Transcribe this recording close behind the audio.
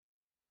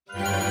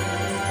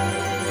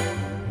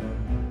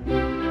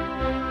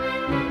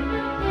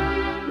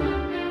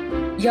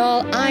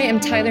Y'all, I am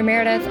Tyler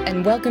Meredith,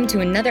 and welcome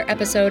to another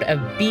episode of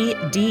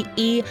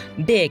BDE,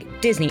 Big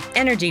Disney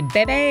Energy,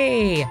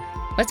 baby!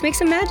 Let's make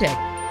some magic.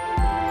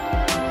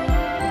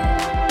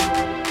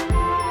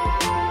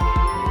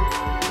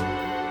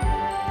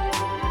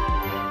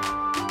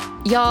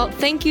 Y'all,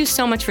 thank you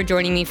so much for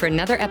joining me for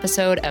another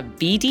episode of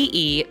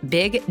BDE,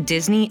 Big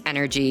Disney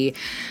Energy.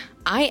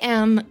 I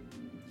am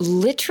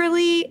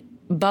literally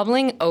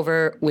bubbling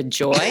over with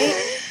joy.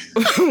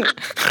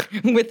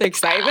 With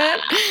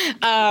excitement,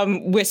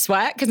 with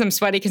sweat, because I'm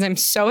sweaty, because I'm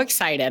so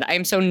excited. I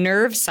am so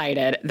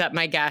nerve-sighted that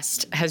my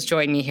guest has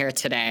joined me here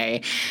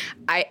today.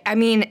 I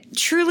mean,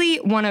 truly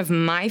one of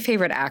my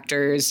favorite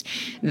actors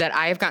that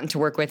I have gotten to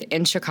work with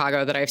in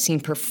Chicago, that I've seen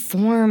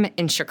perform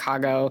in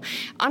Chicago.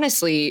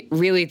 Honestly,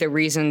 really the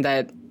reason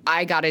that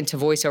I got into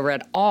voiceover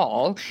at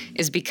all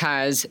is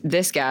because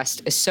this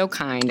guest is so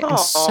kind and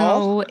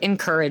so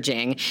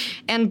encouraging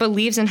and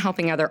believes in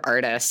helping other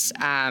artists.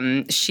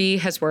 She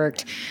has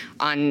worked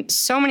on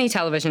so many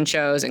television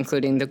shows,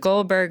 including The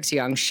Goldbergs,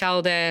 Young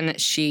Sheldon.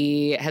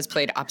 She has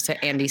played opposite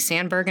Andy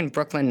Samberg in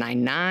Brooklyn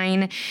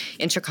Nine-Nine.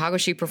 In Chicago,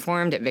 she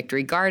performed at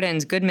Victory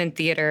Gardens, Goodman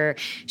Theater.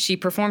 She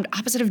performed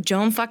opposite of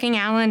Joan fucking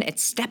Allen at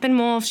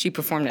Steppenwolf. She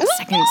performed at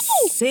Second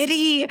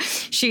City.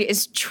 She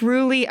is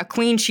truly a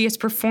queen. She has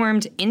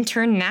performed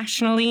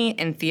internationally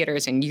in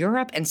theaters in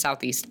Europe and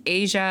Southeast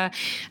Asia.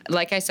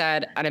 Like I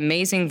said, an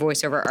amazing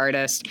voiceover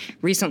artist.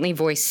 Recently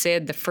voiced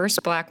Sid, the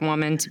first Black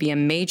woman to be a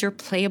major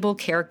playable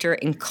character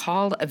in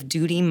Call of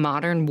Duty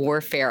Modern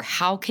Warfare.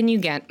 How can you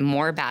get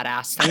more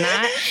badass than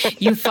that?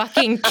 You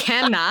fucking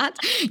cannot.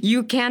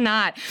 You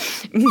cannot.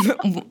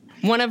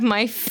 One of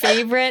my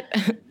favorite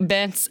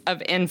bits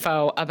of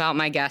info about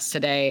my guest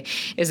today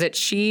is that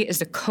she is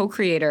the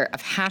co-creator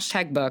of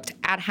 #Booked,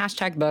 at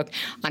 #Booked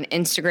on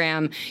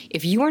Instagram.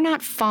 If you are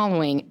not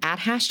following at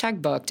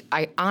 #Booked,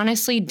 I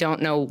honestly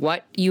don't know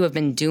what you have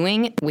been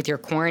doing with your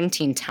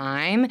quarantine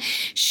time.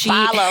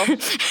 Follow.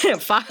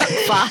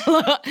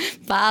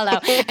 Follow.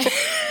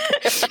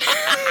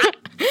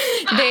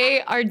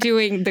 They are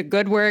doing the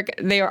good work.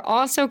 They are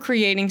also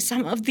creating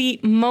some of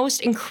the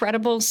most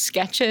incredible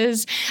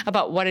sketches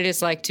about what it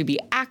is like to be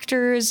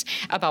actors,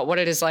 about what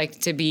it is like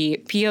to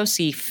be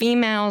POC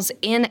females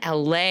in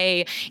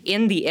LA,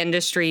 in the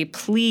industry.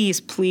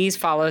 Please, please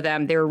follow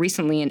them. They were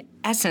recently in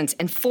Essence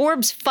and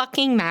Forbes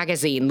fucking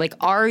magazine. Like,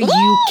 are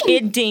you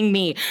kidding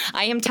me?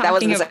 I am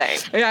talking about.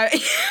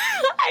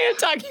 I am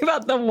talking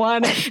about the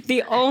one,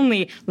 the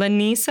only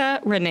Lanisa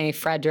Renee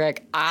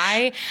Frederick.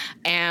 I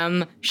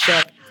am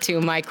shook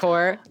to my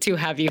core to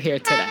have you here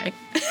today.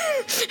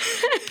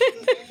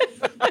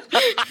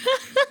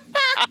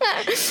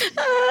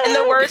 In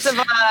the words of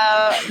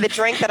the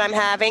drink that I'm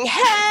having,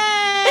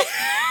 hey!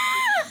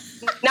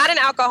 Not an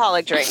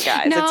alcoholic drink,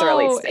 guys. No, it's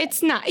early. Still.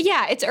 It's not.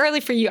 Yeah, it's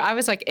early for you. I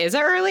was like, is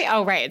it early?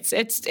 Oh, right. It's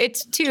 2.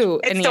 It's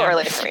still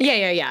early for me.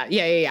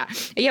 Yeah.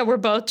 Yeah, we're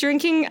both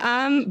drinking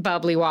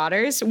bubbly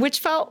waters, which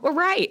felt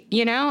right.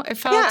 You know, it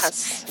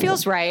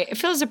feels right. It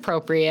feels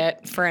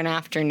appropriate for an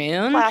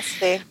afternoon.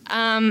 Classy.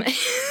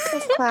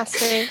 It's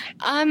classy.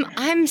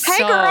 I'm so. Hey,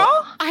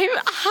 girl.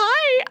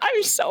 Hi.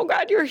 I'm so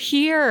glad you're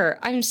here.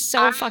 I'm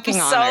so fucking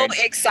honored.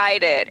 So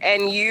excited,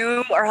 and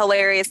you are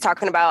hilarious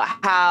talking about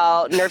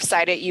how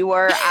nerve-sighted you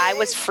were. I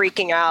was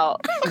freaking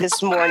out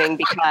this morning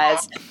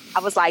because I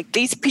was like,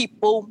 these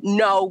people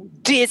know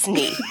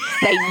Disney.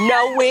 They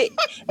know it.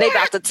 They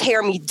about to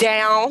tear me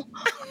down.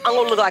 I'm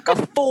going to look like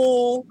a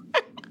fool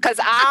because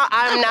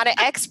I'm not an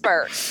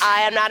expert.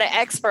 I am not an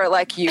expert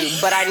like you,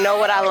 but I know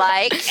what I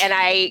like, and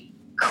I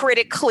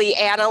critically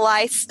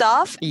analyze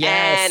stuff.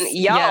 Yes,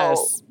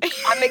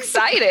 I'm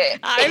excited.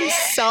 I'm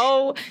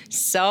so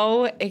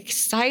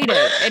excited.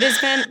 It has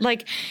been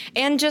like,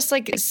 and just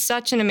like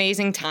such an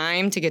amazing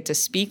time to get to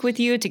speak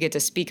with you, to get to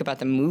speak about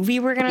the movie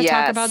we're going to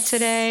talk about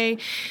today.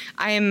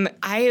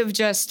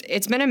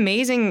 It's been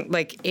amazing,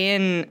 like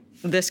in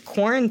this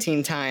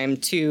quarantine time,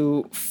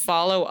 to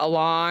follow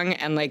along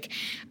and like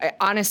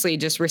honestly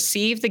just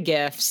receive the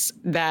gifts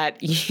that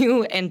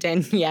you and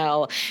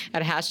Danielle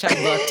at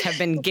 #Booked have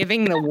been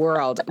giving the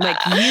world. Like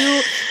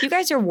you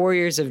guys are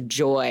warriors of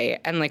joy,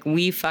 and like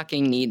we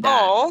fucking need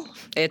that. Oh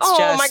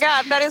my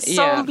God, that is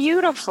so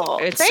beautiful.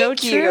 It's so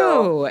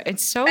true.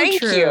 It's so true.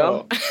 Thank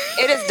you.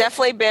 It has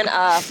definitely been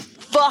a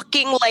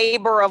fucking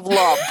labor of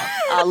love.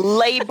 A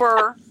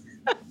labor.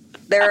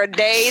 There are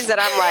days that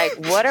I'm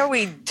like, what are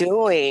we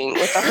doing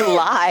with our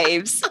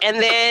lives? And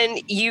then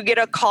you get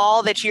a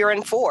call that you're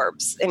in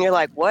Forbes and you're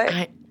like, what?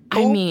 I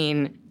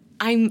mean,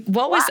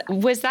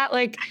 was that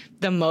like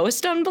the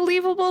most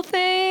unbelievable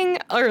thing?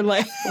 Or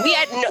like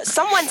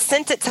someone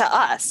sent it to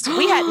us.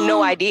 We had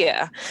no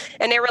idea.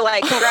 And they were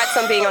like, congrats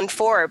on being on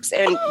Forbes.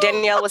 And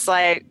Danielle was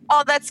like,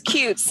 oh, that's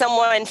cute.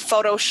 Someone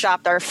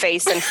photoshopped our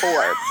face in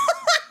Forbes.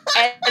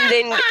 And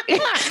then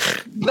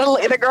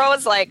the girl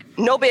was like,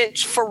 no,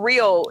 bitch, for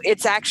real,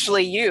 it's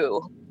actually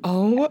you.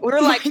 Oh, we were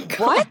like, God.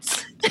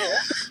 What?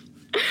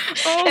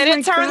 And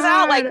it turns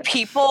out like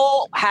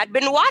people had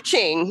been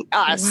watching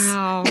us.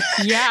 Wow.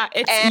 Yeah.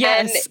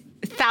 Yes.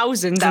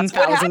 thousands That's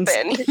and thousands.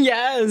 what happened.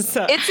 Yes.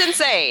 It's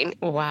insane.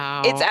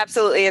 Wow. It's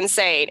absolutely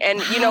insane.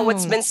 And you know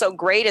what's been so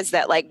great is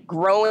that like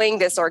growing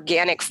this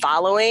organic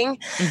following.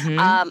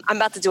 I'm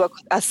about to do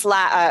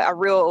a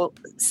real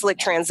slick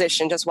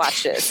transition. Just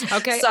watch this.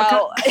 Okay.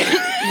 So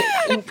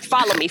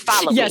follow me.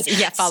 Yes.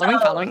 Yeah.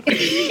 Following.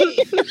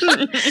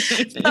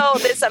 So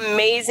this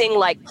amazing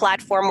like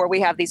platform where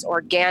we have these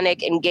organic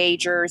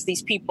engagers,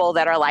 these people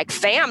that are like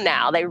fam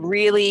now.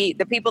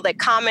 The people that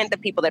comment, the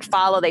people that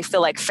follow, they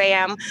feel like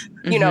fam.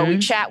 You know, we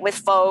chat with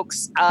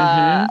folks.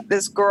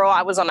 This girl,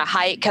 I was on a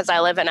hike because I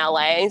live in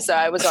LA. So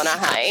I was on a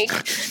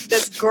hike.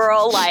 This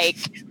girl like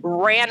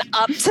ran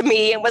up to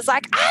me and was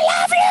like, I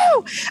love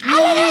you.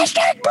 I love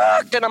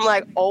 #booked. And I'm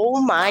like,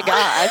 oh my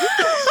God.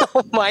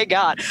 Oh my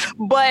God.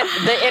 But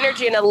the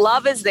energy and the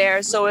love is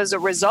there. So as a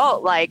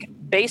result, like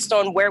based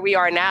on where we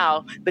are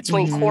now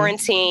between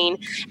quarantine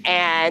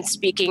and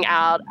speaking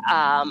out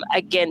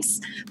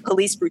against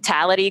police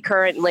brutality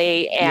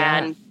currently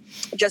and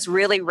just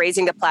really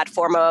raising the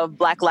platform of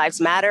Black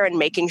Lives Matter and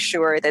making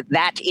sure that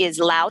that is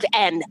loud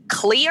and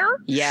clear.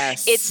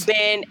 Yes. It's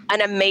been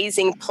an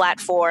amazing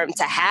platform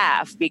to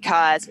have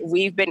because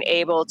we've been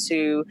able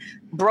to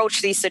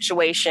broach these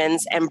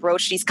situations and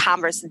broach these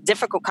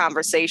difficult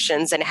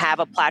conversations and have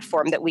a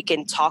platform that we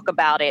can talk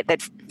about it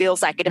that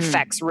feels like it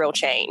affects real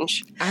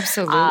change.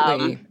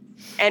 Absolutely.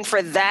 And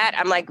for that,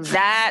 I'm like,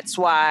 that's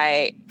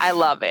why I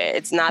love it.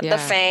 It's not the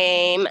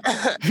fame,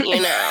 you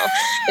know,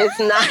 it's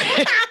not.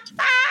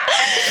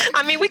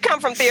 I mean, we come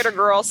from theater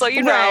girls, so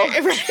you know,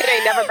 it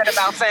ain't never been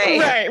about fame.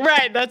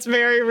 Right. That's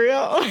very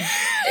real.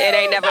 It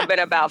ain't never been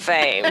about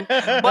fame.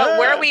 But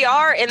where we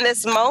are in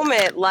this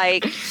moment,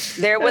 like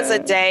there was a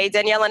day,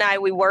 Danielle and I,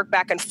 we work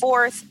back and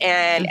forth,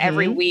 and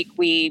every week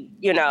we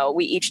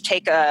each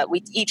take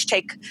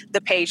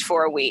the page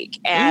for a week.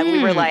 And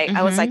we were like,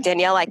 I was like,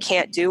 Danielle, I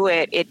can't do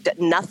it.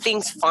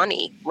 Nothing's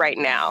funny right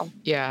now.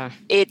 Yeah.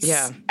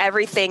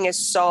 Everything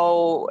is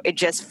it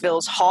just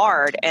feels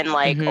hard and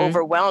like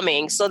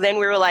overwhelming. So then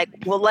we were like,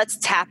 well, let's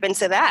tap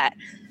into that.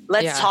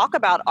 Let's talk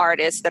about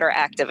artists that are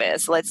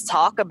activists. Let's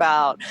talk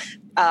about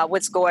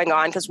what's going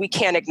on because we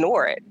can't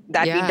ignore it.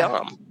 That'd be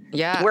dumb.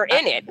 Yeah. We're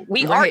in it.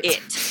 We are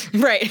it.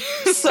 Right.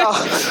 So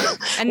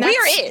we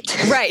are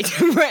it. Right.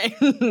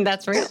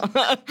 That's real.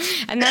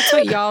 And that's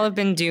what y'all have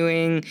been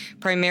doing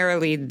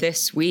primarily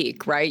this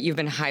week, right? You've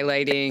been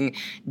highlighting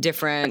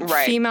different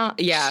female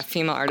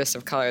artists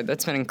of color.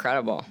 That's been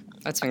incredible.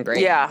 That's been great.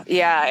 Yeah.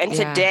 And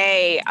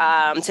today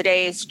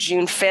is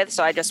June 5th.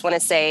 So I just want to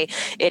say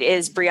it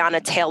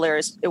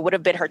it would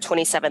have been her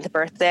 27th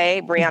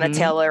birthday. Breonna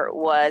Taylor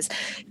was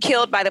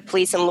killed by the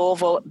police in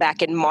Louisville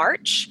back in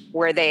March,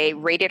 where they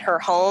raided her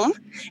home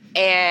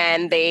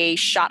and they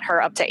shot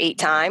her up to 8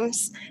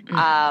 times.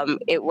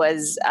 It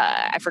was,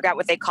 I forgot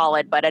what they call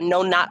it, but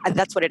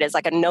that's what it is,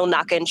 like a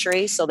no-knock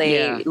entry. So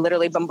they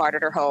literally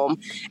bombarded her home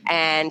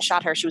and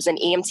shot her. She was an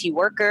EMT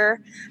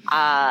worker,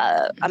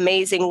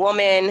 amazing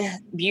woman,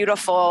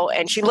 beautiful,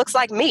 and she looks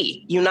like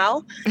me, you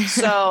know?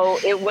 So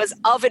it was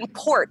of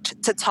import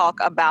to talk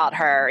about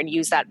her and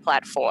use that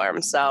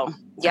platform. So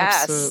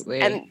yes.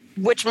 Absolutely. And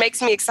which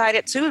makes me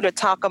excited too to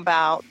talk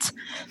about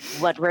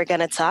what we're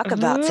going to talk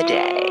about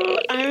today.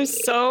 I'm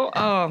so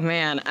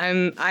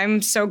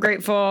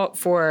grateful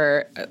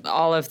for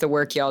all of the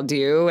work y'all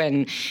do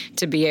and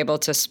to be able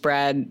to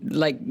spread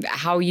like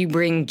how you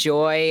bring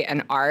joy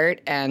and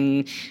art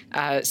and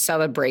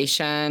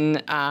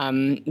celebration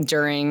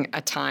during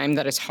a time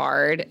that is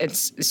hard.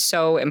 It's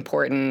so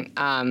important.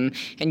 And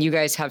you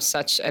guys have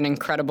such an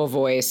incredible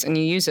voice and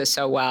you use it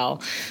so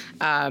well.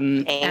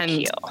 Thank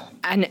you.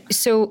 And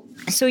so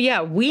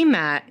yeah,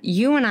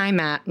 you and I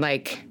met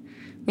like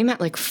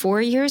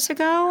 4 years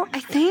ago, I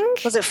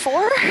think. Was it 4?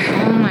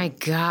 Oh my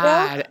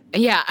God.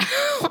 Yeah.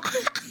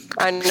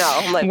 I know.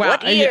 I'm like,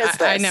 what year is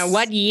this? I know.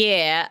 What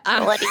year?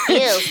 What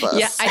is this?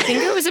 Yeah, I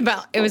think it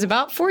was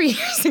about 4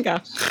 years ago.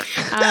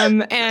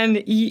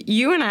 And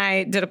you and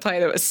I did a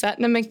play that was set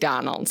in a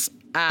McDonald's.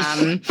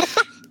 And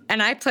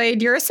I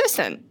played your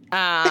assistant.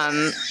 Or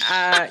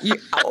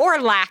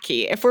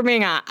lackey, if we're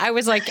being honest. I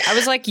was like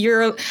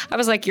your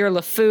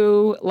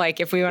LeFou, like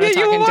if we want to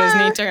talk in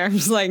Disney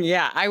terms, like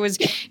I was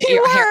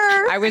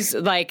I was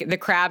like the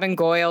Crab and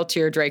Goyle to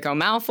your Draco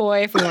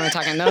Malfoy, if we want to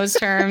talk in those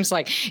terms.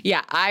 Like,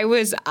 I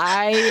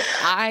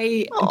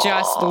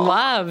just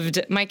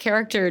loved my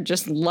character,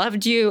 just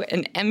loved you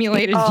and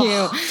emulated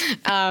you.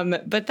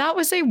 But that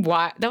was a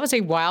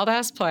wild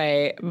ass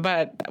play,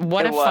 but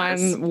what a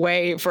fun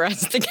way for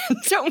us to get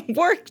to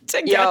work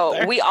together.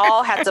 Yo, we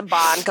all had to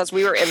bond because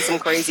we were in some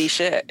crazy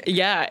shit.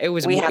 Yeah, it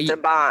was. We had to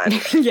bond.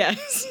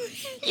 Yes.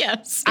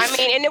 I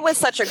mean, and it was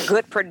such a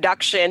good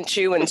production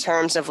too, in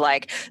terms of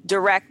like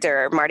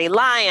director Marty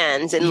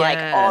Lyons and like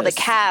all the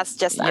cast,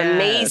 just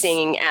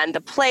amazing, and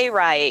the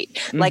playwright,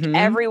 like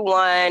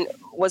everyone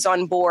was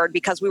on board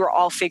because we were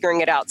all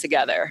figuring it out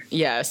together.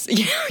 Yes.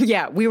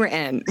 Yeah, we were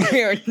in.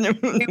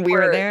 We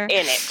were there.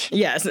 In it.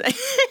 Yes. In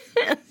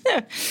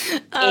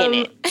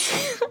it.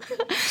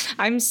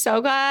 I'm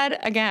so glad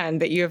again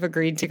that you have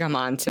agreed to come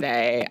on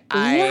today.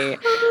 I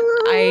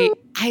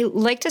I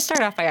like to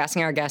start off by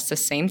asking our guests the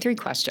same 3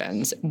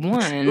 questions.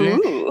 One,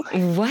 Ooh.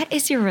 what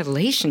is your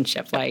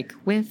relationship like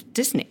with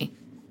Disney?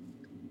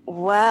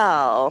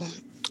 Well,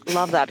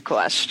 love that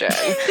question.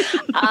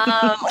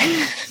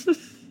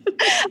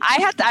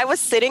 I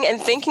was sitting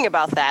and thinking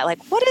about that.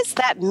 Like, what does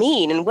that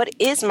mean? And what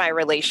is my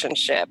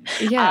relationship?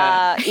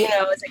 Yeah. As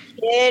a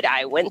kid,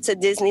 I went to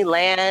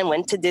Disneyland,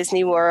 went to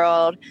Disney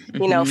World,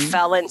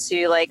 fell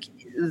into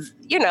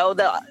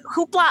the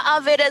hoopla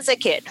of it as a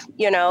kid,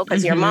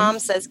 because your mom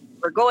says,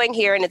 we're going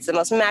here and it's the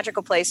most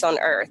magical place on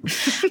earth.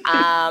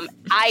 I'm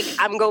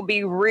going to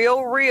be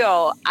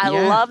real. I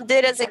loved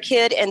it as a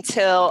kid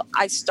until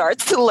I started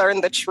to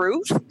learn the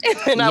truth. And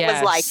then I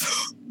was like,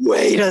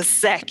 wait a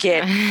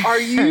second. Are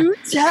you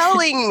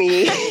telling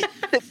me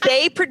that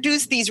they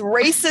produced these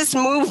racist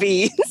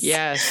movies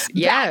back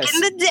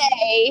in the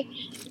day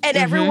and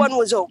everyone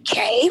was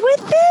okay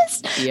with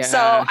this? Yeah. So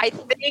I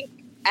think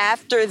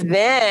after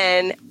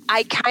then,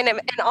 and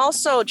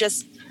also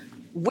just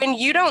when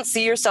you don't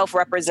see yourself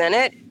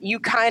represented, you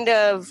kind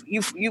of,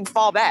 you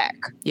fall back.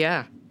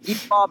 Yeah. You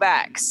fall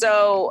back.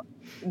 So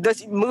the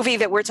movie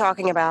that we're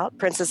talking about,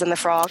 Princess and the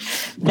Frog,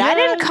 that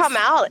didn't come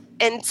out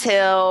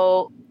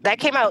until, that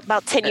came out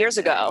about 10 years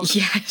ago.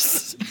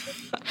 Yes.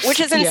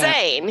 Which is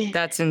insane. Yeah,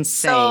 that's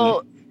insane.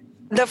 So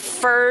the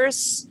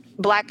first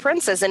Black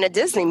princess in a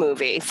Disney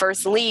movie,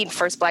 first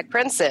Black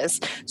princess.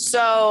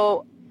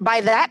 So by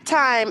that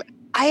time,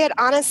 I had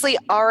honestly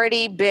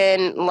already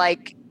been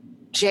like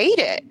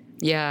jaded.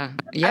 Yeah.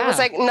 I was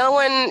like, no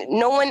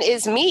one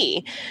is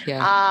me.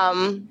 Yeah.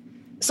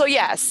 So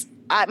yes,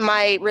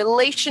 my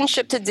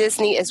relationship to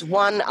Disney is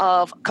one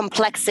of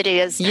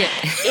complexity as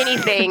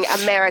anything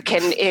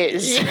American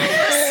is.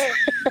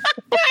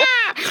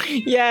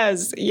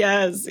 Yes.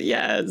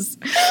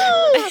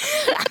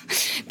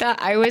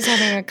 That I was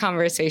having a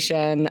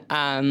conversation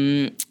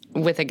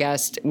with a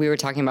guest. We were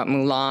talking about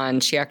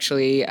Mulan. She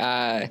actually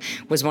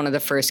was one of the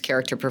first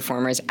character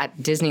performers at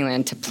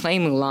Disneyland to play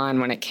Mulan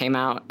when it came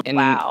out in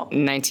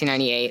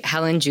 1998.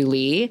 Helen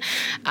Julie.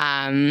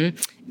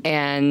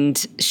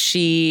 And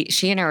she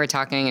and I were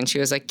talking, and she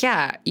was like,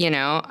 yeah,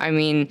 I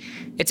mean,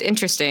 it's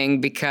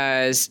interesting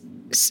because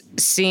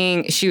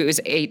she was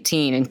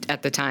 18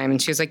 at the time,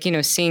 and she was like,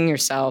 seeing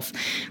yourself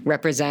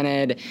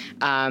represented,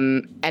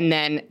 and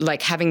then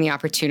like having the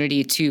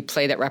opportunity to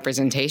play that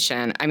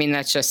representation. I mean,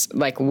 that's just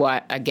like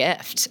what a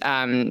gift.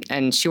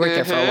 And she worked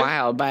there for a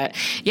while, but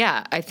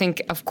yeah, I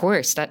think of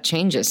course that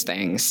changes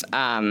things.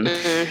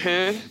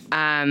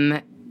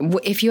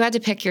 If you had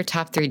to pick your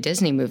top 3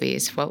 Disney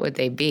movies, what would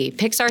they be?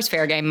 Pixar's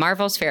fair game,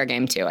 Marvel's fair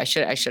game too. I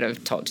should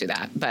have told you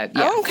that, but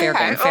yeah, fair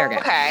game.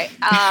 Okay.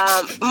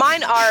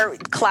 Mine are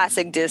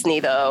classic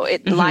Disney though.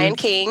 Lion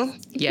King,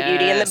 Beauty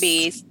and the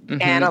Beast,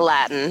 and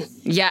Aladdin.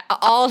 Yeah,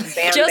 all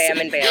bam, just bam,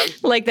 and bam.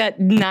 Like that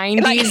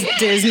 90s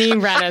Disney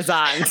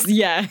Renaissance.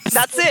 Yes,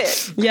 that's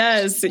it.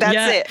 Yes, that's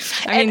it.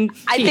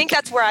 I think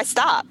that's where I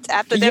stopped.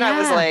 After that, I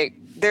was like,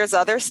 "There's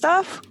other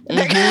stuff."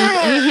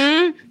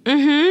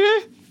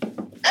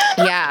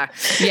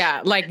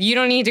 Yeah. Like you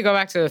don't need to go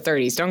back to the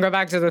 30s. Don't go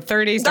back to the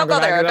 30s. Don't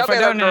go there.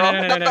 No.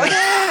 No.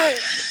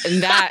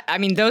 And that, I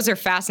mean, those are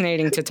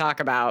fascinating to talk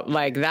about.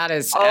 Like that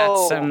is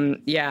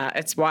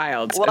it's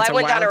wild. Well, I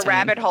went down a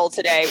rabbit hole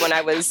today when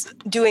I was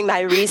doing my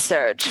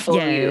research for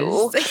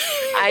you.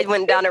 I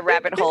went down a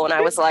rabbit hole and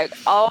I was like,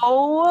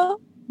 oh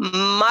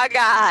my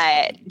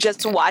God,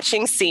 just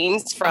watching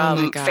scenes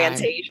from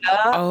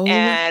Fantasia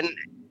and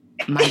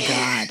my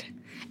God.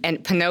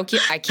 And Pinocchio,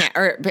 I can't,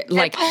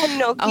 like,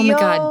 Pinocchio. Oh my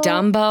God,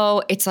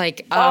 Dumbo. It's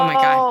like, oh my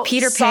God,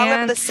 Peter Song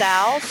Pan. of the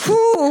South.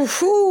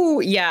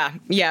 Yeah,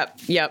 yep.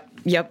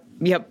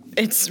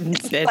 It's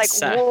like,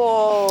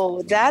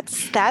 whoa,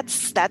 that's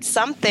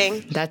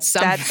something. That's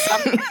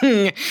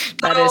something.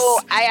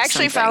 I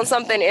actually found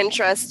something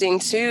interesting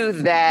too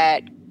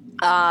that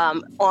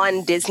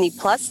on Disney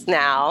Plus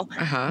now,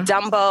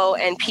 Dumbo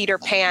and Peter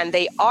Pan,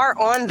 they are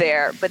on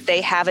there, but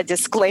they have a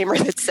disclaimer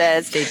that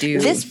says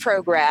this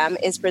program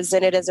is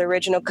presented as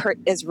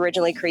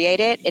originally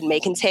created. It may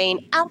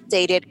contain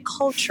outdated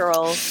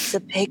cultural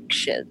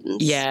depictions.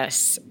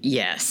 Yes.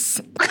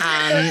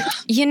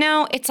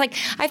 It's like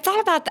I've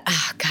thought about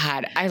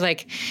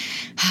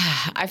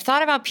I've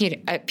thought about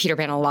Peter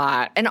Pan a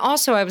lot, and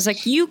also I was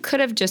like, you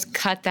could have just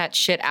cut that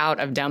shit out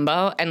of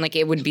Dumbo, and like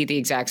it would be the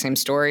exact same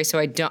story. So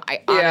I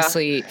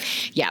honestly,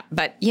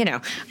 but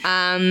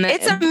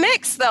it's a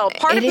mix though.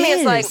 Part of me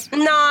is like,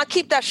 nah,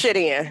 keep that shit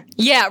in.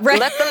 Yeah, right.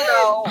 Let them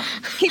know,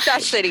 keep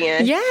that shit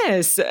in.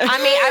 Yes. I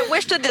mean, I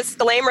wish the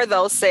disclaimer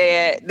though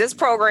said this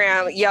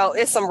program,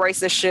 it's some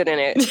racist shit in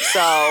it.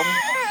 So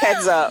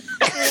heads up.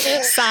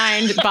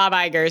 Signed Bob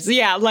Iger's.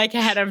 Yeah, like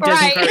head of Disney.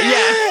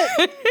 Right.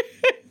 Yeah.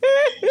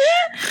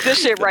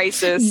 This shit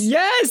racist.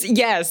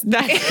 Yes.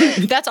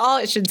 That's all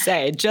it should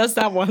say. Just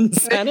that one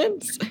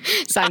sentence.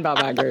 Sign Bob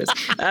Iger's.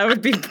 That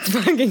would be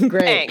fucking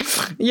great.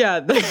 Thanks. Yeah,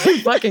 that'd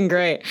be fucking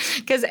great.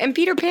 And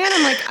Peter Pan,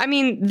 I'm like, I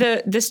mean,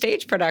 the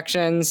stage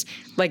productions,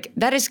 like,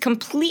 that is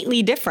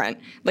completely different.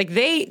 Like,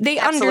 they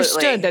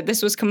understood that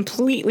this was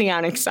completely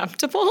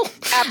unacceptable.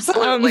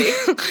 Absolutely.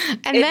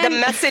 And then the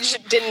message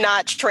did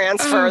not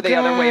transfer the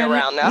other way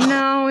around now.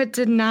 No, it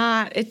did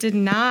not. It did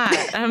not.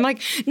 And I'm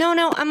like, no.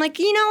 I'm like,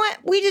 you know what?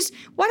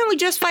 Why don't we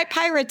just fight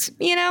pirates?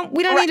 You know,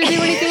 we don't need to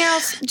do anything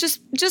else.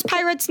 Just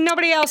pirates,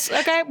 nobody else.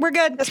 Okay, we're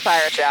good. Just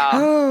pirates, y'all.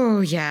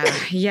 Oh yeah.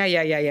 It's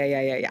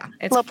a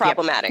little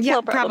problematic. Yeah,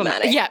 little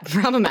problematic. Yeah,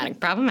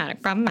 problematic.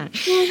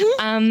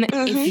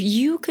 If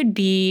you could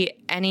be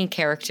any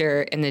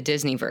character in the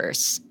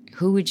Disneyverse,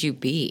 who would you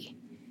be?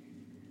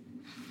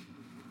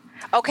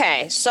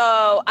 Okay,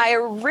 so I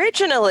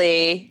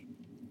originally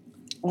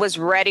was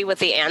ready with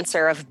the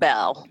answer of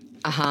Belle.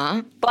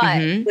 Uh-huh.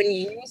 But when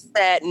you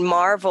said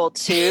Marvel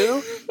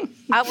too,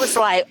 I was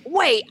like,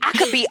 wait, I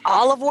could be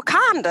all of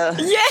Wakanda.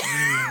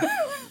 Yeah.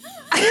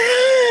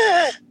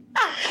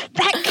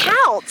 That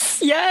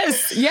counts.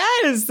 Yes,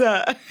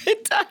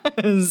 it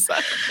does.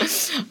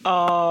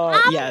 Oh,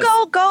 I'm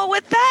gonna go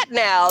with that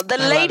now. The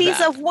ladies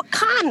of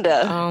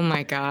Wakanda. Oh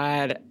my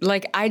God.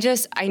 Like, I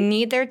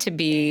need there to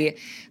be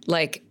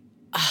like,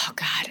 oh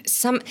God,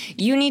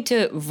 you need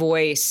to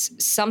voice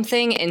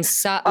something in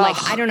some, like,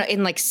 I don't know,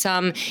 in like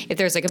if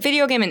there's like a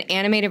video game, an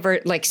animated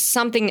like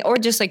something, or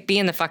just like be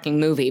in the fucking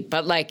movie.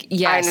 But like,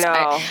 yes, I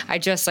know. I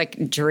just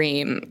like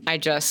dream.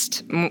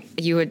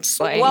 You would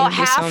slay. Well, You'd be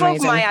half so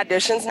of my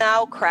auditions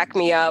now crack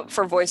me up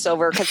for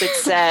voiceover because it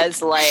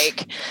says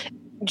like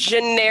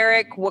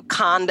generic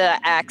Wakanda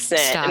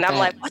accent. Stop and I'm it.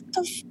 like, what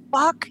the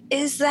fuck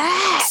is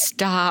that?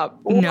 Stop.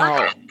 What?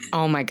 No.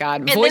 Oh my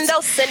God. And then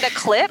they'll send a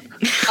clip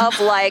of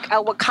like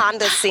a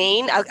Wakanda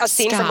scene, a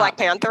scene from Black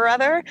Panther,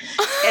 rather.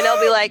 And they'll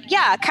be like,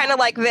 yeah, kind of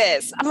like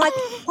this. I'm like,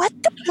 what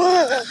the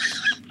fuck?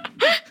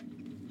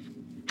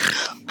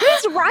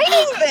 Who's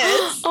writing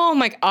this? Oh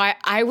my,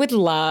 I would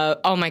love,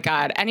 oh my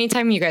God,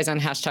 anytime you guys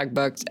on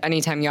 #booked,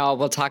 anytime y'all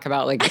will talk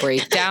about like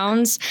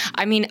breakdowns.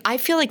 I mean, I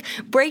feel like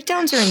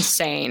breakdowns are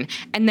insane.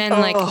 And then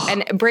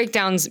and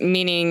breakdowns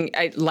meaning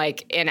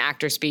like in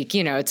actor speak,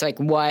 you know, it's like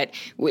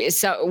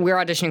so we're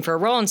auditioning for a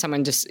role and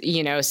someone just,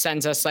 you know,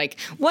 sends us like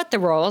what the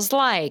role is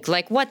like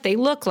what they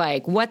look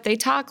like, what they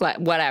talk like,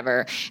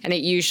 whatever. And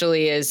it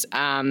usually is,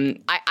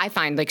 I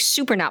find like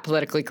super not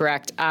politically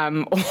correct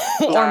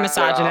or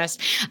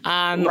misogynist.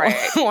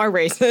 Or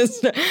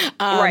racist.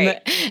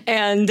 Right.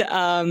 And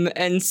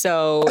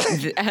so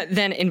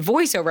then in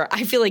voiceover,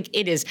 I feel like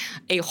it is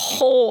a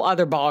whole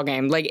other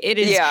ballgame. Like it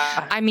is,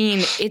 I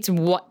mean,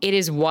 what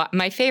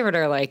my favorite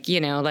are like, you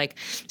know, like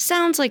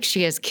sounds like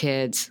she has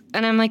kids.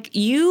 And I'm like,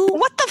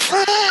 what the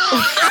fuck?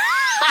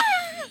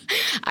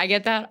 I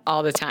get that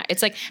all the time.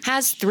 It's like,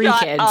 has 3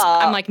 kids.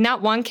 I'm like,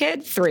 not 1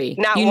 kid, 3.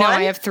 Not you one? know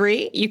I have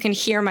 3? You can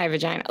hear my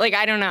vagina. Like,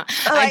 I don't know.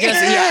 Like,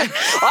 I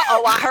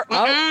I heard.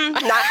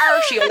 Not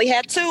her. She only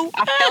had 2.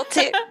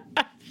 I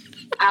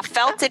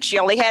felt it. She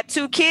only had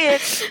 2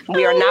 kids.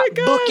 We are not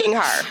booking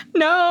her.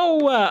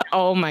 No.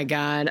 Oh my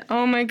God.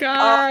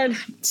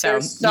 So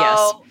yes.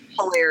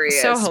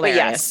 Hilarious. So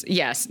hilarious.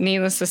 Yes.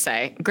 Needless to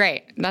say.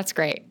 Great. That's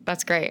great.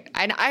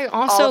 And I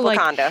also all like,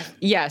 Wakanda.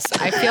 Yes,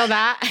 I feel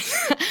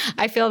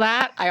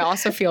that. I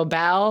also feel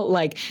Belle,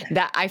 like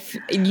that. Like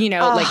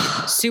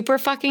super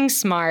fucking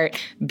smart,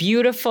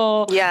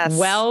 beautiful,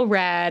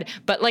 well-read,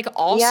 but like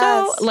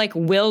also like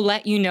will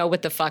let you know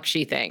what the fuck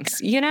she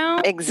thinks, you know?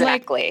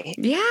 Exactly. Like,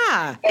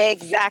 yeah.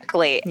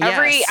 Exactly.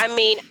 Yes.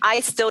 I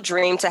still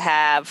dream to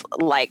have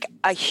like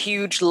a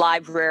huge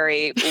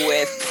library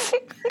with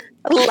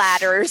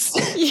ladders.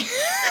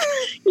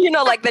 You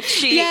know, like the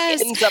cheek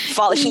ends up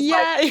falling. She's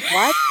like,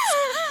 what?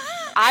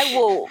 I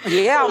will.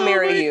 Yeah, I'll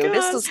marry you. God.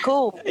 This is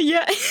cool.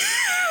 Yeah.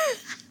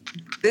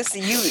 This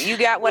you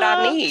got what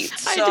I need.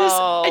 So.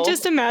 I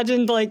just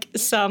imagined like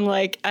some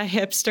like a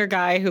hipster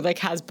guy who like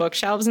has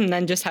bookshelves and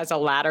then just has a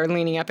ladder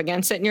leaning up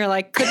against it, and you're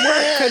like, could work.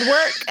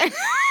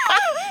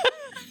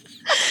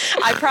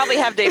 I probably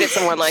have dated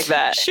someone like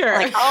that. Sure.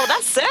 Like, oh,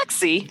 that's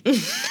sexy.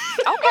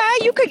 Okay,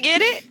 you could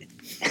get it.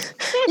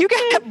 You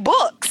got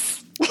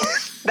books.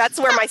 That's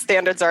where my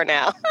standards are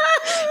now.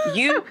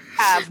 You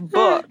have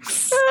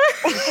books.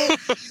 Oh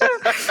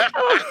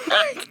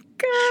my God.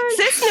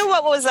 Sis knew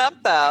what was up,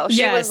 though.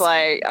 She was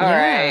like, all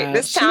right,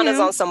 this town is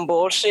on some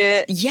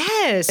bullshit.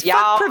 Yes.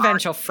 Y'all fuck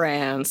Provincial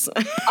France.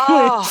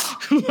 Oh.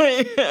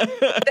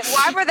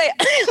 Why were they?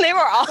 They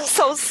were all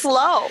so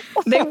slow.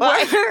 They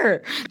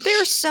were. They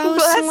were so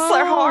Bless slow.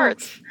 their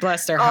hearts.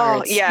 Bless their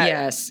hearts. Oh,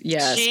 yeah.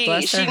 Yes.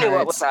 She knew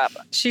what was up.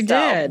 She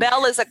did.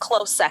 Belle is a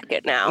close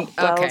second now.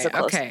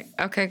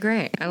 Okay,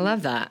 great. I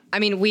love that. I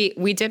mean,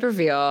 we did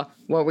reveal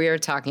what we were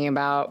talking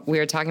about. We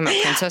were talking about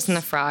Princess and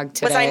the Frog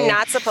today. Was I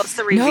not supposed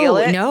to reveal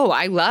it? No,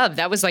 I love.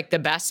 That was like the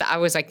best. I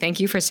was like, thank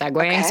you for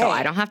segueing, so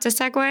I don't have to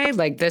segue.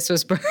 Like this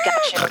was.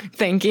 Gotcha.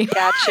 Thank you.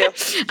 Gotcha.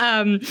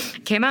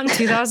 Came out in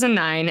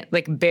 2009,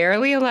 like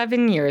barely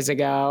 11 years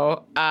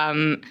ago.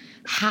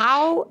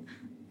 How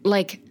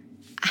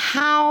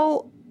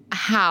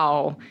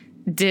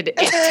did it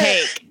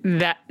take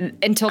that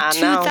until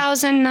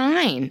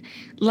 2009?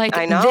 Like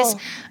I know. this,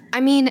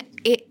 I mean,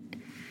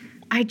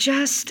 I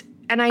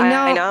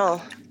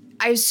know.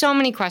 I have so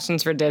many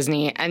questions for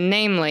Disney, and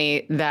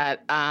namely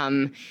that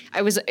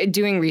I was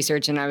doing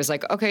research and I was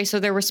like, okay, so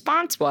their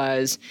response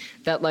was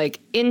that like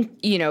in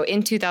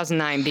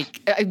 2009,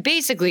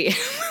 basically it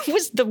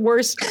was the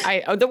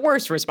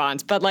worst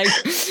response, but like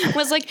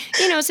was like,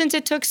 since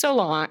it took so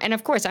long, and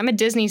of course I'm a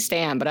Disney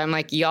stan, but I'm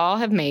like, y'all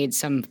have made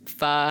some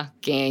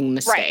fucking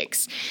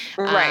mistakes.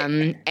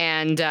 Right.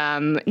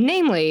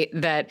 Namely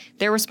that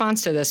their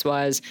response to this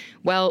was,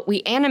 well,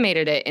 we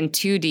animated it in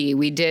 2D.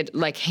 We did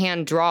like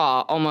hand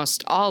draw almost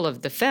all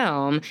of the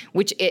film,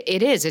 which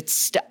it is.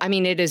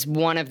 It is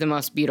one of the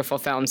most beautiful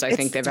films I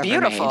think they've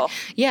ever made.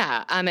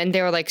 Yeah. And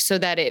they were like, so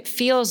that it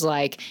feels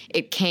like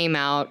it came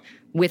out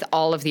with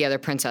all of the other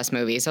princess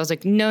movies. I was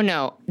like,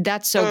 no,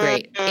 that's so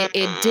great.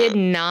 It did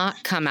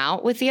not come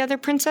out with the other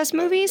princess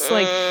movies.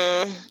 Like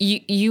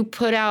you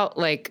put out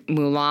like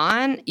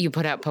Mulan, you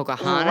put out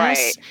Pocahontas.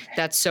 Right.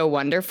 That's so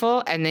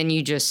wonderful. And then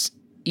you just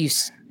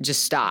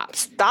stop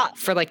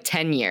for like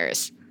 10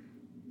 years.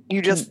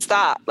 You just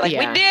stop. Like,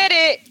 we did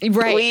it.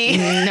 Right.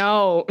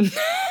 No.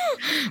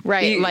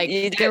 Right.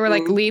 They were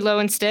like Lilo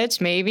and Stitch,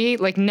 maybe.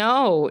 Like,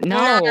 no.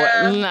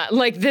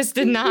 Like, this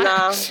did not.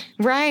 No.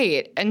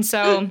 Right. And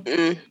so,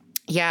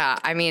 yeah,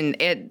 I mean,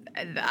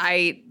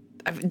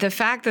 the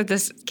fact that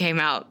this came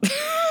out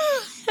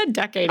a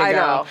decade ago. I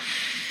know.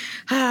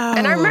 Oh.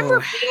 And I remember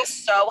being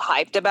so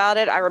hyped about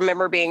it. I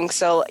remember being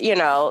so,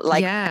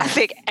 I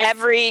think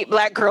every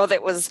Black girl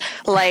that was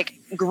like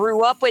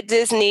grew up with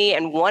Disney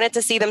and wanted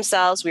to see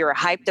themselves, we were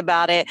hyped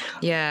about it.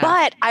 Yeah.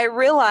 But I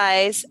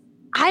realized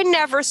I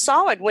never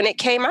saw it when it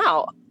came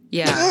out.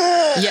 Yeah.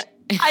 Yeah.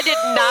 I did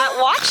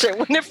not watch it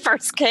when it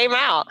first came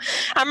out.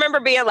 I remember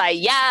being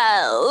like,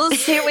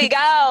 yes, here we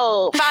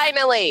go,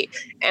 finally.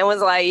 And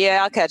was like,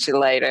 yeah, I'll catch you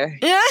later.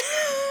 Yeah.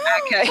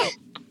 Okay.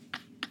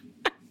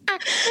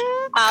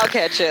 I'll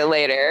catch it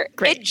later.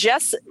 Great. It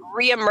just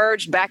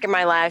reemerged back in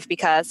my life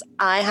because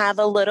I have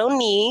a little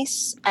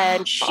niece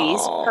and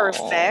she's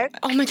perfect.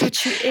 Oh my God,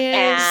 she is.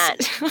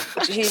 And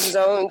she's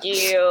so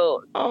cute.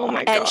 Oh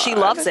my God. And she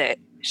loves it.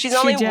 She's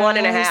only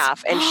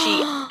 1.5 and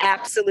she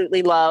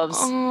absolutely loves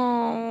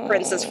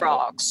Princess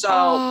Frog. So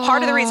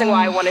part of the reason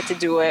why I wanted to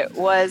do it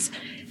was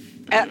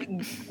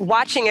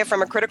watching it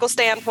from a critical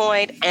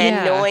standpoint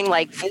and knowing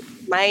like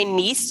my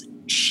niece,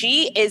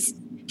 she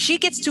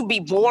gets to be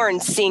born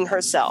seeing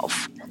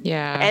herself.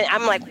 Yeah. And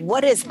I'm like,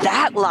 what is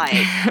that like?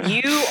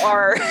 You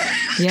are,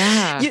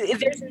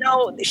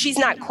 she's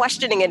not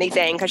questioning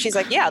anything because she's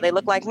like, yeah, they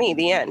look like me,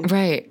 the end.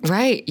 Right.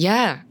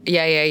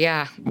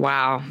 Yeah.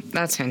 Wow.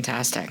 That's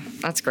fantastic.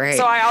 That's great.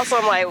 So I also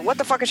am like, what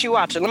the fuck is she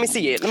watching? Let me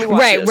see it. Let me watch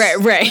this.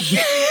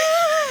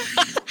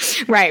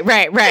 Right.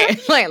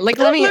 Like,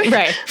 let me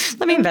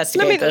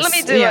investigate this. Let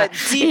me do a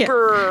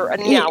deeper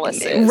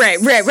analysis. Right.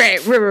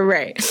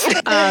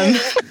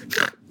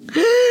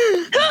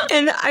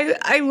 And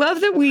I love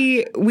that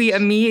we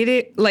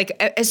immediately, like,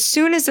 as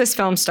soon as this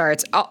film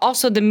starts,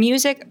 also the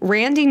music,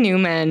 Randy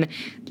Newman,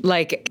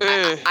 like,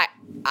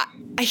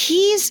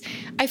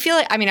 I feel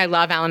like, I mean, I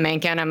love Alan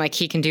Menken. I'm like,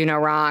 he can do no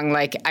wrong.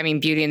 Like, I mean,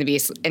 Beauty and the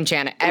Beast,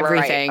 Enchanted,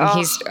 everything. Right.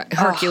 He's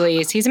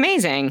Hercules. He's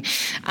amazing.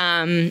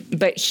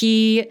 But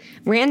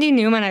Randy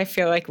Newman, I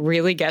feel like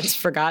really gets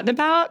forgotten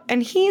about.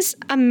 And he's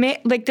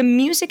like the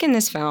music in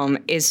this film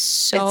is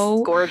so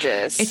it's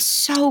gorgeous. It's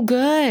so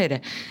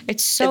good.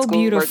 It's so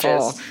beautiful.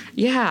 Gorgeous.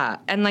 Yeah.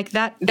 And like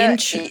that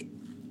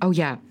oh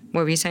yeah.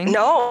 What were you saying?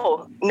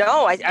 No.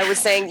 I was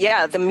saying,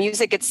 the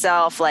music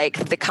itself,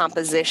 like the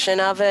composition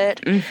of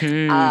it.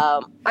 Mm-hmm.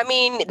 I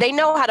mean, they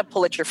know how to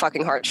pull at your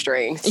fucking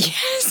heartstrings.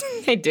 Yes,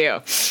 they do.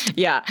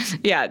 Yeah.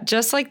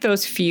 Just like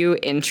those few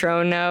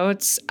intro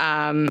notes.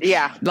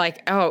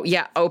 Like,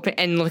 open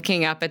and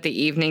looking up at the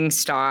evening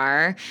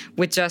star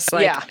with just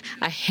like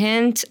a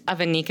hint of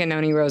Anika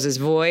Noni Rose's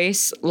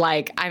voice.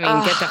 Like, I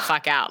mean, get the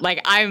fuck out.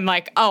 Like, I'm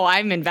like,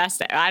 I'm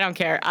invested. I don't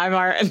care. I'm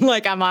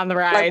on the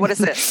ride. Like, what is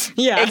this?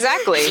 Yeah.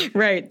 Exactly.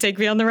 Right. Take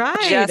me on the ride.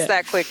 Just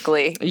that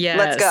quickly. Yes.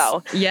 Let's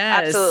go.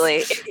 Yes.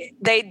 Absolutely.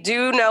 They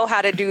do know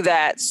how to do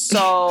that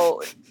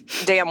so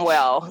damn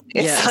well.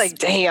 It's like,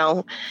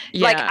 damn.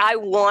 Yeah. Like, I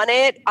want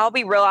it. I'll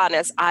be real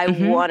honest. I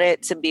want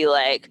it to be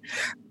like,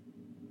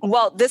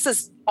 well, this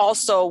is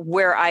also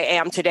where I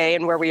am today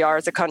and where we are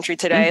as a country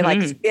today.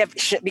 Like,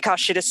 because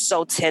shit is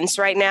so tense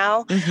right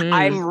now,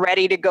 I'm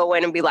ready to go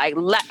in and be like,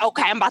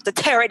 okay, I'm about to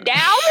tear it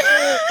down.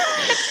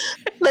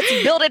 Let's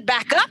build it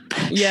back up.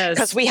 Yes.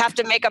 Because we have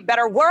to make a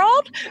better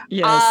world.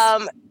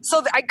 Yes.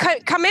 So I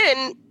come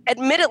in,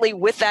 admittedly,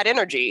 with that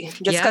energy,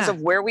 just because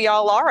of where we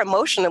all are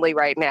emotionally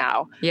right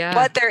now. Yeah.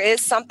 But there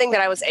is something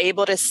that I was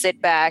able to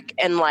sit back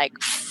and like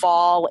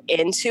fall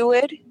into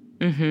it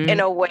in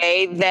a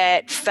way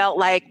that felt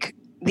like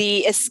the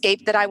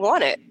escape that I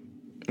wanted.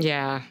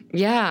 Yeah.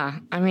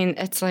 I mean,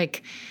 it's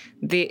like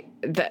the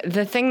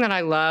thing that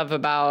I love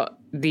about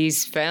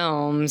these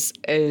films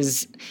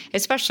is,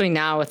 especially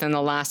now within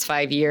the last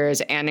 5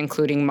 years and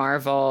including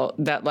Marvel,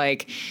 that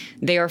like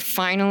they are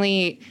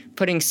finally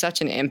putting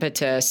such an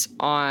impetus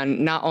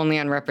on not only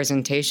on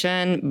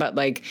representation, but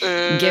like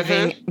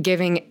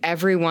giving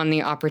everyone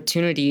the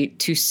opportunity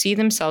to see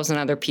themselves in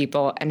other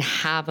people and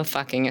have a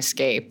fucking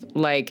escape.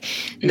 Like,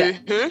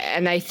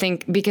 and I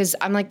think because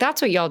I'm like,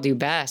 that's what y'all do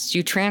best.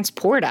 You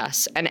transport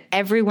us, and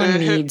everyone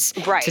needs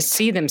to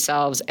see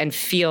themselves and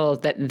feel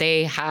that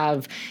they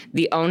have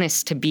the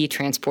onus to be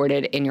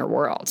transported in your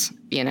world.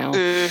 You know,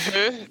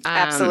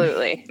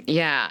 Absolutely.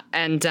 Yeah,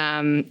 and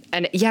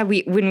yeah,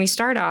 when we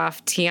start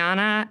off,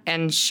 Tiana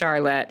and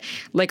Charlotte,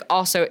 like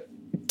also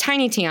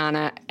tiny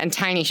Tiana and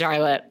tiny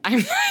Charlotte. I'm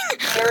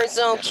like, they're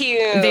so cute.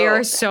 They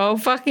are so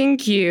fucking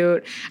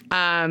cute.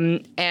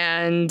 And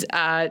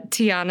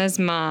Tiana's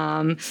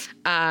mom,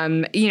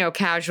 you know,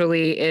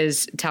 casually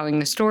is telling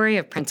the story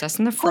of Princess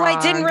and the Frog. Who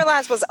I didn't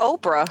realize was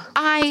Oprah.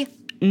 I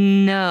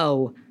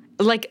know.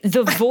 Like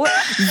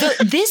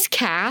this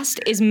cast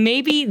is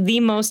maybe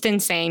the most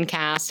insane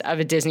cast of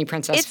a Disney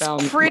princess film.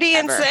 It's pretty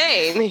ever.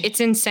 insane.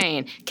 It's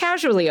insane.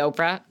 Casually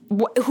Oprah,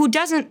 who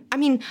doesn't, I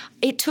mean,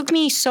 it took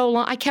me so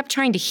long. I kept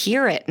trying to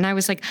hear it and I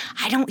was like,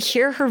 I don't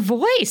hear her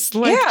voice.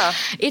 Like,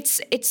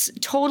 it's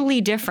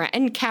totally different.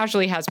 And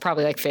Casually has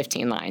probably like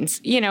 15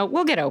 lines. You know,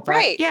 we'll get Oprah.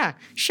 Right. Yeah,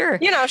 sure.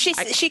 You know, she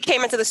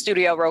came into the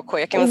studio real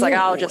quick and was like,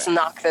 I'll just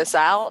knock this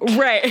out.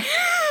 Right.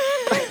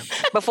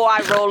 Before I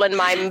roll in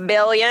my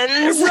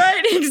billions.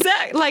 Right,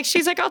 exactly. Like,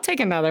 she's like, I'll take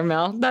another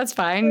mill. That's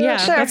fine. Yeah,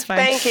 sure. that's fine.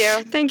 Thank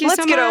you. Thank you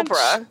so much. Let's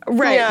get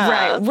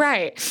Oprah.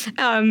 Right.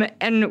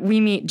 And we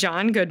meet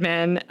John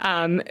Goodman,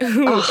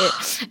 who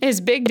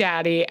is Big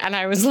Daddy. And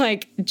I was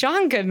like,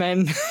 John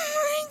Goodman.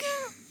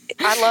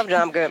 I love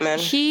John Goodman.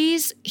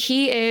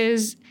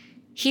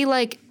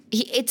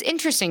 It's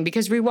interesting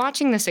because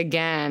rewatching this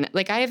again,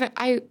 like I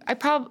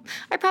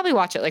probably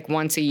watch it like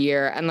once a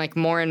year, and like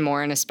more and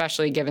more, and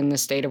especially given the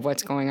state of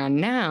what's going on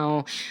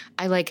now,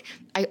 I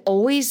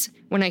always,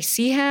 when I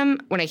see him,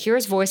 when I hear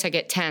his voice, I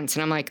get tense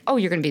and I'm like, oh,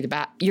 you're going to be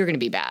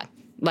bad.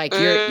 Like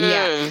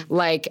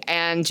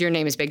and your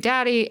name is Big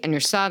Daddy and you're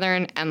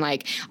Southern. And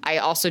like, I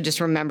also just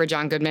remember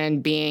John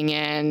Goodman being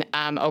in,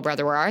 Oh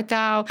Brother, Where Art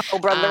Thou? Oh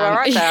Brother, Where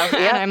Art Thou?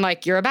 Yeah. And I'm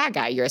like, you're a bad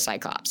guy. You're a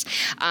Cyclops.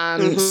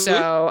 But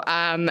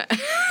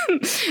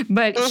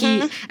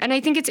and I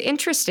think it's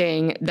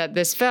interesting that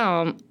this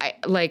film,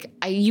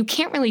 you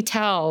can't really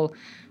tell,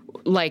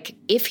 like,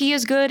 if he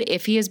is good,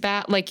 if he is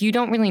bad, like, you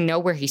don't really know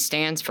where he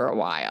stands for a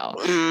while.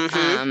 But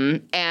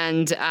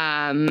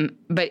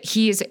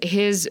his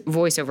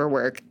voiceover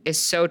work is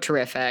so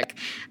terrific.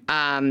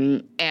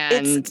 And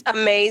it's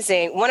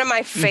amazing. One of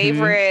my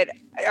favorite,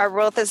 I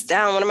wrote this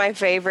down, one of my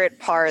favorite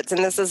parts,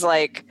 and this is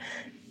like,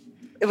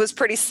 it was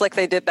pretty slick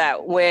they did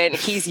that when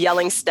he's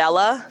yelling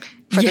Stella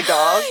for the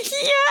dog.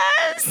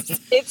 Yes!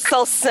 It's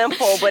so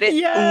simple, but it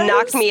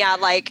knocked me out.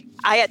 Like,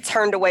 I had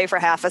turned away for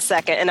half a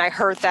second and I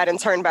heard that and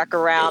turned back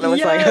around and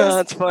was like, oh,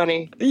 that's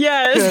funny.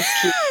 Yes.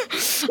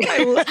 That's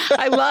cute.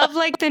 I love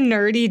like the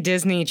nerdy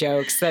Disney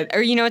jokes that,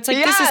 or, you know, it's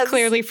like, this is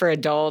clearly for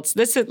adults.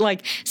 This is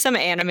like, some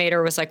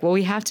animator was like, well,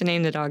 we have to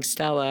name the dog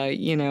Stella,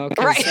 you know.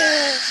 Right.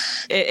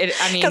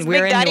 I mean, Big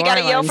we're in Daddy New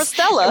Orleans. gotta yell for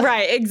Stella.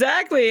 Right.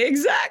 Exactly.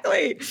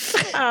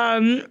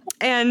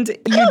 And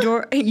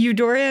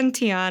Eudora and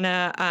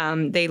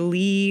Tiana, they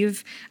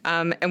leave,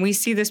 and we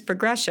see this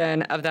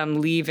progression of them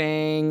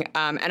leaving.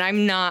 And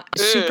I'm not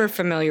super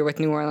familiar with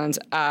New Orleans.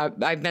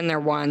 I've been there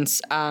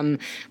once,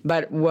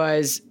 but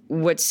was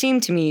what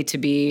seemed to me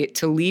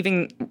to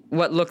leaving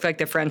what looked like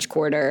the French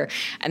Quarter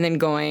and then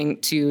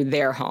going to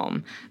their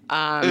home.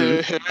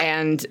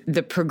 And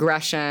the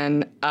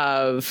progression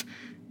of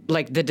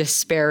like the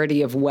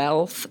disparity of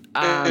wealth,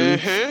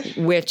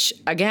 which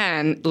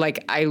again,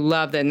 like I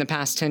love that in the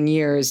past 10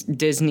 years,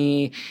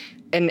 Disney,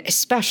 and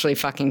especially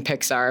fucking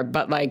Pixar,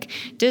 but like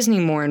Disney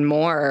more and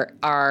more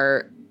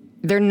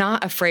they're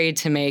not afraid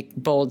to make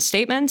bold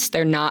statements.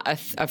 They're not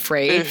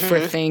afraid for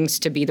things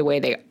to be the way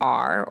they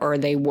are or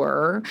they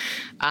were.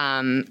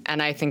 And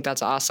I think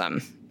that's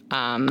awesome.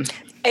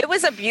 It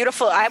was a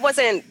beautiful, I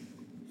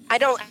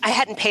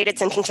hadn't paid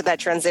attention to that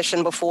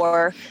transition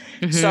before.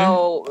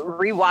 So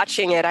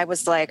rewatching it, I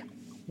was like,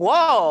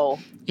 whoa,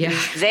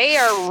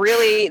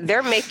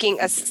 they're making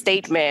a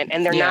statement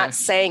and they're not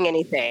saying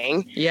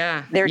anything.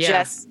 They're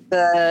just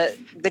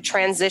the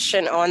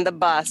transition on the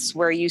bus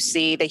where you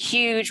see the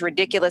huge,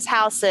 ridiculous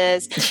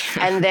houses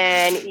and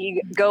then you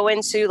go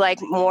into like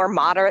more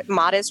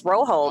modest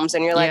row homes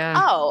and you're like,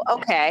 oh,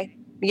 okay.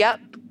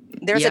 Yep.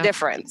 There's a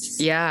difference.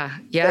 Yeah.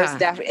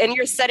 And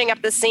you're setting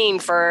up the scene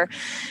for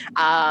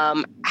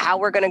how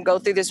we're going to go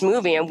through this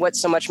movie and what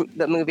so much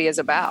the movie is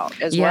about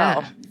as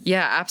well.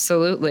 Yeah,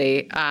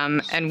 absolutely.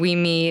 And we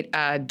meet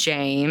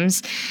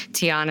James,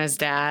 Tiana's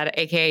dad,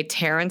 a.k.a.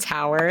 Terrence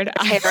Howard.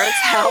 Terrence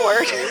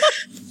Howard.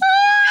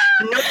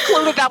 No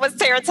clue that was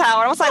Terrence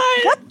Howard. I was like,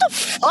 what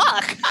the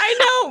fuck?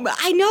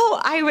 I know.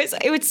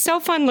 It was so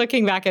fun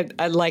looking back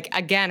at like,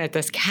 again, at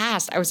this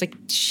cast. I was like,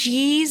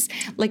 she's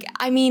like,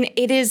 I mean,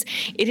 it is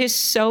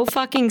so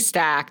fucking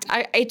stacked.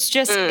 It's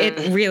just,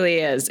 it really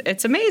is.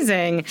 It's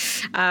amazing.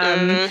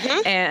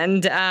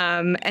 And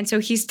so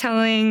he's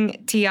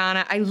telling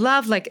Tiana, I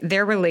love like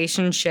their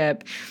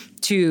relationship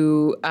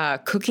to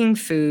cooking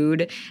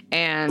food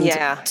and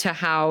to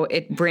how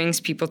it brings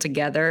people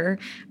together,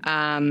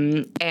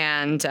 and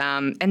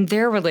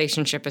their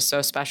relationship is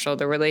so special.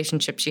 The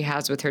relationship she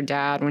has with her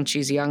dad when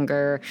she's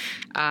younger,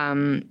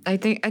 I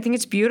think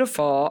it's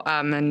beautiful.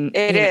 And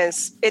it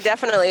is. It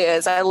definitely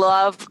is. I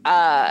love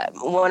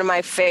one of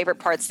my favorite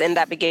parts in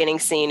that beginning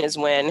scene is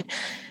when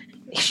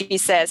she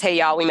says, "Hey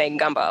y'all, we make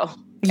gumbo."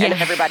 And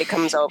everybody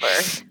comes over.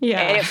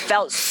 And it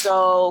felt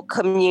so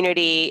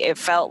community. It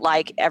felt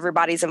like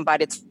everybody's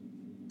invited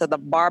to the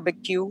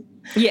barbecue.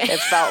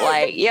 It felt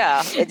like,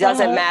 it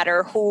doesn't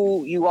matter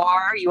who you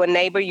are. You a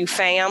neighbor, you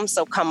fam,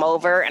 so come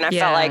over. And I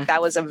felt like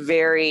that was a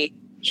very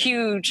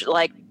huge,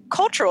 like,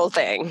 cultural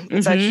thing.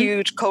 It's a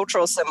huge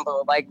cultural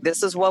symbol. Like,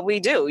 this is what we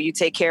do. You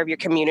take care of your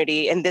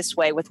community in this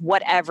way with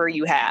whatever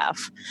you have.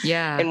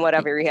 And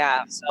whatever you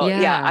have. So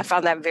I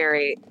found that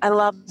I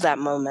love that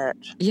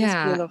moment.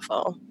 It's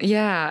beautiful.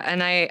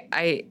 And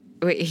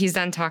he's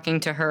then talking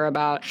to her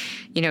about,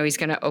 he's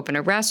going to open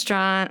a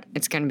restaurant.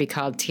 It's going to be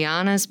called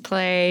Tiana's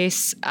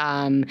Place.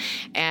 And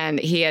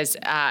he has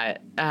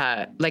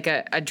like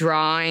a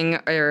drawing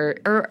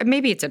or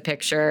maybe it's a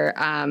picture,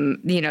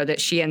 that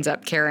she ends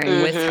up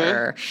carrying with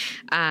her.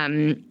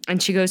 And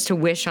she goes to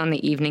wish on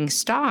the evening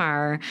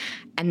star.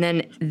 And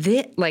then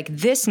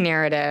this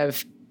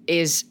narrative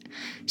is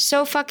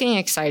so fucking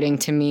exciting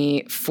to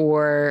me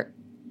for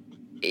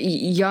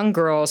young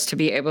girls to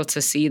be able to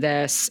see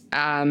this.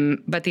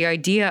 But the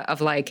idea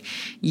of like,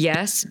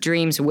 yes,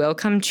 dreams will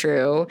come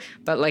true,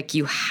 but like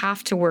you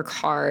have to work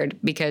hard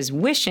because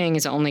wishing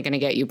is only going to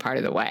get you part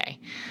of the way.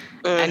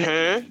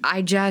 And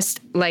I just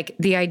like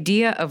the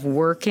idea of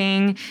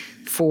working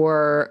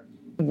for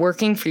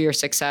your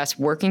success,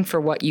 working for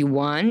what you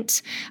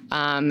want,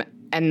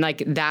 and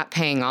like that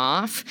paying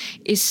off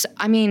is,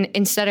 I mean,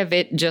 instead of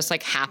it just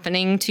like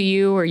happening to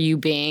you or you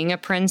being a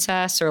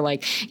princess or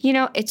like,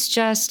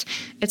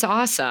 it's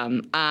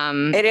awesome.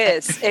 It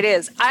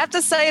is. I have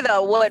to say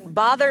though, what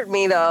bothered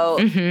me though,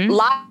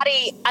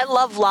 Lottie, I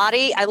love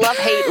Lottie. I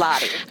hate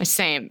Lottie.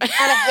 Same. I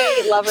had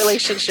a hate-love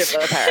relationship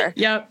with her.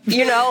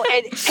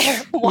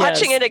 And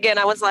watching it again,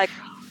 I was like,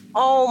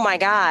 oh my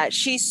God,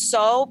 she's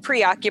so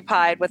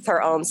preoccupied with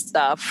her own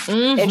stuff.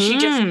 And she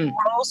just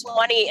throws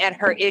money at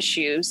her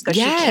issues because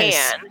she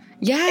can.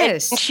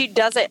 Yes. And she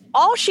doesn't.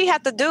 All she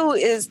had to do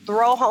is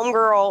throw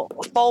homegirl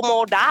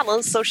 $4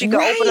 more so she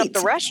could open up the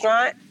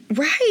restaurant.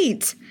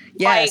 Right.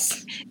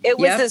 Yes. Like, it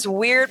was this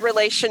weird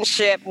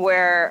relationship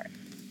where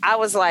I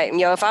was like,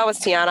 if I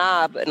was Tiana,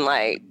 I'd been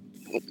like,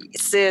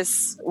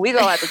 sis, we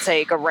gonna have to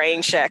take a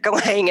rain check of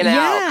hanging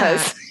out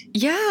because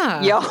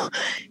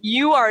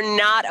you are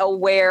not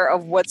aware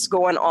of what's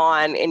going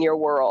on in your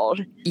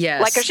world.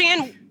 Yes. Like,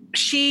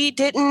 she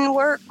didn't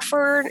work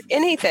for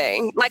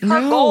anything. Like,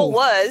 her goal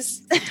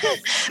was,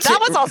 that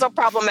was also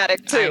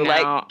problematic too.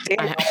 Like,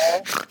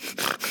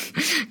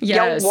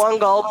 your one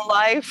goal in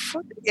life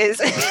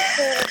is,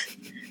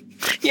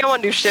 you don't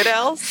want to do shit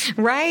else.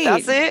 Right.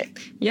 That's it.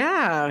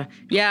 Yeah.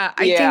 Yeah.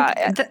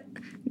 I think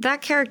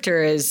that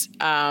character is,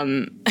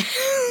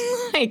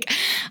 like,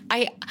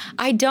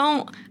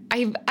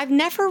 I've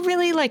never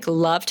really like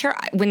loved her.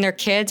 When they're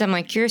kids, I'm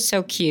like, you're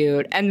so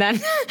cute. And then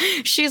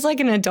she's like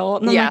an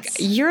adult and I'm like,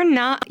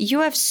 you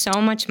have so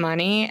much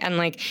money and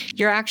like,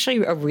 you're actually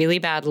a really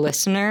bad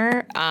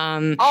listener.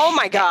 Oh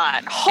my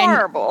God.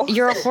 Horrible.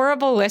 You're a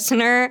horrible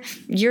listener.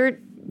 You're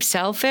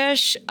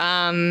selfish.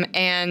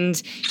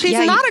 And she's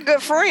not a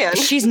good friend.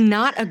 She's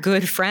not a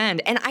good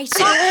friend. And I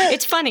saw,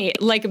 it's funny,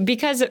 like,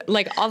 because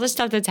like all the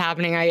stuff that's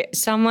happening,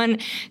 someone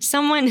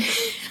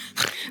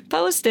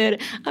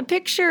posted a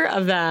picture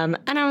of them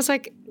and I was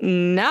like,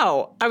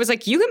 no. I was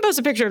like, you can post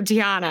a picture of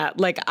Tiana.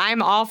 Like,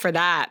 I'm all for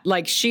that.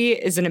 Like, she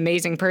is an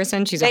amazing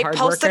person. She's a hard worker.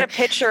 They posted a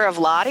picture of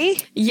Lottie?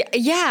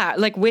 Yeah,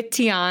 like with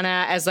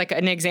Tiana as like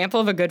an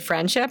example of a good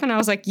friendship. And I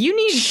was like, you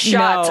need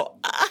Shut up.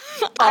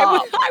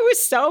 I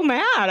was so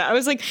mad. I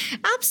was like,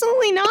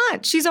 absolutely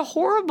not. She's a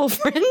horrible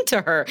friend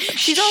to her.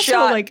 She's also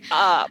like,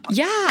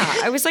 yeah.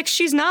 I was like,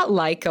 she's not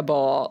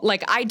likable.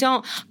 Like,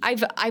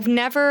 I've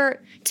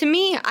never, to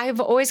me, I've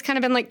always kind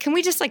of been like, can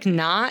we just like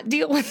not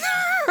deal with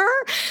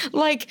her?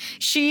 Like,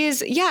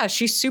 she's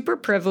super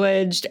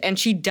privileged and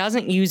she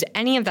doesn't use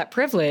any of that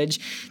privilege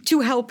to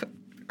help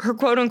her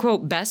quote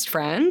unquote best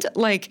friend.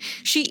 Like,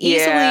 she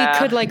easily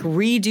could like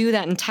redo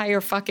that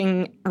entire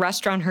fucking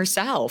restaurant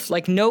herself.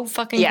 Like, no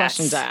fucking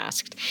questions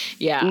asked.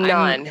 Yeah.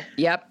 None.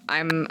 I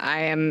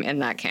am in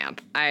that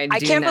camp. I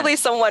can't believe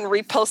someone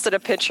reposted a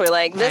picture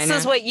like, this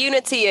is what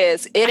unity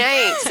is. It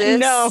ain't, sis.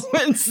 No,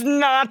 it's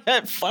not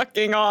at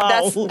fucking all.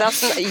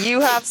 That's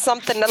you have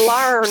something to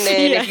learn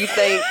then if you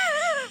think.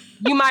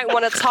 You might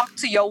want to talk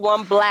to your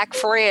one black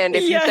friend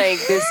if you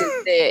think this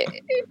is it.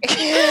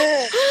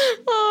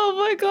 Oh Oh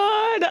my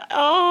God.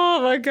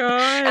 Oh my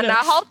God. And I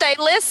hope they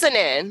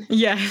listening.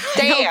 Yeah.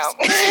 Damn.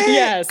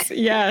 Yes.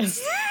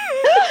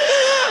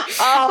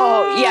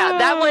 Oh, yeah.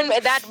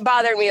 That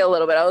bothered me a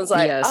little bit. I was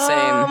like, yeah,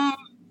 same.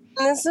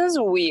 This is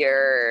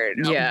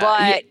weird. Yeah.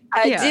 But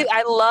Yeah.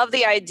 I love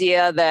the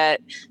idea that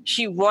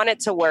she wanted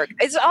to work.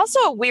 It's also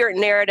a weird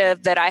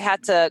narrative that I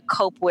had to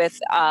cope with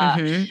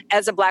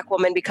as a Black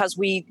woman, because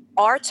we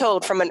are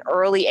told from an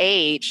early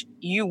age,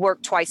 you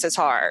work twice as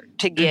hard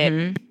to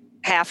get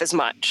half as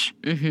much.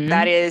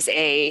 That is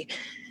a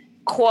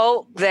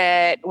quote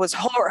that was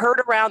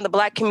heard around the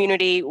Black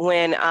community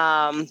when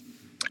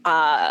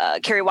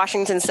Kerry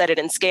Washington said it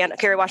in Scandal.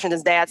 Kerry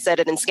Washington's dad said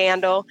it in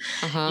Scandal.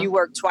 You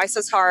work twice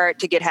as hard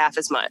to get half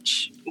as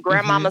much.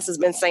 Grandmamas has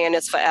been saying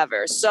this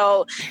forever.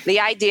 So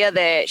the idea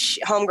that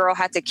homegirl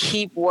had to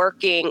keep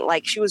working,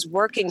 like she was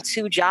working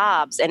 2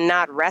 jobs and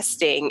not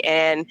resting,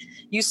 and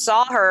you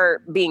saw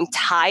her being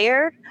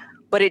tired,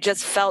 but it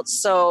just felt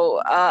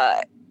so.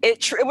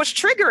 It was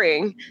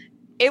triggering.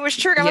 It was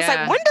triggering. I was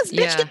like, when does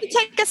bitch get to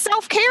take a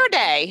self-care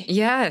day?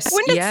 Yes.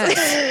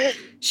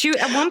 She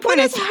at one point. When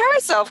is her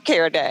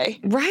self-care day?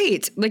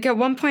 Right. Like at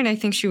one point, I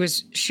think she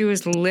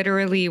was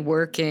literally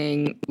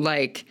working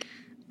like,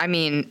 I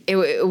mean,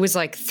 it was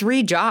like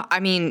 3 jobs. I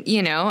mean,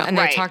 you know, and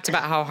they talked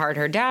about how hard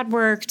her dad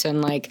worked,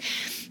 and like,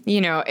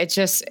 you know, it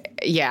just,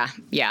 yeah.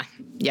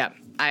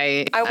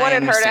 I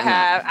wanted her to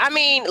have. I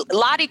mean,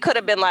 Lottie could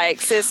have been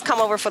like, sis, come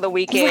over for the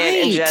weekend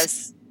and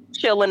just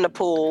chill in the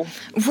pool.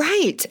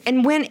 Right.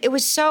 And when it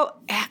was so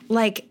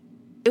like,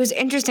 it was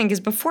interesting because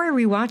before I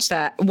rewatched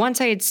that, once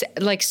I had,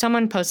 like,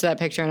 someone posted that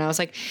picture and I was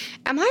like,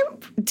 am I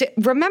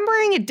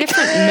remembering a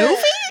different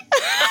movie?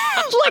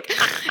 Like,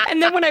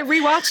 and then when I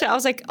rewatched it, I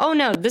was like, oh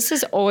no, this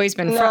has always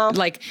been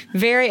like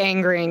very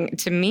angering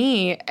to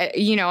me.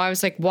 You know, I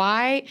was like,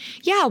 why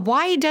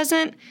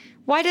doesn't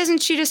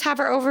she just have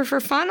her over for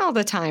fun all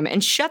the time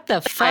and shut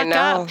the fuck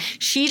up?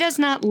 She does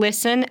not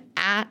listen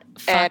at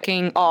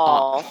fucking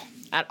all.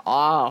 At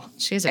all.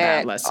 She's a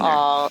bad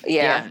listener.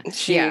 Yeah.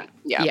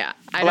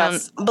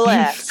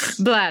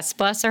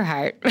 Bless her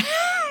heart.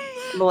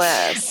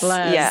 Bless.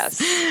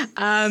 Yes.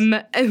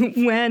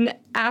 When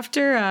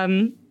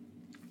after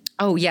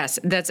oh yes,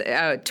 that's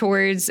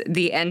towards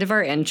the end of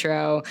our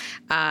intro.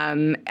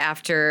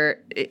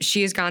 After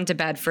she has gone to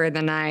bed for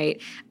the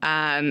night,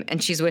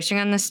 and she's wishing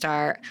on the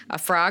star, a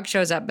frog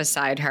shows up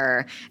beside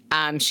her.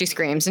 She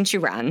screams and she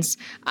runs.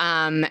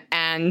 And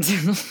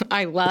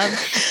I love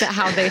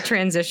how they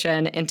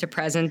transition into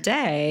present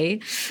day.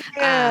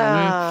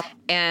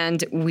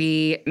 And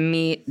we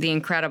meet the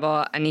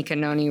incredible Anika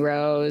Noni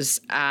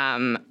Rose.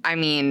 I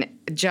mean,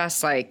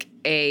 just like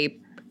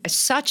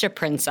such a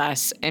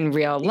princess in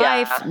real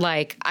life.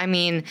 Like, I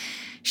mean,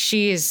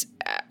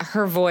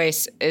 her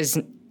voice is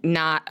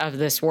not of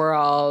this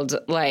world.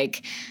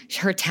 Like,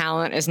 her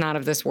talent is not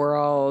of this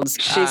world.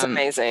 She's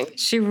amazing.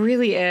 She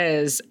really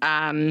is.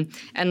 And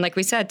like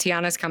we said,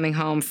 Tiana's coming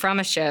home from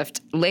a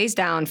shift, lays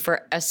down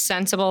for a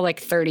sensible,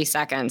 like, 30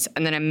 seconds,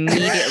 and then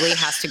immediately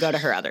has to go to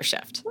her other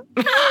shift.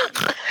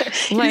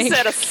 Like, you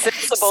said a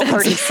sensible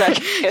 30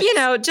 seconds. You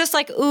know, just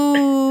like,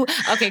 ooh,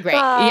 okay, great.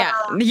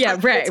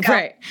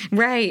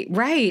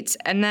 Right.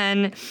 And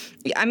then,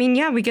 I mean,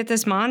 yeah, we get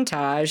this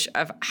montage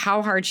of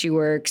how hard she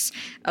works,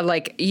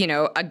 like, you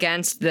know,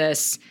 against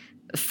this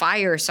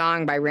fire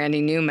song by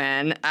Randy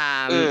Newman.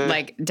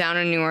 Like, Down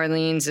in New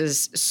Orleans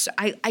is,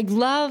 I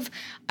love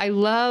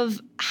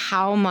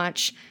how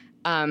much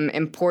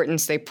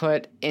importance they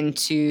put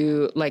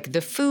into like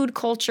the food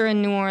culture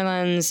in New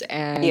Orleans,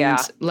 and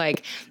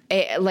like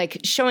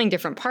showing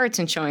different parts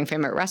and showing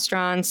favorite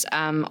restaurants.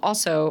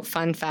 Also,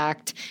 fun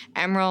fact,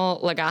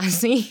 Emeril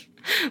Lagasse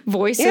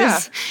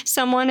voices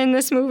someone in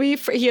this movie.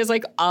 He has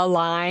like a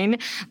line,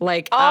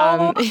 like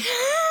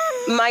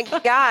my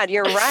God,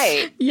 you're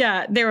right.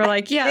 Yeah, they were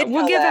like, yeah,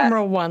 we'll give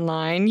Emeril one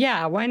line.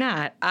 Yeah, why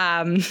not?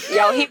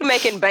 Yo, he's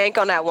making bank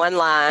on that one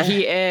line.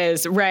 He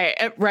is, right.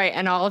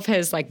 And all of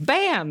his, like,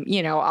 bam,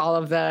 you know, all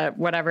of the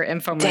whatever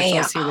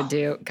infomercials he would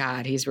do.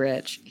 God, he's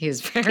rich.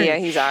 He's very... Yeah,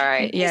 he's all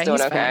right. He's doing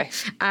okay.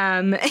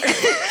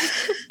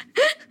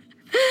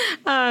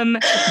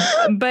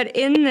 But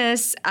in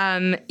this,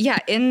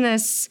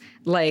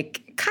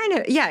 like, kind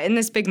of, in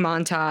this big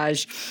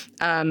montage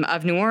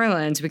of New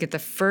Orleans, we get the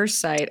first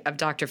sight of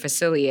Dr.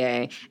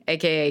 Facilier,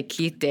 a.k.a.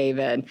 Keith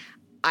David.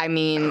 I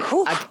mean,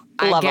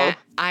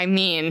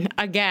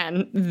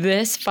 again,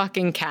 this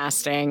fucking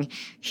casting,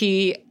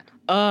 he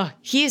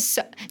is,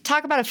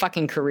 talk about a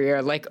fucking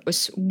career. Like,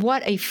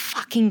 what a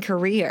fucking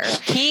career.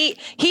 He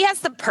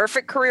has the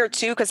perfect career,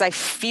 too, because I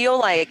feel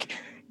like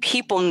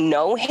people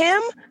know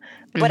him,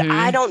 but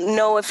I don't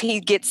know if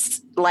he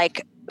gets,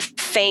 like,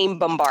 fame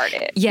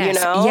bombarded. Yes,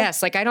 you know?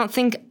 Yes. Like, I don't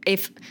think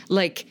if,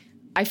 like,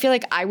 I feel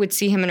like I would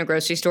see him in a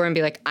grocery store and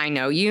be like, I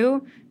know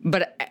you,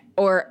 but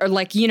or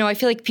like, I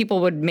feel like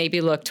people would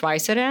maybe look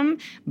twice at him,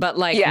 but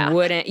like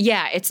wouldn't.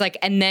 Yeah, it's like,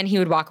 and then he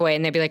would walk away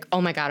and they'd be like, oh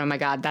my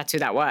God, that's who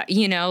that was.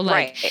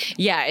 Like,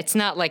 yeah, it's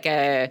not like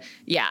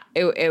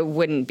it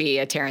wouldn't be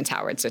a Terrence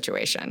Howard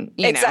situation.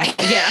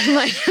 Exactly. Yeah.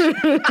 Like,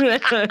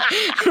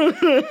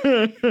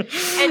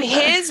 and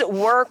his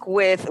work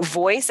with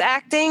voice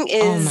acting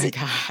is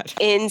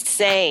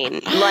insane.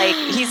 Like,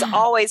 he's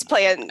always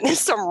playing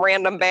some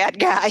random bad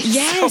guy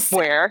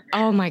somewhere.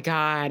 Oh my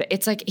God.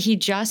 It's like he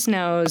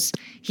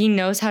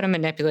knows how to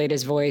manipulate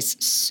his voice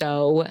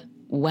so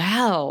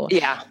well.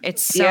 Yeah.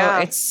 It's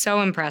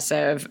so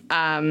impressive.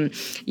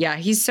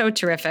 He's so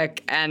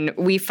terrific. And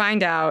we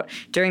find out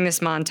during this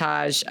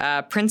montage,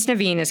 Prince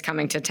Naveen is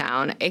coming to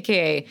town,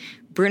 aka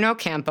Bruno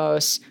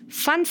Campos.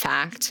 Fun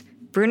fact,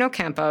 Bruno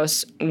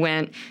Campos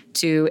went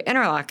to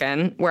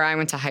Interlaken, where I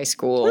went to high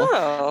school.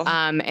 Oh.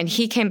 And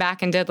he came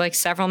back and did like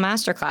several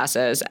master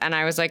classes. And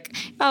I was like,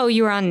 oh,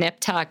 you were on Nip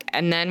Tuck.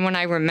 And then when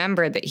I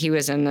remembered that he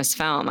was in this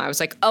film, I was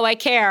like, oh, I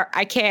care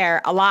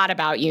a lot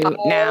about you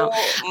now.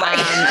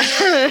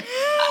 I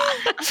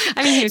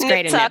mean, he was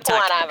great in Nip Tuck.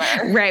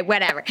 Whatever. Right,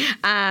 whatever.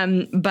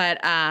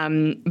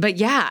 But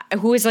yeah,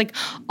 who was like,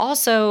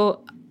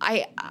 also,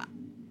 I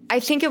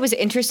think it was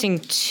interesting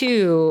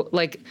too,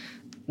 like,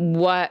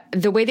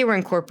 the way they were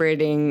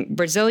incorporating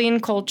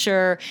Brazilian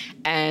culture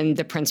and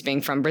the prince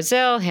being from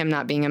Brazil, him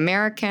not being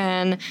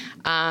American.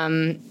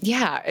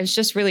 It's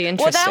just really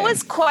interesting. Well, that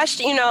was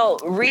question,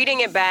 reading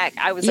it back,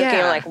 I was looking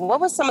like,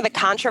 what was some of the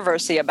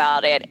controversy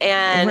about it?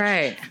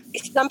 And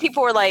some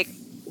people were like,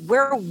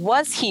 where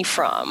was he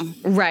from?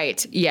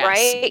 Right. Yes.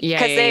 Right? Yeah.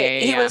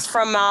 Because he was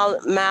from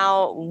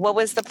what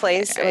was the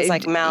place? It was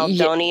like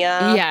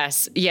Maldonia.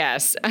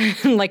 Yes.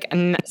 Like,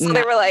 so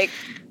they were like,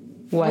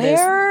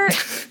 where?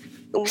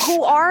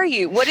 Who are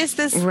you? What is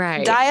this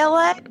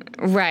dialect?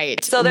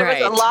 Right. So there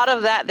was a lot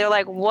of that. They're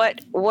like, what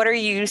are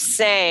you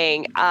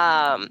saying?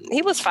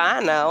 He was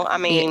fine though. I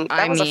mean,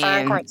 that was a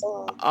fine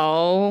cartoon.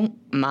 Oh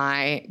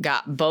my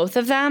God. Both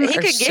of them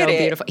are so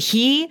beautiful.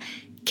 He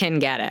can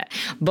get it.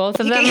 Both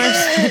of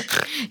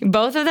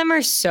them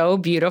are so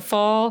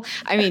beautiful.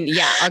 I mean,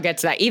 yeah, I'll get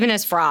to that. Even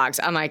as frogs,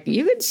 I'm like,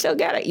 you could still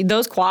get it.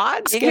 Those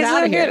quads, get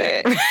out of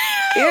here.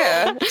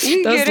 Yeah,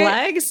 those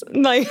legs.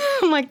 Like,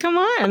 I'm like, come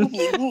on,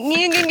 you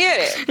can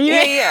get it.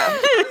 Yeah.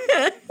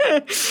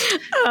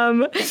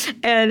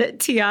 And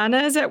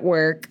Tiana is at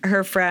work.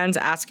 Her friends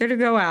ask her to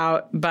go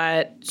out,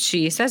 but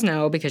she says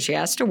no because she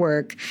has to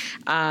work.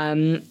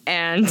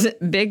 And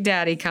Big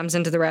Daddy comes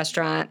into the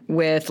restaurant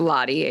with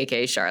Lottie,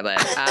 aka Charlotte.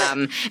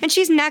 And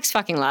she's next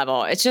fucking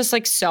level. It's just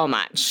like so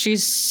much.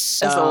 She's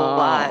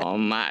so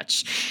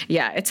much.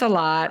 Yeah, it's a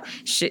lot.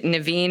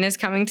 Naveen is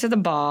coming to the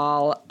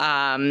ball.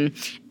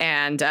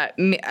 And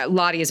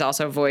Lottie is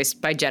also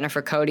voiced by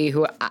Jennifer Cody,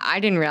 who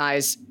I didn't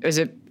realize was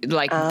a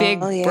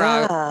big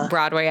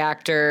Broadway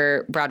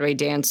actor, Broadway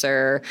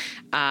dancer,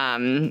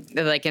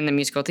 like in the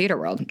musical theater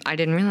world. I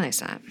didn't realize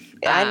that.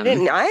 I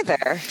didn't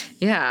either.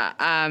 Yeah.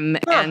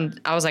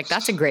 And I was like,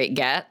 that's a great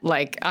get.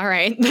 Like, all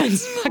right,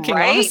 that's fucking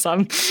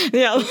awesome.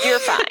 Yeah. You're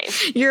fine.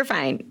 You're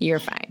fine. You're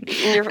fine.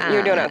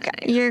 You're doing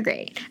okay. You're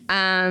great.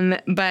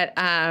 And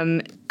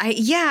the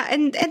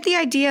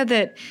idea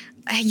that,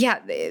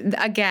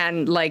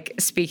 again, like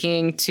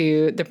speaking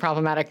to the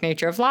problematic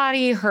nature of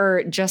Lottie,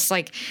 her just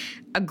like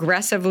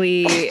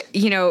aggressively,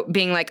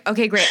 being like,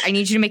 okay, great, I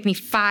need you to make me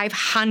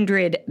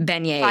 500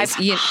 beignets.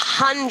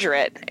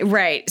 500.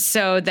 Right.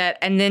 So that,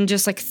 and then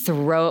just like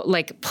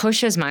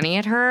pushes money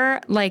at her.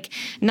 Like,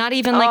 not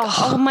even like,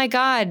 oh my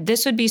God,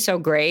 this would be so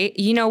great.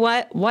 You know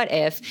what? What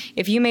if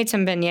you made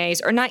some beignets,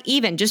 or not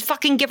even, just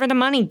fucking give her the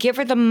money. Give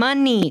her the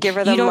money. Give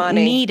her the money. You don't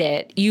need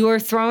it. You are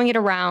throwing it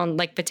around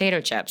like potato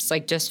chips.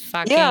 Like, just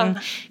fucking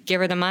give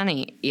her the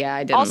money. Yeah,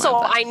 I didn't Also,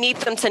 love that. I need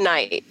them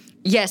tonight.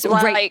 Yes,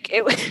 right.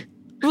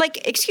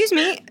 Like, excuse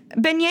me,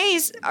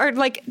 beignets are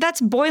like,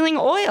 that's boiling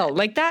oil.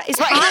 Like, that is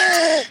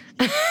hot.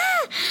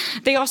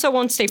 They also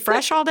won't stay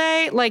fresh all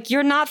day. Like,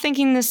 you're not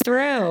thinking this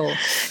through.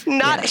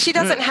 She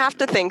doesn't have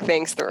to think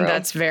things through.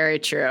 That's very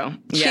true.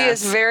 She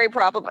is very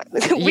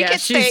problematic. We could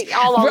stay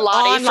all on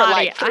Lottie for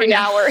like 3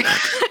 hours.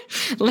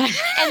 And then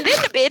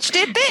the bitch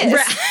did this.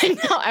 Right.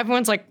 No,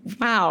 everyone's like,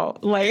 wow.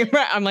 Like,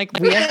 I'm like,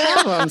 we have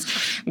problems.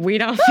 We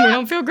don't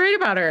feel great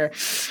about her.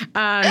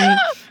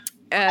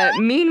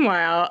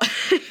 Meanwhile,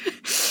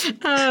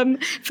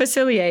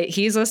 Facilier,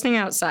 he's listening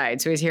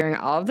outside, so he's hearing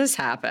all of this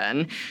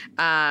happen.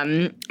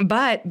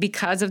 But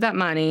because of that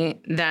money,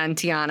 then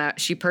Tiana,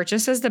 she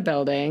purchases the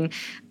building.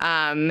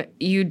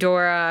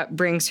 Eudora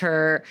brings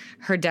her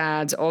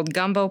dad's old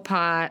gumbo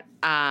pot,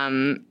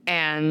 and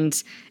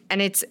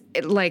it's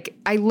like,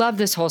 I love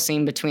this whole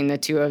scene between the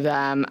two of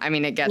them. I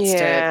mean, it gets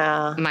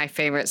to my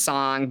favorite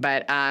song,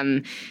 but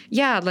going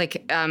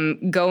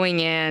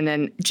in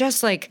and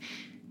just like,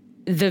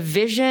 the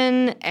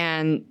vision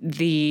and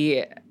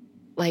the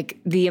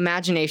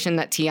imagination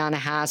that Tiana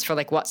has for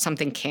like what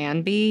something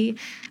can be,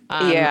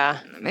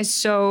 is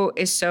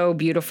so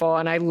beautiful.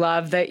 And I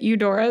love that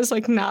Eudora is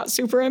like not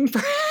super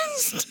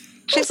impressed.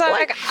 She's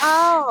like,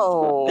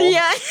 oh.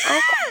 Yeah.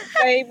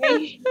 Okay,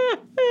 baby.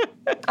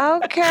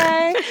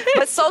 Okay.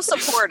 But so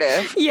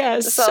supportive.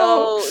 Yes.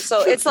 So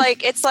it's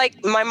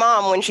like my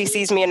mom when she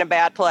sees me in a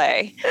bad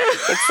play.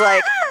 It's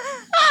like,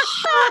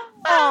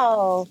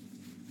 oh,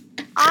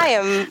 I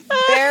am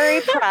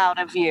very proud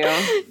of you.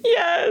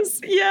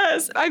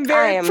 Yes. I'm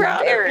very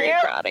proud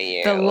of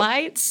you. The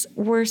lights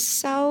were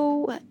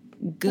so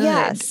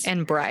good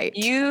and bright.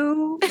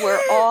 You were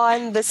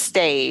on the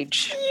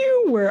stage.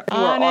 You were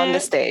on the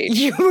stage.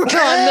 You were on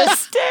the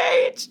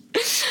stage.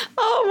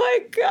 Oh my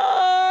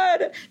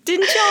God.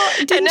 Didn't y'all?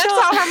 And that's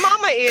how her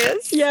mama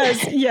is.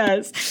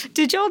 Yes.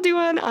 Did y'all do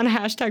one on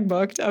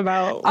 #booked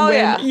about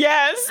yeah.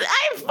 Yes.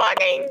 I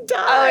fucking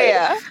died. Oh,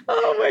 yeah.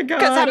 Oh my God.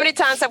 Because how many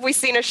times have we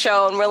seen a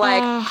show and we're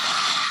like,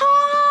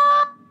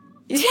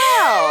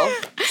 wow,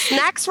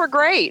 snacks were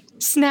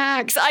great.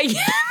 Snacks.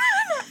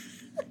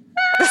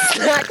 The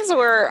snacks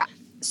were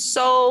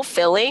so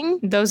filling.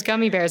 Those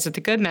gummy bears at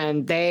the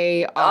Goodman,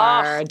 they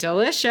are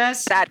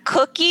delicious. That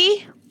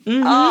cookie.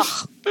 Mm-hmm.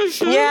 Oh,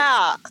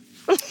 yeah.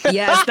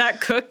 Yes,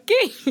 that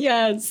cookie.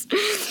 Yes.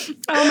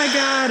 Oh my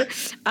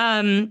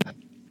God.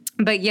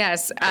 But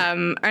yes,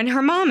 and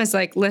her mom is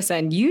like,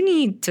 listen, you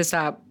need to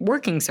stop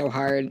working so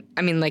hard.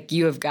 I mean, like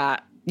you've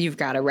got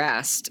to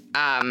rest.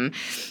 And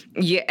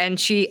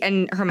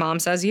her mom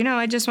says,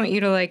 I just want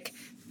you to like,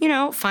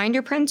 find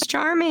your Prince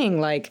Charming,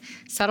 like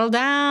settle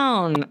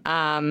down.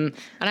 And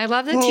I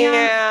love that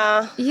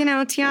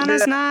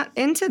Tiana's not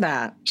into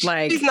that.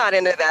 Like she's not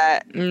into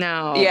that.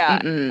 No. Yeah.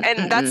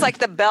 And that's like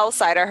the Belle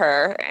side of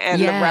her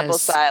and the rebel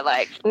side.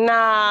 Like,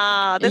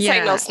 nah, this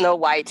ain't no Snow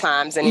White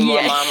times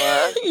anymore,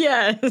 mama.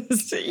 Yes.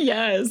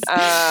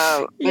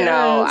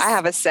 No, I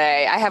have a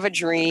say. I have a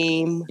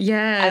dream.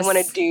 Yes. I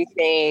want to do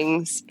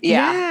things.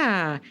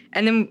 Yeah.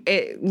 And then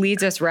it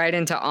leads us right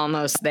into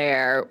Almost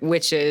There,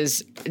 which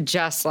is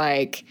just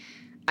like,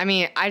 I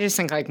mean, I just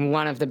think like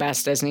one of the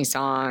best Disney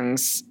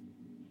songs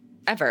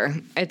ever.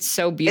 It's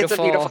so beautiful. It's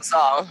a beautiful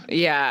song.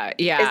 Yeah.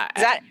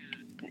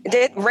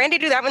 Did Randy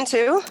do that one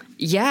too?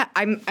 Yeah,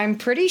 I'm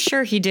pretty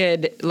sure he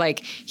did. Like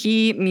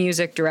he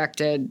music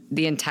directed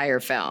the entire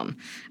film.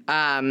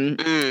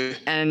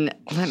 And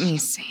let me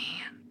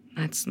see.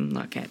 Let's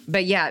look at.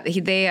 But yeah,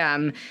 they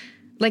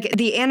like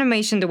the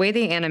animation, the way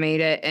they animate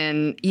it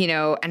and,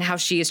 and how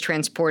she is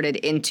transported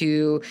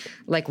into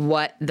like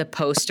what the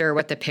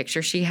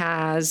picture she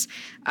has.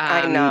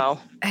 I know.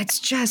 It's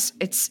just,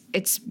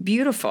 it's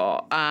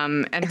beautiful.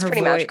 And it's her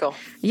pretty magical.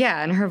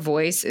 Yeah. And her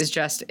voice is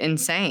just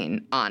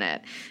insane on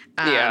it.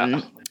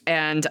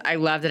 And I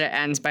love that it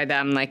ends by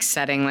them like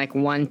setting like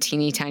one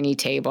teeny tiny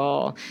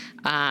table,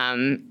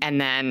 and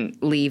then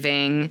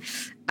leaving.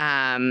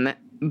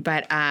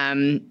 But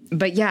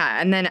yeah,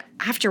 and then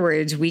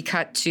afterwards we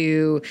cut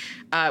to,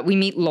 we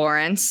meet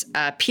Lawrence,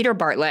 Peter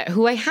Bartlett,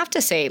 who I have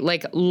to say,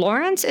 like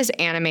Lawrence is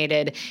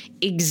animated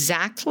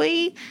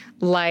exactly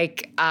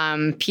like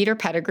Peter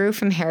Pettigrew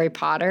from Harry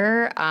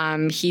Potter.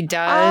 He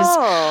does,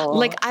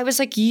 like I was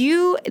like,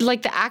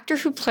 like the actor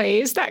who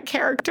plays that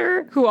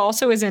character, who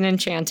also is in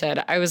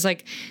Enchanted, I was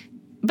like,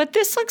 but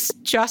this looks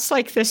just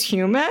like this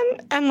human,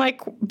 and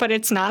like, but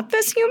it's not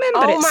this human,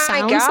 but it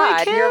sounds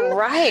like him. You're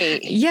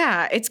right.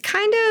 Yeah, it's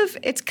kind of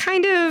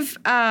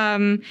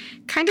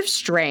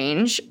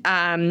strange.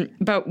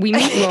 But we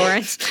meet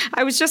Lawrence.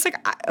 I was just like,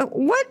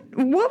 what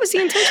was the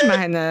intention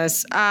behind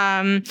this?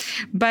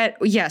 But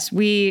yes,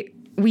 we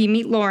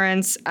meet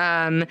Lawrence,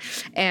 and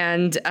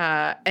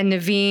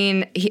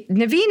Naveen.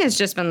 Naveen has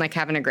just been like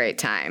having a great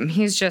time.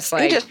 He's just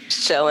like just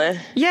chilling.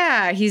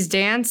 Yeah, he's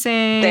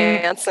dancing.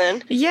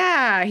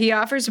 Yeah, he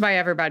offers to buy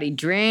everybody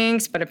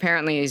drinks, but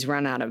apparently he's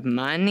run out of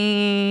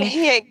money.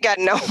 He ain't got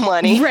no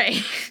money.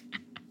 Right.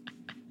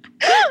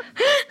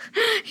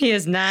 He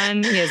has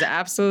none. He has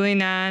absolutely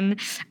none.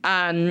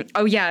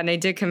 Oh yeah, and I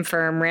did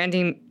confirm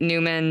Randy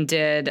Newman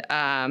did.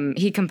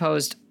 He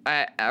composed,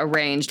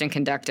 arranged, and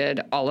conducted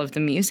all of the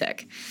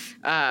music.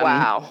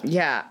 Wow.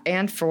 Yeah,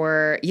 and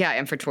for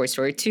Toy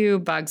Story 2,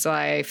 Bug's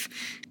Life,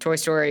 Toy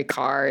Story,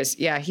 Cars.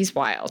 Yeah, he's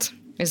wild.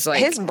 It's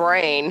like his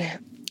brain.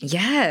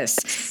 Yes.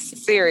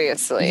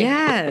 Seriously.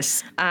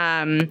 Yes.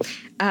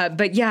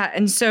 But yeah,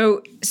 and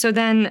so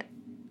then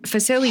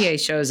Facilier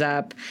shows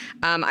up.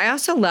 I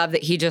also love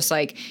that he just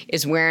like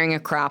is wearing a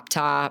crop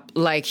top.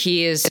 Like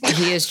he is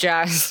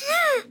just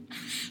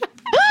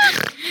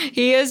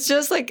he is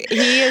just like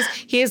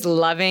he is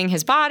loving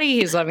his body.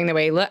 He's loving the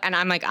way he looks, and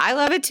I'm like, I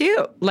love it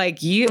too.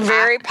 Like you,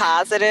 very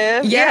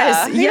positive.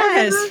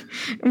 Yes,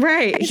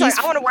 right. He's like,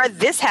 I want to wear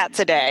this hat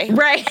today,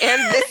 right?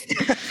 And this.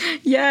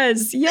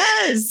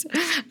 Yes.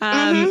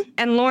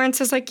 And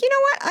Lawrence is like, you know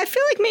what? I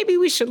feel like maybe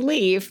we should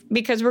leave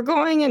because we're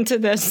going into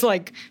this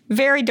like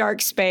very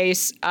dark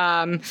space,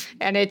 and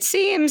it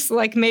seems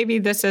like maybe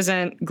this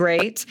isn't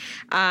great.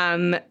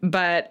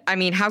 But I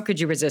mean, how could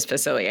you resist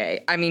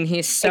Facilier? I mean,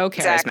 he's so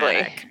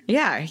charismatic.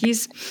 Yeah,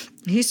 he's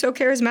so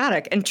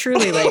charismatic and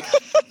truly like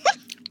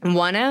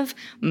one of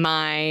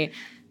my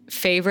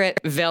favorite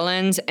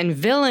villains and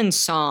villain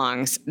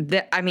songs.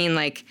 That I mean,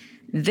 like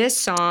this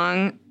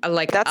song,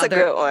 like that's a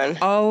good one.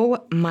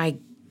 Oh my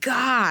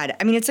God.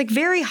 I mean, it's like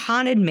very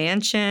haunted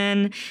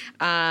mansion,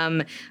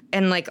 and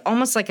like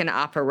almost like an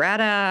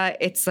operetta.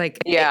 It's like,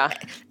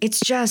 it's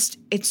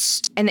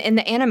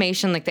the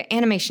animation, like the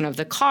animation of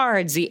the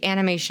cards, the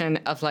animation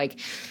of like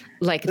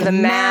the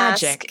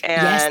magic.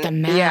 Yes, the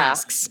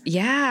masks.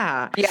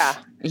 Yeah.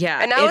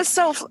 And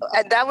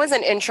that was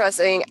an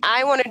interesting,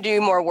 I want to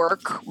do more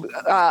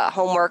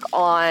homework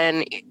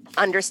on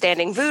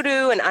understanding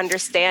voodoo and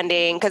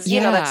understanding, because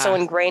that's so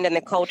ingrained in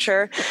the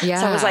culture. So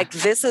I was like,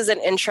 this is an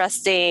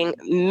interesting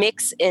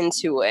mix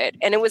into it.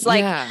 And it was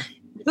like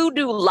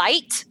voodoo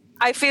light,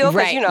 I feel,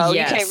 because you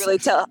can't really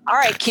tell. All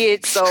right,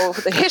 kids, so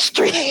the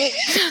history.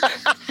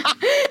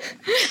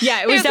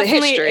 Yeah, it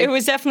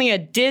was definitely a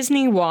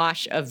Disney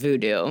wash of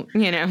voodoo,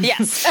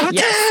 Yes.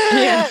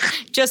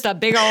 Just a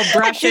big old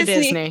brush of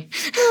Disney.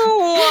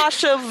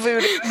 Wash of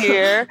voodoo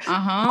here.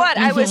 But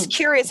I was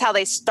curious how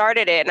they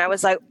started it, and I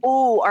was like,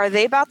 "Ooh, are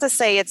they about to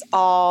say it's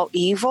all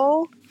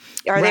evil?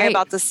 Are they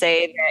about to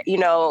say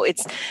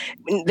that,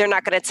 they're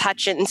not going to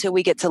touch it until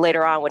we get to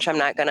later on, which I'm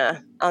not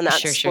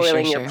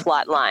spoiling your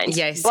plot lines.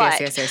 Yes.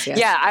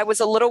 Yeah, I was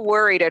a little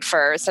worried at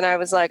first, and I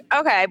was like,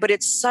 okay, but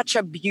it's such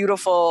a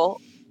beautiful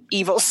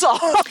evil song.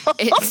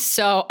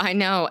 I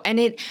know.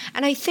 And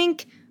I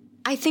think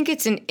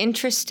it's an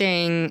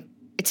interesting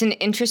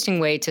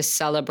way to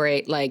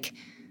celebrate like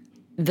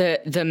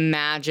the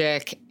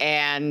magic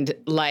and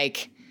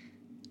like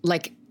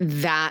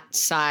that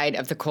side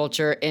of the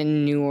culture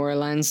in New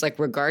Orleans, like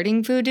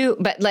regarding voodoo.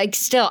 But like,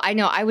 still, I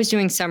know I was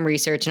doing some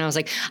research and I was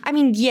like, I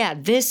mean, yeah,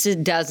 this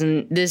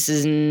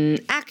isn't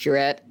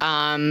accurate.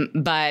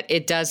 But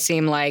it does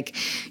seem like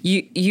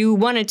you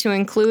wanted to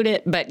include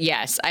it. But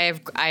yes, I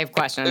have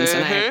questions,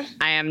 and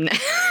I am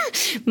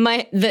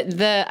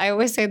I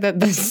always say that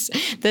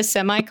the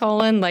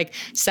semicolon, like,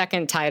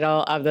 second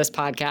title of this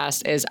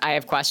podcast is I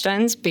have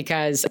questions,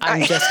 because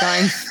I'm just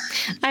going,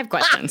 I have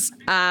questions.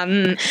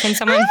 Can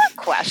someone?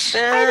 I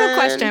have a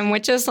question,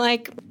 which is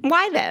like,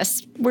 why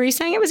this? Were you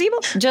saying it was evil?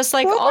 Just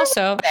like,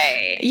 also,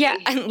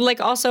 and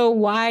like, also,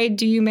 why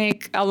do you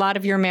make a lot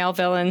of your male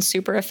villains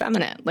super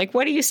effeminate? Like,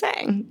 what are you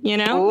saying?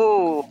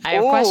 I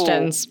have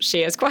questions. She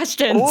has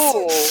questions.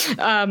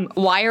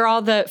 Why are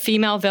all the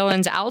female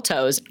villains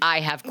altos? I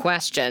have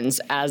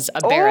questions as a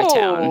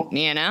baritone.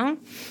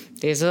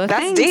 These are the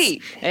things. That's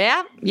deep.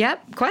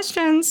 Yep.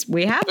 Questions.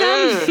 We have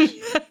them.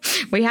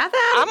 We have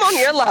them. I'm on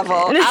your level.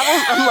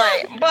 I'm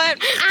like, but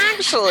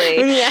actually,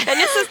 and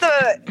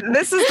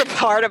this is the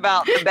part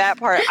about that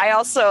part. I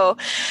also,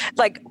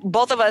 like,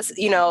 both of us,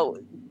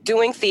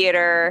 doing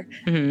theater.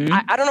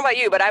 I don't know about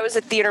you, but I was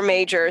a theater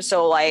major,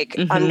 so like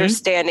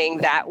understanding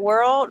that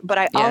world. But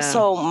I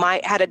also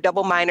had a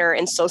double minor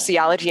in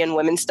sociology and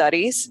women's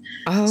studies.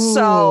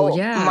 So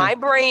my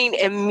brain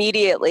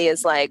immediately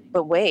is like,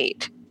 but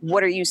wait.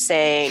 What are you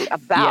saying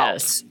about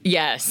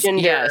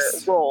gender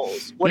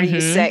roles? What are you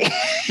saying?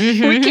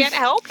 We can't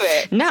help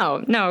it.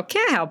 No,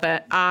 can't help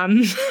it.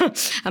 I'm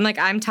like,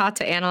 I'm taught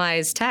to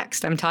analyze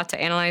text. I'm taught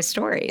to analyze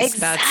stories.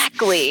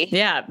 Exactly.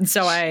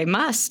 So I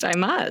must. I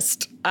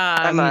must.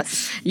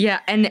 Yeah.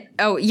 And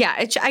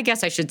I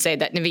guess I should say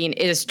that Naveen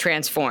is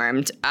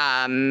transformed,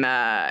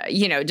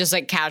 just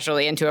like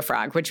casually into a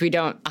frog, which we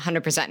don't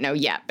 100% know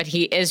yet, but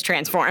he is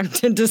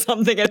transformed into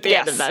something at the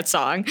end of that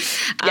song.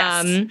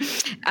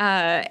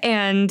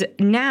 And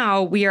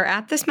now we are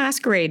at this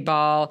masquerade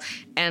ball,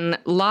 and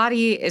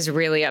Lottie is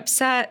really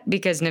upset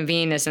because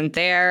Naveen isn't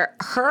there.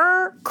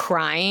 Her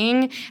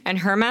crying and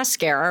her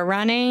mascara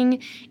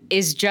running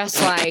is just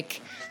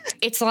like,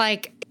 it's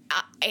like,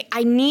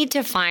 I need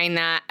to find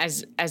that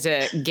as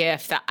a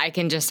GIF that I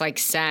can just like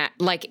send.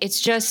 Like,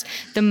 it's just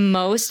the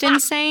most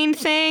insane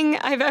thing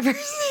I've ever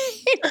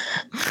seen.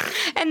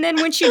 And then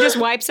when she just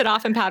wipes it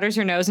off and powders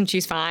her nose and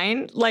she's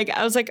fine, like,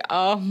 I was like,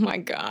 oh my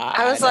God.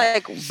 I was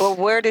like, but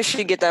where did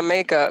she get that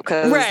makeup?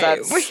 Because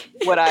that's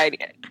what I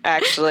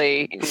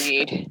actually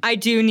need. I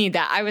do need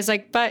that. I was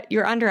like, but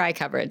your under eye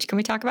coverage, can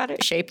we talk about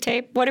it? Shape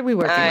tape? What are we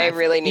working with? I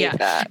really need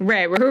that.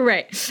 Right.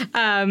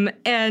 And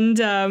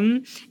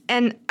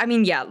I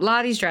mean,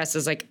 Lottie's dress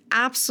is like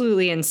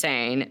absolutely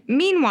insane.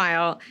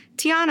 Meanwhile,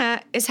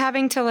 Tiana is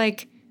having to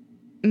like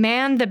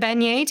man the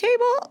beignet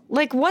table.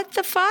 Like, what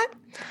the fuck?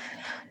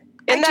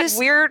 In that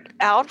weird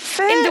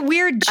outfit? In the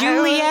weird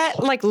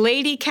Juliet, like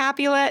Lady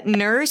Capulet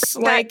nurse,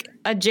 like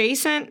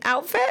adjacent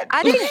outfit?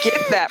 I didn't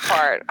get that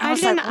part. I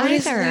didn't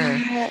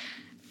either.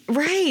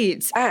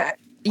 Right.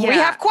 We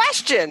have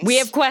questions. We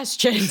have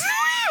questions.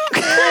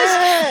 It's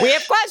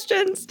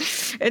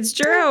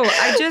true.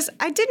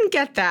 I didn't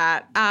get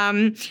that.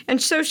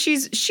 And so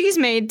she's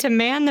made to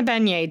man the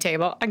beignet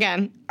table.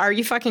 Again, are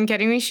you fucking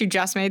kidding me? She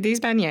just made these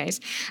beignets.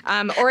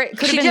 Or it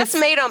could have been. She just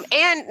made them.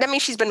 And I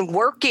mean, she's been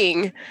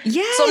working.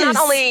 Yes. So not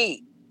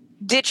only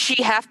did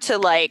she have to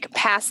like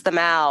pass them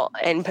out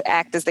and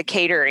act as the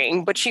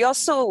catering, but she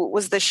also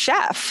was the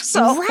chef.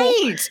 So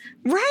right.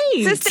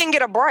 Sis didn't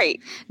get a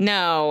break.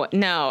 No.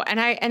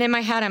 And in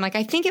my head, I'm like,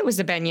 I think it was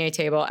the beignet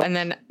table. And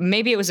then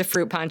maybe it was a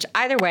fruit punch.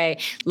 Either way,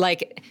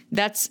 like,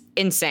 that's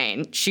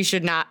insane. She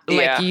should not,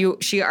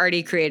 she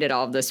already created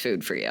all of this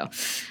food for you.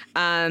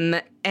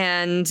 And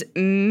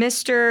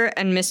Mr.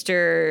 and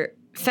Mr.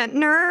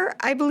 Fentner,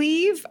 I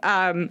believe.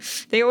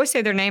 They always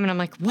say their name, and I'm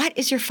like, what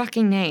is your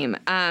fucking name?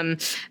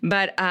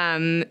 But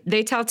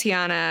they tell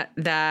Tiana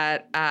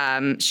that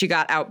she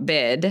got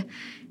outbid,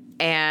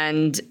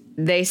 and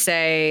they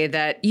say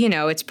that, you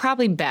know, it's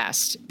probably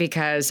best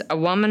because a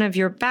woman of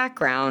your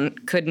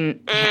background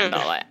couldn't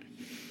handle it.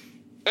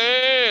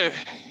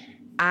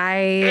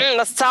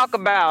 Let's talk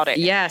about it.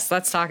 Yes,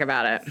 let's talk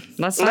about it.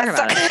 Let's talk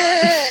about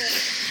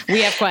it.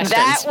 We have questions.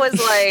 That was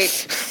like,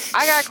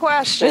 I got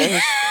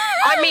questions.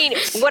 I mean,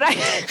 what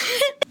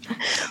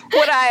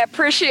I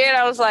appreciate,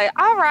 I was like,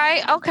 all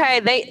right, okay,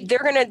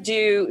 they're gonna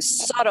do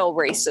subtle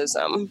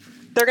racism.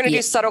 They're gonna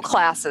do subtle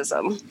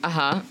classism.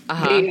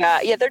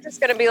 They're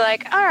just gonna be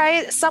like, all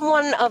right,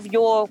 someone of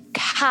your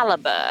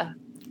caliber,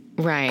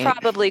 right,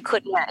 probably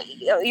couldn't.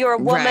 You're a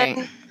woman,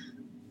 right.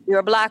 You're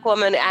a black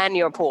woman, and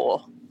you're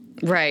poor.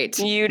 Right.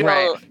 You don't.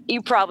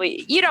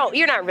 Right.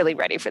 You're not really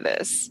ready for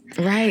this.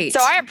 Right. So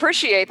I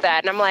appreciate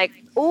that, and I'm like,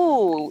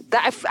 ooh,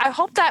 I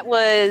hope that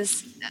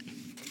was.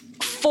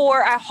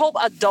 I hope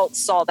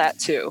adults saw that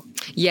too.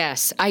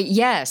 Yes.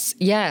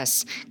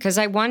 Because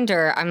I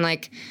wonder, I'm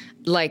like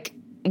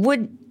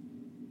when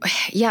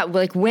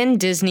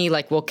Disney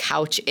will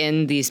couch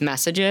in these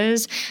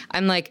messages,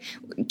 I'm like,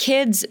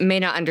 kids may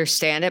not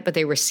understand it, but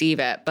they receive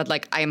it. But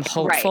like, I am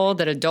hopeful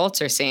that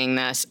adults are seeing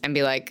this and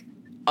be like,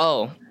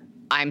 oh,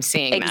 I'm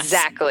seeing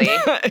exactly.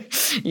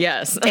 This.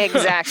 Yes.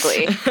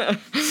 Exactly.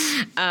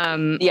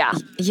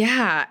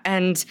 Yeah.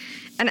 And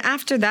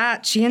after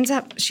that, she ends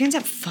up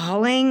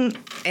falling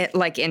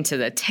into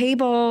the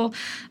table.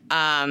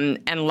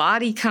 And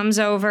Lottie comes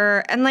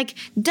over and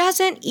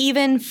doesn't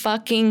even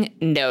fucking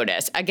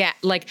notice. Again,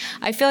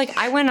 I feel like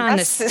I went on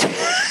this.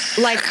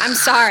 I'm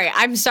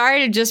sorry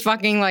to just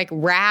fucking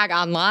rag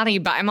on Lottie,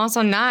 but I'm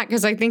also not,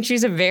 because I think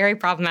she's a very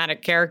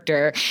problematic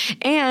character.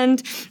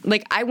 And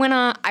I went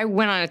on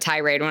a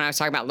tirade when I was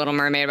talking about Little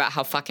Mermaid about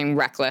how fucking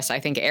reckless I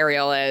think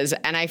Ariel is,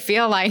 and I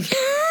feel like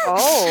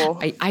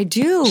I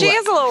do. She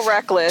is a little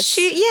reckless.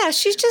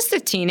 She's just a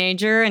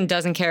teenager and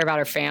doesn't care about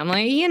her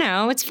family. You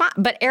know, it's fine.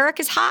 But Eric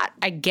is hot.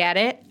 I get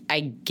it.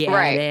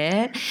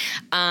 It.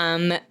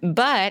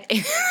 But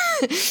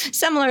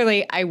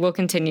similarly, I will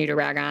continue to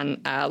rag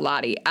on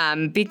Lottie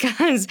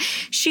because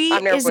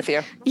I'm there with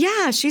you.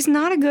 Yeah, she's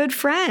not a good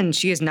friend.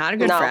 She is not a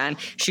good friend.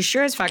 She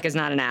sure as fuck is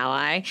not an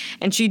ally.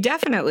 And she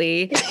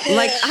definitely,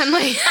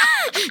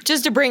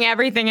 just to bring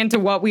everything into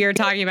what we are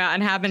talking about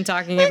and have been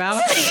talking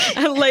about,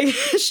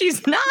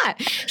 she's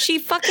not. She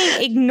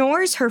fucking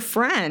ignores her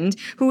friend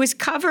who is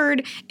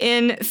covered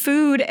in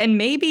food and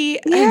maybe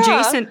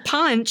adjacent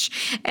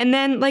punch, and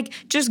then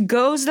just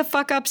goes the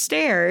fuck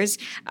upstairs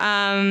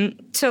and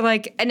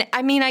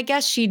I mean, I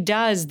guess she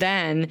does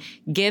then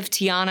give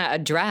Tiana a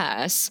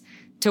dress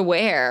to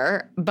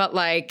wear, but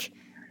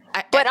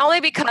but only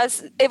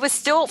because it was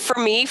still, for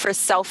me, for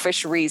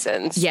selfish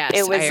reasons. Yes,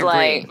 it was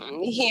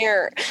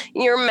here,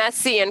 you're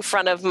messy in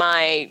front of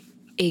my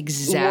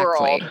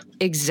world.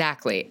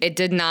 Exactly. It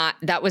did not.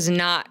 That was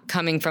not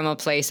coming from a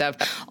place of,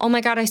 oh my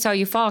God, I saw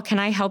you fall. Can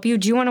I help you?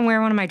 Do you want to wear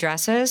one of my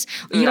dresses?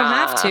 You don't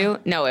have to.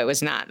 No, it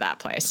was not that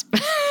place.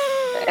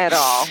 At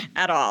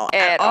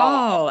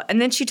all.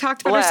 And then she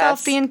talked about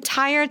herself the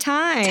entire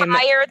time.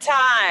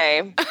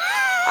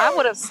 I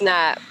would have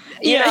snapped.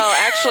 You know,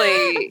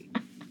 actually,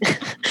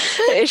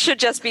 it should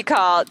just be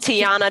called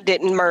Tiana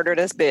Didn't Murder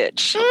This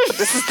Bitch.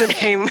 This is the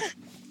name.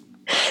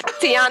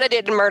 Tiana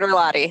Didn't Murder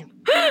Lottie.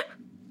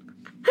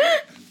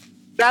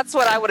 That's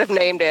what I would have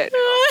named it.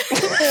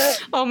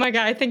 Oh my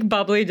God, I think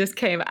bubbly just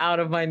came out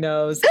of my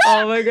nose.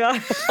 Oh my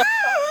God.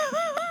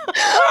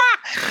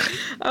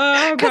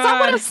 Oh, because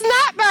I would have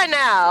snapped by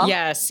now.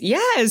 Yes.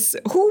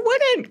 Who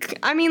wouldn't?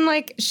 I mean,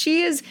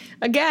 she is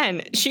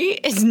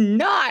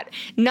not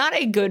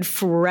a good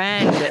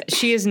friend.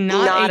 She is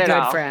not a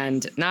good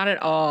friend. Not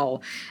at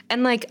all.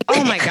 And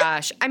oh my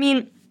gosh. I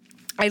mean,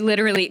 I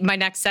literally, my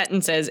next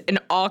sentence is, in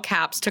all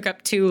caps, took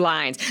up 2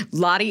 lines.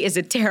 Lottie is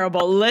a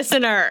terrible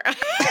listener.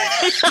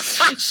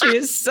 She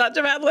is such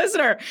a bad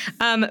listener.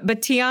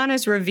 But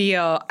Tiana's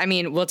reveal, I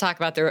mean, we'll talk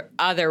about the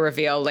other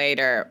reveal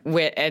later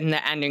in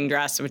the ending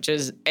dress,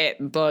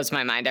 it blows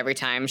my mind every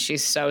time.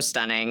 She's so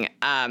stunning.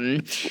 I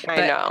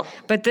know.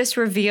 But this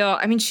reveal,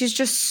 I mean, she's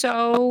just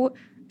so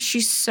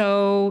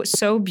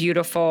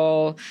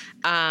beautiful.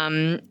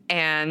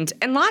 And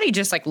Lottie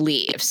just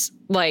leaves.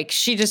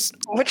 She just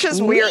which is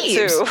leaves.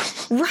 Weird too.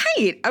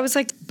 Right. I was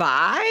like,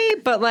 bye,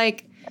 but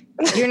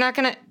you're not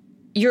gonna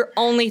you're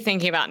only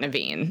thinking about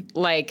Naveen.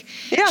 Like,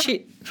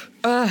 she,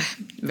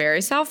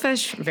 very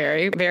selfish,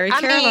 very, very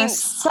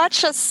careless.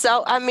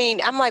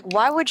 I'm like,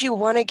 why would you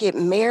want to get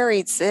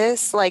married,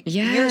 sis? Like,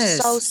 you're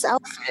so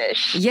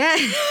selfish.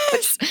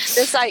 Yes.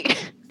 It's like,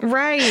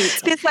 right.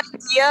 This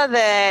idea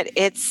that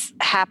it's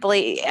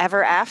happily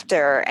ever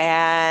after.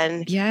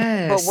 And,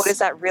 but what does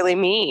that really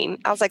mean?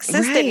 I was like,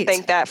 sis didn't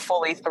think that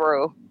fully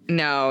through.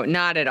 No,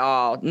 not at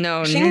all.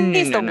 No, she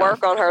needs to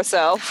work on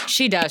herself.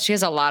 She does. She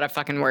has a lot of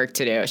fucking work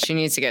to do. She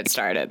needs to get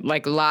started.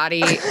 Like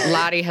Lottie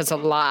has a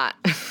lot.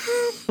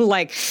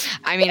 Like,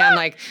 I mean, I'm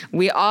like,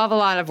 we all have a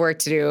lot of work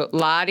to do.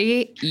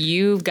 Lottie,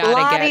 you've got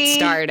to get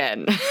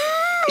started.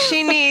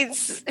 She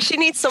needs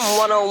some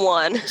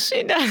 101.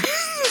 She does.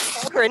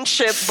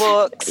 Friendship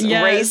books,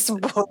 race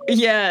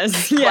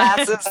books,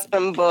 classes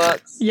and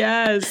books.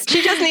 Yes.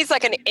 She just needs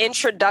like an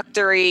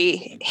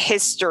introductory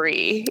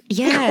history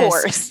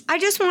course. I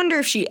just wonder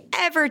if she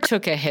ever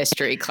took a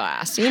history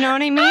class. You know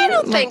what I mean? I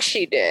don't think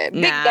she did.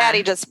 Big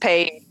Daddy just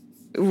paid.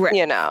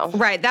 You know.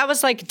 Right. That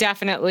was like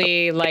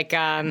definitely like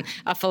a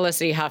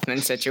Felicity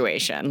Huffman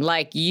situation.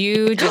 Like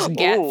you just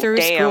get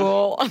through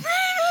school.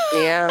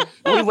 Yeah.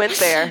 We went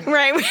there.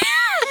 Right.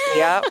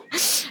 Yep.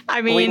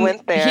 I mean, we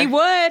went there. He would.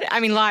 I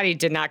mean, Lottie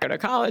did not go to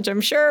college, I'm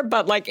sure.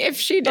 But like if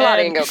she did.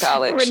 Lottie didn't go to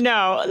college.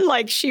 No.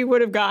 Like she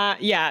would have gone.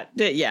 Yeah.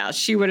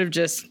 She would have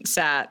just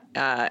sat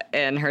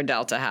in her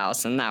Delta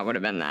house and that would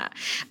have been that.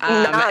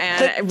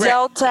 Not the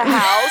Delta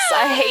house.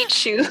 I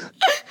hate you.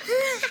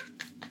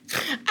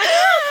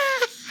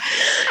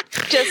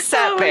 Just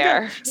sat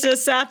there. God.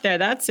 Just sat there.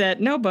 That's it.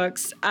 No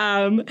books.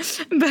 But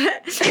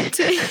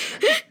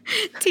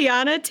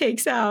Tiana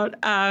takes out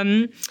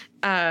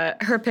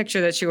her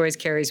picture that she always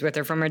carries with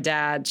her from her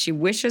dad. She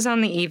wishes on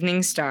the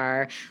evening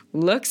star,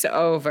 looks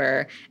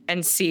over,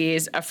 and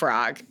sees a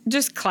frog.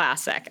 Just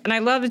classic. And I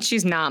love that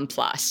she's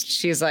nonplussed.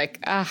 She's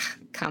like,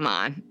 come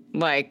on.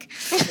 Like,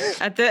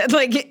 but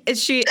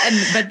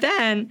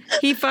then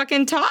he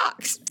fucking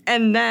talks.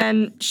 And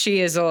then she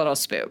is a little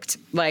spooked,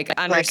 like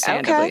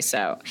understandably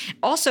so.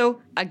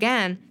 Also,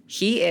 again,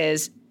 he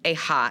is a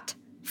hot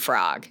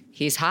frog.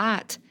 He's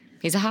hot.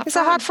 He's a hot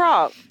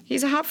frog.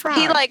 He's a hot frog.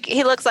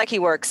 He looks like he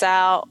works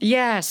out.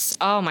 Yes.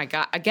 Oh my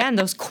God. Again,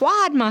 those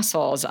quad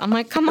muscles. I'm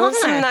like, come on.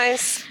 Some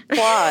nice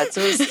quads.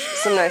 There was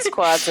some nice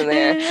quads in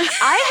there.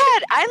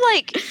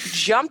 I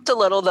jumped a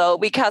little though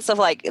because of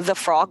like the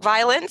frog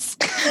violence.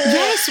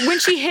 Yes, when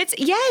she hits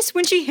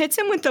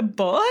him with the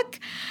book.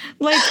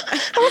 Like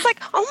I was like,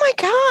 oh my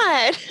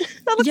God.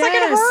 That looks like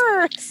it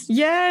hurts.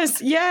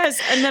 Yes.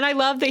 And then I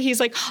love that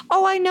he's like,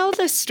 oh, I know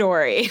this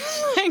story.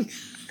 Like,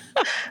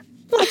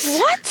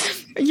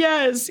 what?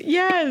 Yes.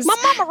 My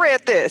mama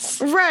read this.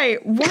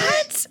 Right.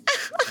 What?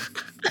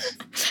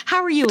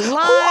 How are you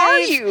alive? Who are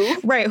you?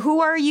 Right.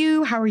 Who are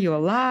you? How are you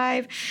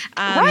alive?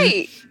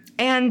 Right.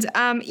 And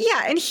and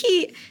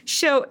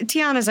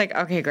Tiana's like,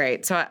 okay,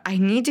 great. So I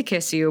need to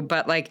kiss you,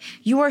 but like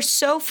you are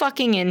so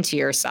fucking into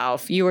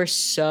yourself. You are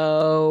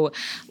so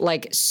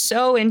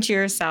into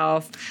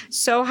yourself,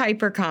 so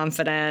hyper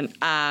confident.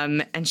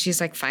 And she's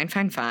like,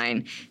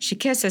 fine. She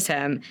kisses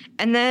him,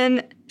 and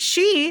then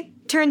she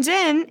turns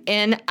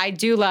in I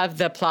do love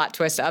the plot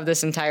twist of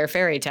this entire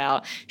fairy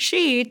tale.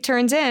 She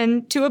turns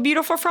into a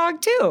beautiful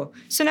frog too.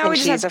 So now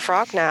she's a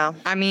frog now.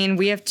 I mean,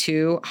 we have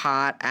two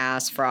hot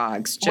ass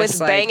frogs with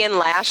banging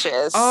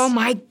lashes. Oh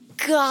my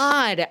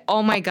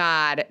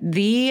God.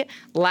 The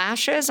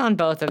lashes on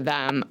both of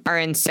them are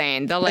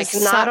insane. The like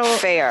it's subtle,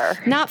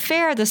 not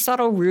fair. The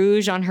subtle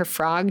rouge on her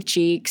frog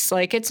cheeks.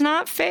 Like it's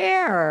not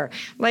fair.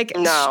 Like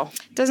no,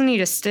 doesn't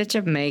need a stitch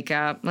of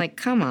makeup. Like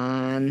come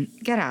on,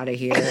 get out of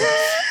here.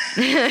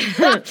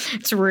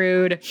 It's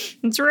rude.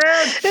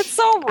 It's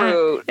so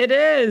rude. It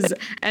is.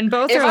 And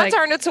both if are I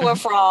turned into a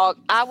frog,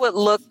 I would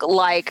look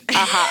like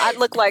I'd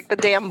look like the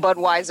damn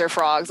Budweiser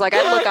frogs. Like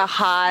I'd look a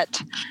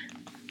hot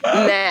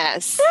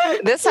mess.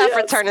 This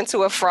heifer turned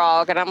into a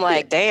frog, and I'm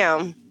like,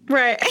 damn.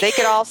 Right. They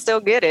could all still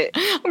get it.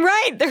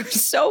 Right. They're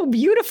so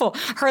beautiful.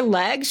 Her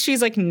legs, she's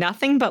like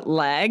nothing but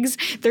legs.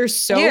 They're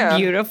so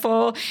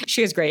beautiful. She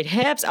has great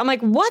hips. I'm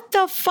like, what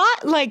the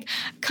fuck? Like,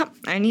 come,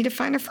 I need to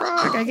find a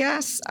frog, I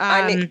guess.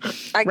 I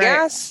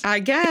guess.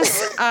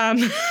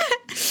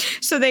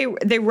 So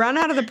they run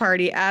out of the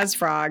party as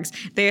frogs.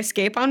 They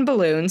escape on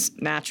balloons,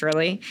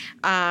 naturally.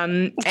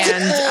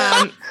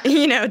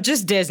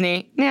 Just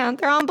Disney. Yeah,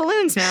 they're on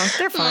balloons now.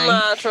 They're fine.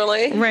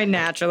 Naturally. Right,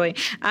 naturally.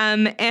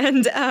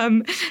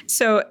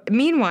 So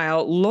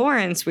meanwhile,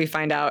 Lawrence, we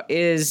find out,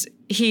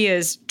 he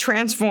is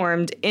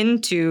transformed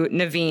into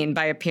Naveen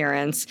by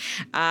appearance.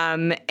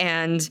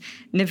 And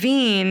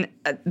Naveen,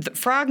 the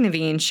frog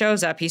Naveen,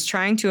 shows up. He's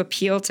trying to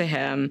appeal to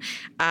him.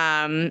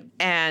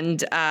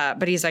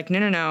 But he's like,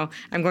 no,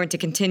 I'm going to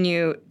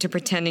continue to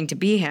pretending to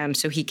be him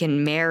so he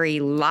can marry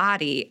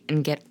Lottie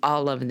and get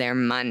all of their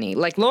money.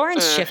 Like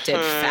Lawrence shifted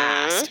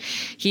fast.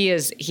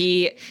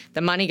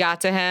 The money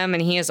got to him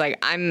and he is like,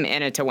 I'm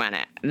in it to win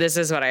it. This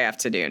is what I have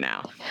to do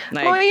now.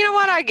 Like, well, you know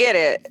what? I get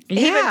it.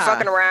 He's been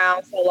fucking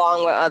around so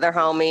long with other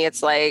homie.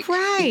 It's like,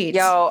 right.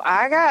 Yo,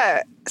 I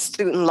got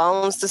student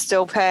loans to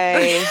still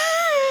pay.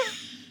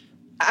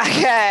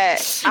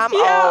 I'm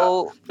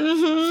old.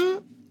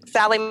 Mm-hmm.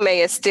 Sally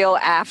Mae is still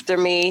after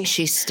me.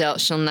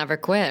 She'll never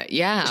quit.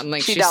 Yeah. I'm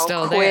like, she's don't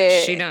still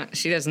quit. there.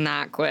 She does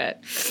not quit.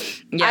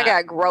 Yeah. I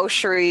got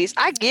groceries.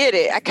 I get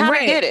it. I kind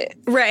of get it.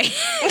 Right.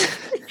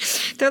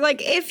 They're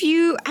like,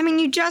 you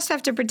just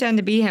have to pretend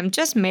to be him.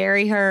 Just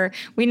marry her.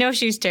 We know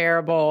she's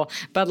terrible,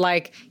 but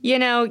like,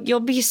 you'll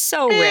be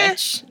so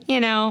rich,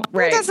 right.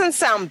 It doesn't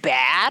sound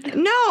bad.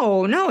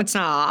 No, it's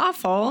not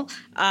awful.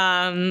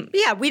 I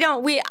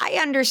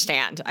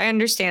understand. I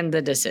understand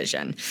the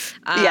decision.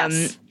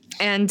 Yes.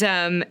 And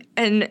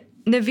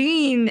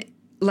Naveen,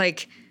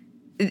 like,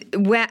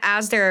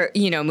 as they're,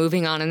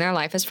 moving on in their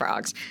life as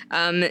frogs,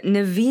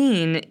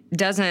 Naveen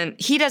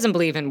doesn't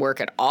believe in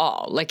work at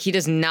all. Like, he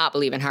does not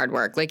believe in hard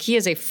work. Like, he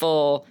is a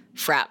full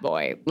frat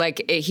boy.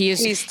 Like,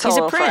 he's a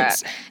prince.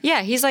 Frat.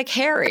 Yeah, he's like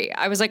Harry.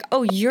 I was like,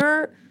 oh,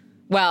 you're...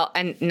 Well,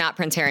 and not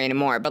Prince Harry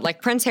anymore, but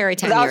like Prince Harry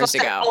 10 years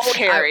ago. Old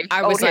Harry.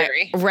 I was like,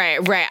 Harry.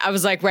 Right. I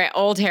was like, right,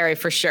 old Harry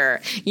for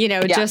sure.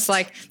 Yes. Just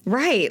like,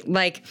 right,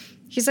 like...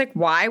 He's like,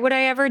 why would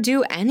I ever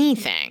do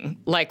anything?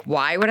 Like,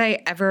 why would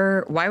I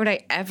ever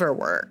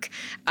work?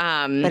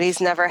 But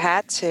he's never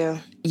had to.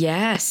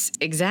 Yes,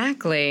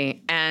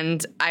 exactly.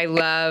 And I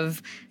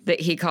love that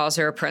he calls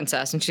her a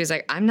princess. And she's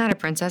like, I'm not a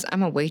princess.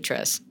 I'm a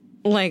waitress.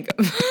 Like...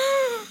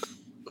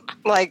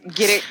 Like,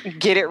 get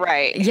it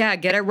right. Yeah,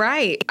 get it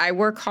right. I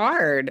work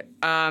hard,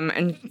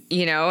 and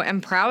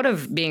am proud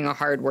of being a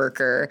hard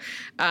worker.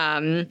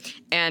 And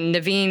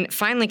Naveen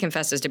finally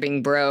confesses to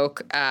being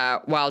broke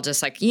while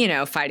just like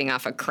fighting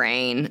off a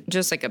crane,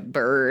 just like a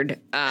bird.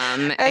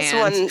 As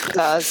one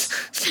does.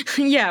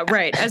 Yeah,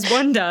 right. As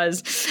one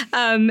does.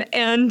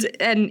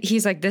 And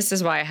he's like, this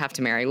is why I have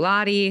to marry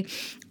Lottie.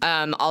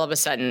 All of a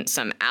sudden,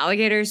 some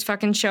alligators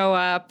fucking show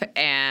up,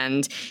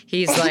 and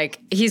he's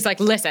like,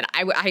 listen,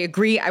 I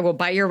agree, I will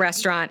buy your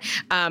restaurant,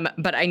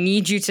 but I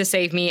need you to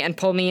save me and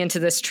pull me into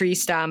this tree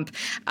stump,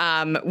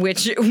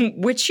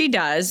 which she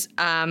does,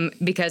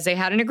 because they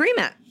had an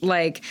agreement.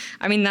 Like,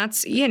 I mean,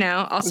 that's,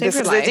 I'll save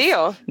your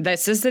life.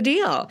 This is the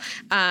deal.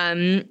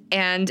 And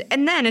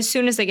then as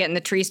soon as they get in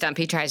the tree stump,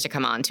 he tries to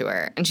come on to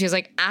her, and she's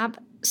like,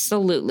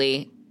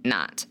 absolutely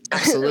not.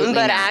 Absolutely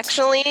but not.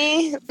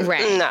 Actually,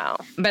 right. No.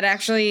 But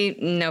actually,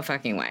 no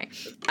fucking way.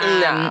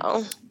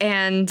 No.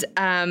 And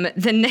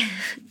the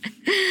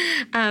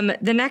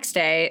next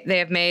day, they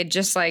have made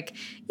just like,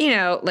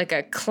 like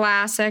a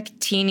classic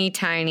teeny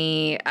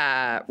tiny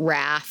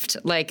raft,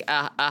 like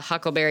a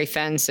Huckleberry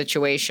Finn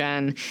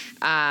situation.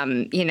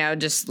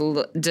 Just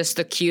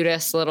the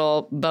cutest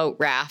little boat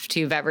raft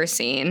you've ever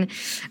seen.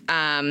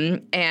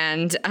 And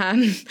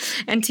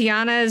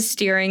Tiana is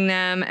steering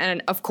them.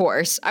 And of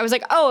course, I was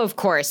like, oh, of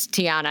course,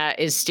 Tiana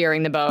is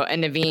steering the boat,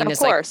 and Naveen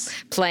is like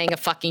playing a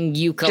fucking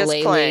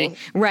ukulele.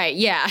 Right,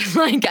 yeah,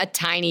 like a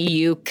tiny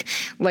uke.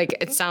 Like,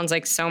 it sounds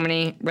like so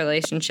many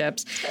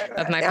relationships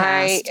of my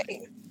past.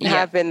 I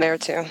have been there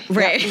too.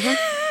 Right. Yep.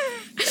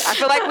 Mm-hmm. I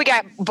feel like we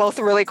got both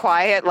really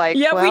quiet. Like,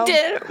 yeah, we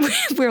did.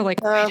 We were like,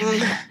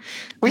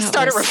 we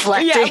started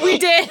reflecting. Yeah, we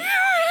did.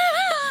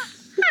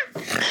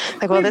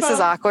 Like, well, this is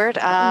awkward.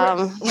 I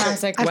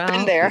was like, I've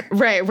been there.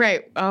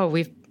 Right. Oh,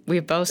 we've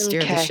both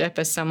steered the ship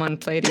as someone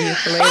played a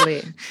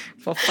ukulele.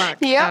 Well, fuck.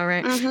 Yeah. All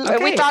right. Mm-hmm. Okay.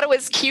 And we thought it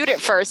was cute at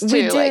first, too.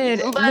 We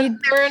did. Like, but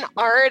they're an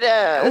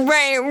artist.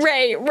 Right.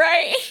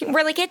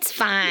 We're like, it's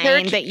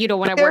fine that you don't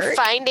want to work. They're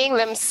finding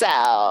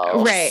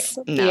themselves. Right.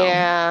 No.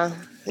 Yeah.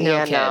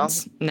 No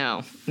kids.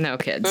 No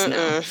kids. Mm-mm.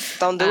 No.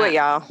 Don't do it,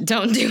 y'all.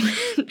 Don't do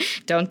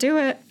it. Don't do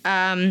it.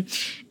 And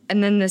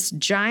then this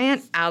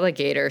giant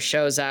alligator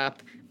shows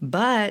up,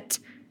 but...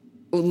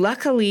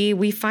 Luckily,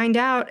 we find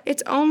out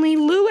it's only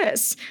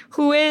Lewis,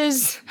 who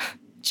is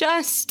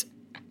just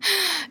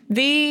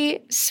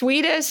the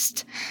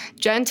sweetest,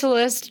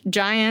 gentlest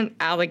giant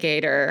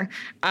alligator,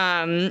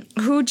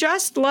 who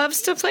just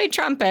loves to play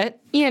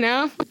trumpet.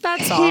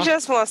 That's all. He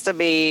just wants to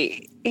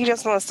be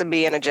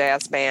in a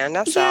jazz band.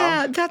 That's all.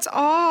 Yeah, that's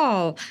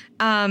all.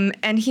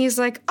 And he's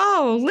like,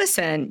 oh,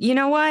 listen, you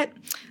know what?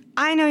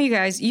 I know you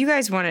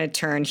guys want to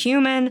turn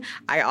human.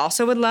 I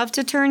also would love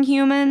to turn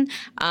human,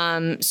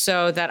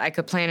 so that I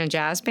could play in a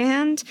jazz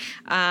band.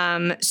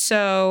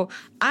 So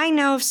I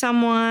know of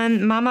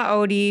someone, Mama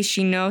Odie,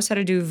 she knows how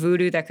to do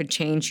voodoo that could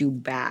change you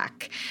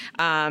back.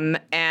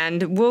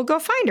 And we'll go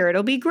find her.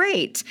 It'll be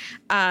great.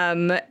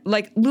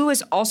 Like,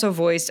 Lewis also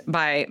voiced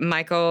by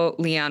Michael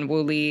Leon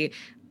Woolley.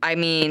 I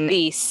mean...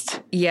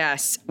 Beast.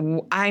 Yes.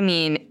 I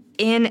mean...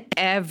 in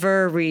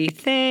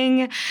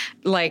everything.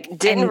 Like,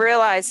 didn't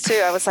realize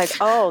too. I was like,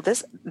 oh,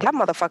 that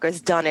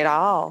motherfucker's done it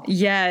all.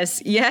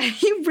 Yes. Yeah,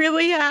 he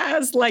really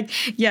has. Like,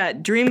 yeah,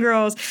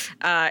 Dreamgirls,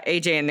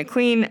 AJ and the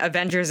Queen,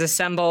 Avengers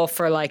Assemble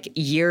for like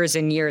years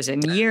and years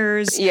and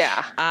years.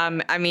 Yeah.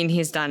 I mean,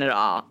 he's done it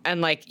all.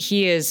 And like,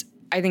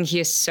 I think he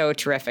is so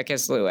terrific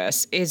as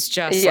Lewis. It's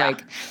just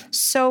like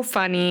so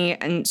funny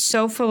and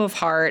so full of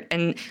heart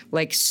and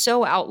like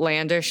so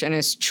outlandish in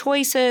his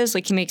choices.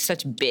 Like, he makes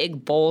such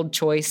big, bold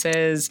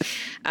choices.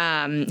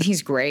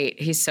 He's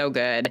great. He's so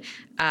good.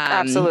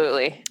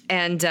 Absolutely.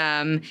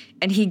 And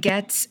he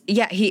gets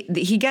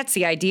he gets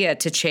the idea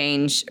to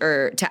change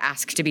or to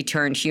ask to be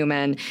turned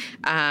human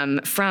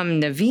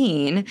from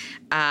Naveen,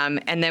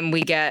 and then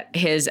we get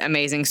his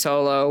amazing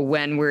solo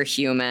When We're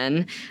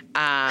Human.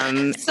 All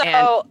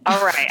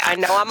right, I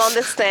know I'm on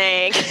this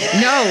thing.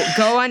 No,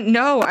 go on.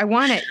 No, I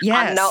want it.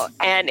 Yes. No,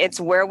 and it's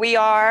Where We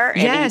Are.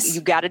 And yes.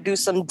 you got to do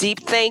some deep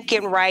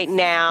thinking right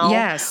now.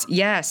 Yes.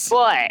 Yes.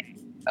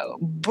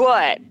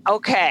 But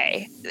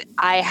okay,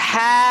 I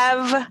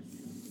have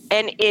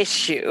an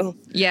issue.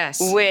 Yes.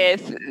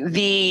 With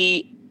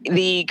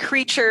the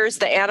creatures,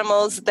 the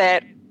animals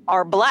that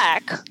are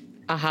black,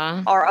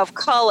 are of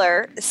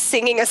color,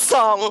 singing a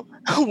song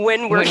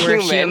when we're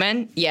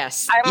human.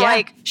 Yes. I'm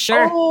like,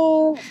 sure.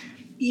 Oh,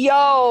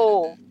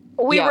 yo.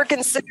 We were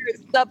considered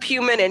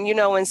subhuman, and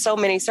in so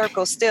many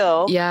circles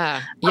still.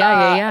 Yeah.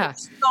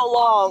 So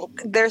long.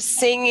 They're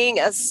singing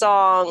a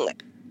song.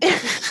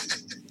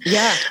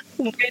 Yeah.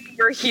 When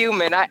we're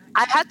human. I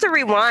had to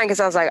rewind because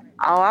I was like,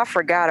 oh, I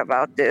forgot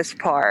about this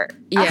part.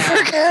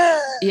 Yeah.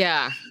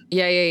 Yeah.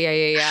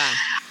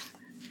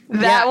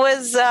 That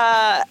was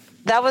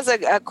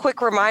a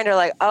quick reminder,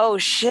 like, oh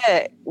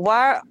shit,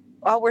 why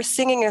we're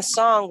singing a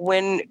song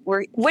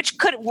which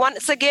could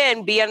once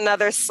again be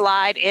another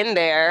slide in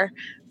there,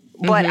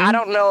 but I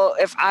don't know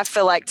if I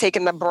feel like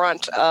taking the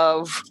brunt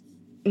of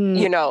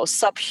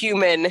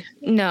subhuman.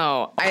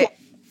 No,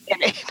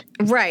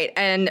 Right.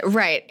 And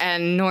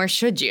nor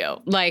should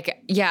you.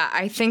 Like, yeah,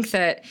 I think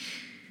that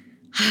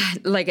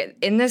like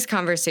in this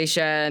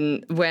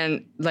conversation,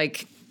 when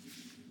like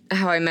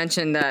how I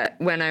mentioned that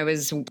when I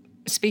was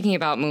speaking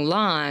about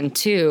Mulan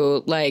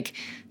too, like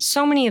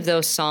so many of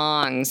those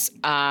songs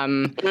are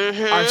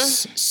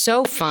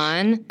so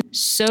fun,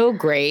 so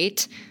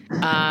great.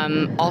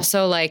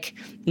 Also like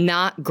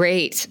not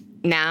great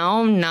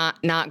now,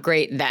 not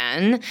great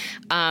then.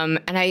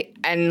 I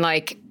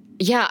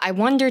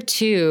wonder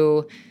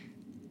too,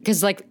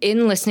 because like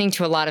in listening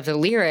to a lot of the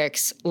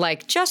lyrics,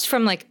 like just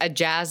from like a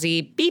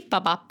jazzy beep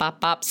bop bop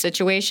bop bop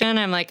situation,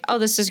 I'm like, oh,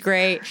 this is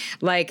great.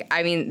 Like,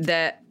 I mean,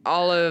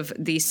 all of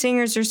these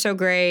singers are so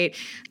great.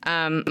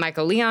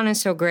 Michael Leon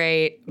is so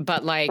great,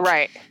 but like,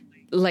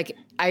 like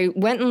I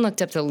went and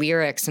looked up the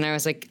lyrics and I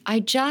was like,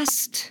 I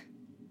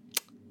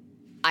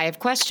have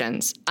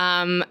questions.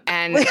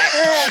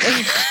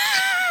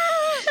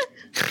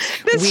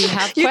 We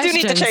have questions. You do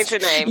need to change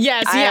your name.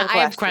 Yes, I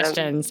have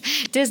questions.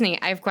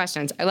 Disney, I have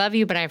questions. I love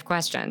you, but I have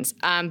questions.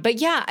 But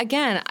yeah,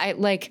 again, I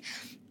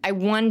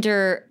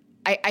wonder.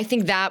 I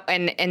think that,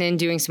 and in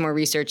doing some more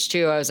research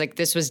too, I was like,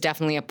 this was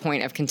definitely a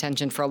point of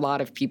contention for a lot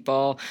of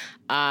people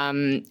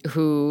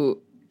who.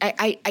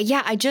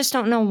 I just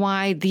don't know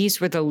why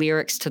these were the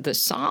lyrics to the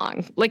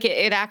song. Like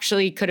it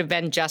actually could have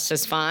been just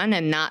as fun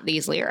and not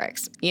these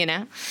lyrics,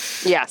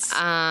 Yes.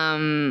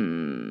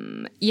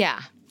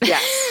 Yeah.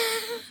 Yes.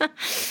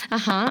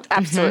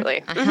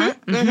 Absolutely. I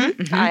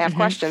have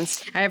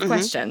questions.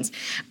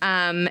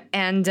 And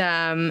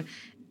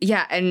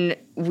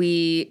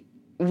we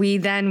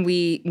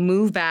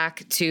move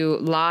back to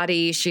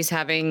Lottie. She's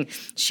having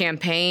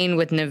champagne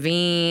with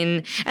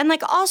Naveen. And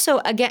like also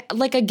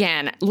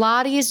again,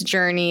 Lottie's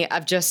journey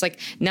of just like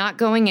not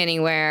going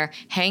anywhere,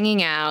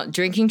 hanging out,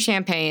 drinking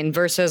champagne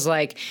versus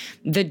like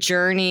the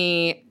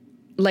journey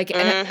like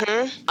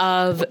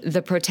of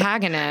the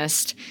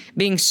protagonist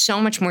being so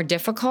much more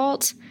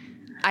difficult.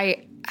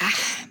 I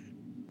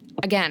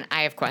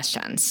have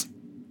questions.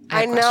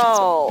 I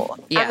know.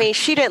 Yeah. I mean,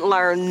 she didn't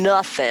learn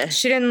nothing.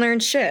 She didn't learn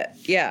shit.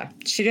 Yeah.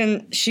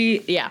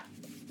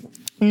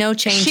 No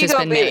change has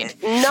been made.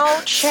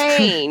 No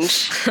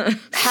change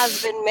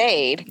has been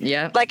made.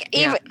 Yeah. Like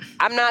even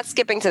I'm not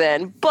skipping to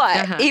then,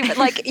 but even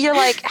like you're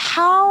like,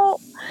 how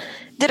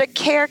did a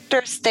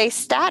character stay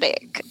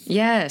static?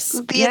 Yes.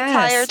 The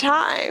entire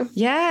time.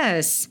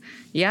 Yes.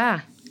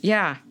 Yeah.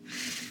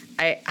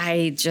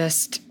 I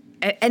just.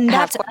 And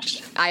that's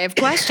I have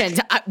questions.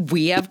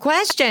 We have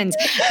questions.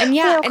 And we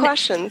have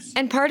questions.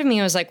 And part of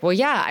me was like, well,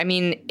 yeah, I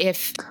mean,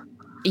 if,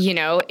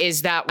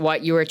 is that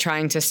what you were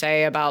trying to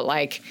say about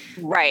like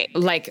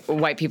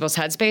white people's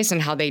headspace and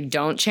how they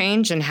don't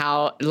change and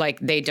how like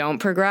they don't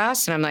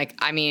progress? And I'm like,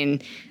 I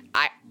mean,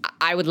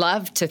 I would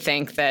love to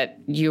think that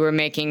you were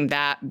making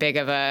that big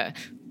of a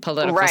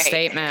political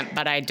statement,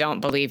 but I don't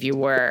believe you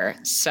were.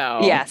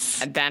 So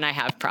then I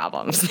have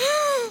problems.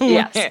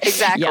 Yes,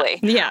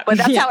 exactly. Yeah. But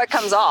that's how it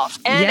comes off.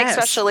 And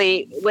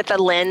especially with a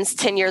lens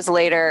 10 years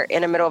later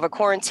in the middle of a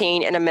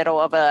quarantine, in the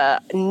middle of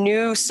a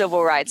new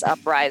civil rights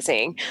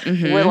uprising,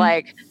 we're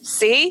like,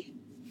 see,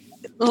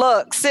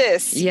 look,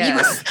 sis,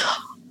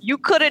 you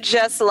could have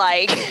just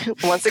like,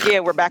 once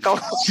again, we're back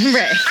on.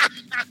 Right.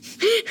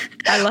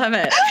 I love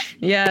it.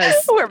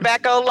 Yes. We're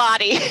back on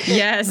Lottie.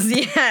 Yes.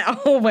 Yeah.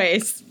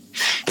 Always.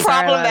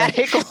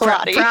 Problematic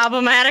Lottie.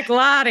 Problematic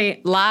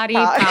Lottie. Lottie,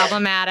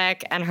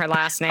 problematic, and her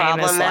last name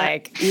is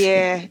like,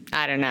 I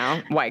don't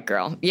know, white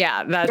girl.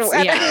 Yeah, right.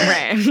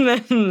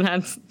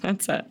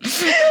 That's it.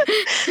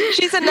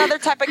 She's another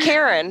type of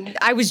Karen.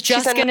 I was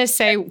just gonna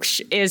say,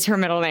 is her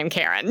middle name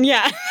Karen?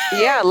 Yeah.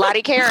 Yeah,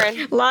 Lottie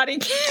Karen. Lottie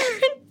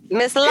Karen.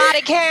 Miss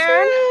Lottie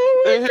Karen.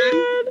 Oh my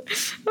God.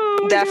 Oh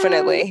my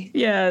Definitely. God.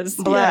 Yes.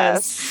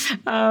 Bless.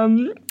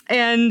 Yes.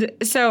 And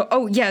so,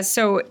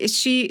 so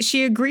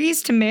she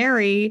agrees to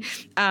marry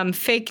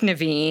fake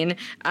Naveen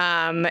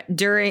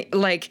during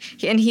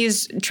and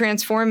he's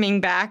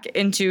transforming back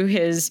into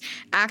his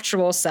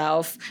actual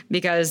self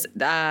because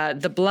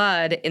the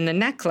blood in the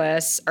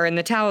necklace or in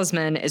the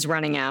talisman is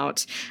running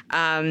out.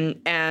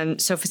 And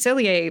so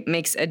Facilier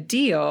makes a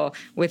deal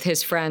with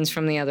his friends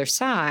from the other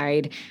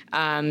side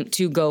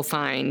to go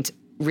find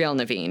real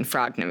Naveen,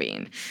 Frog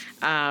Naveen.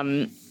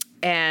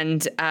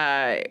 And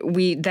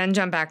we then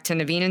jump back to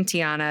Naveen and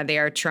Tiana.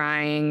 They're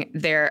trying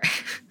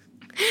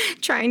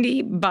to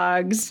eat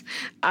bugs,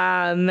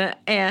 and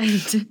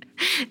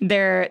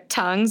their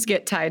tongues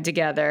get tied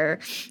together.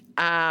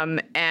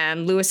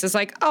 And Lewis is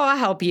like, "Oh, I'll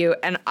help you,"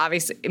 and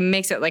obviously it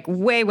makes it like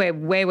way, way,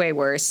 way, way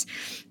worse.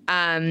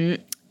 And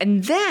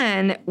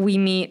then we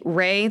meet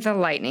Ray the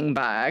Lightning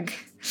Bug,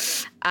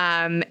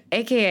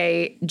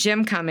 aka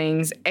Jim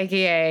Cummings,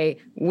 aka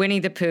Winnie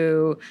the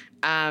Pooh,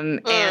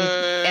 and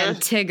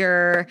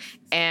Tigger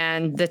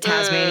and the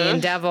Tasmanian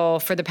Devil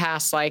for the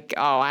past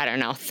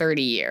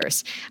 30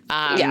 years.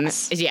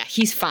 Yes. Yeah,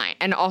 he's fine.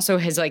 And also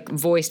has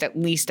voiced at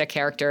least a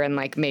character in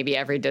maybe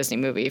every Disney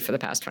movie for the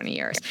past 20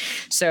 years.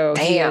 So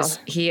Damn.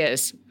 he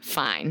is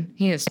fine.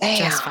 He is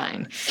just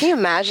fine. Can you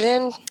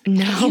imagine?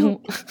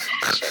 No.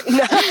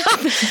 No.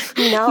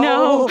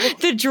 No,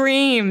 the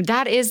dream.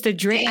 That is the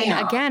dream. Damn.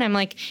 And again, I'm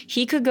like,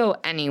 he could go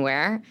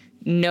anywhere.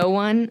 No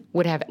one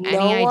would have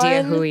any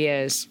idea who he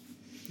is.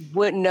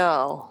 Would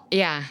know.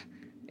 Yeah.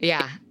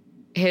 Yeah.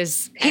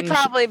 He'd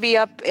probably be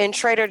up in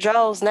Trader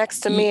Joe's next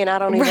to me and I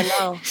don't even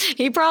know.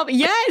 He probably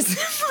has.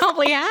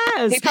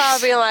 He'd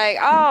probably be like,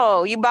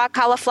 "Oh, you bought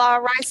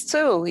cauliflower rice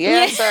too?"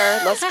 Yeah,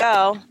 sir. Let's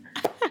go.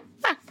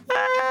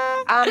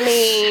 I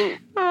mean,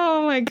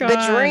 oh my God.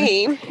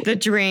 The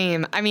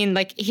dream. I mean,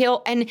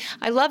 and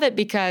I love it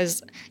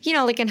because,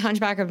 in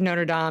Hunchback of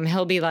Notre Dame,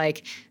 he'll be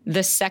like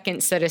the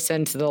second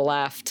citizen to the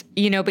left,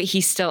 but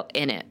he's still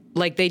in it.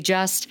 They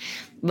just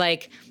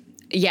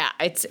yeah,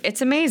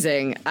 it's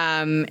amazing.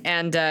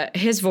 And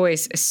his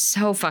voice is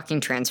so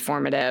fucking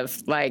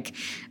transformative.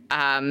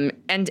 And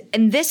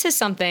this is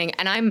something,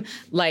 and I'm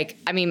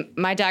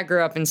my dad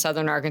grew up in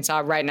Southern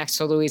Arkansas, right next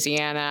to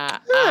Louisiana.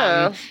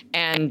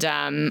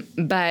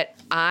 But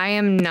I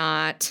am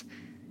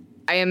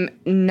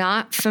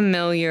not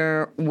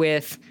familiar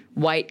with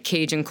white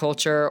Cajun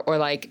culture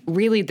or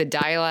really the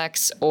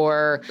dialects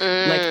or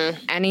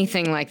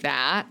anything like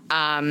that.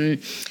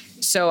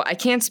 So I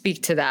can't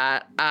speak to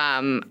that.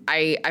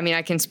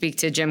 I can speak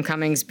to Jim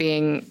Cummings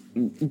being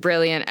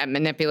brilliant at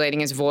manipulating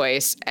his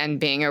voice and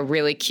being a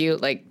really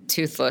cute,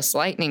 toothless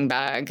lightning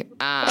bug.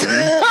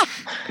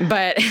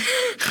 But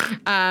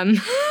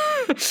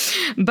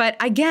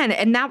again,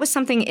 and that was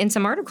something in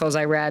some articles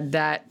I read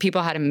that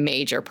people had a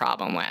major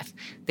problem with.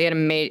 They had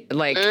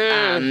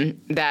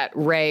that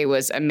Ray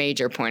was a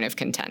major point of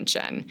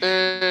contention.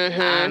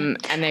 And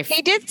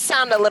he did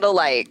sound a little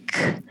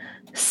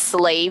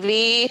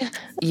slavey.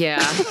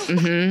 Yeah.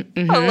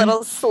 A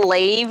little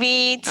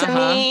slavey to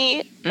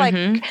me.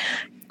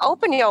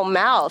 Open your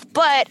mouth.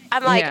 But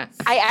I'm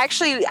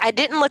I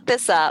didn't look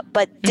this up,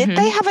 but did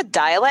they have a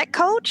dialect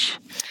coach?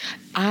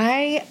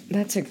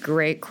 That's a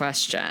great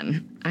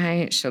question.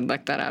 I should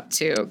look that up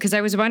too, because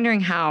I was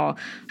wondering how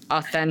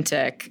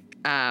authentic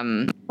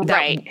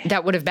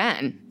that would have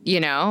been,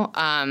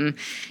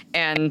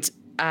 and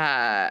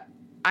I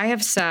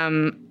have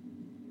some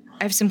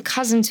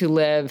cousins who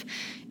live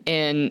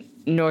in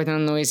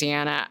northern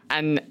Louisiana,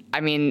 and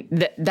I mean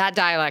that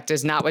dialect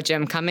is not what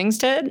Jim Cummings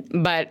did,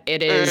 but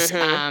it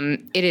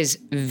is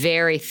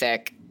very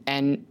thick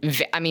and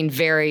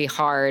very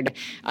hard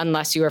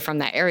unless you are from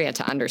that area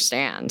to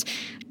understand.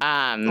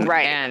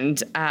 Right.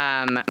 And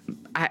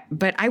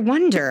but I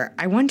wonder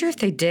if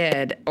they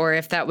did, or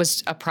if that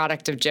was a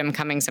product of Jim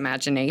Cummings'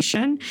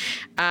 imagination.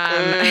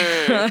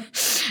 But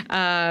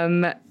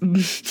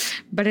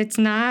it's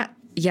not.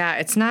 Yeah,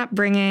 it's not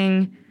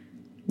bringing.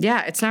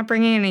 Yeah, it's not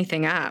bringing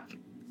anything up.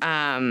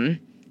 And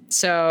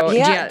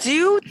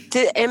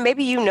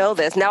maybe you know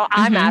this. Now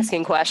I'm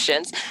asking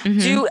questions.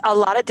 Do a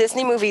lot of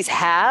Disney movies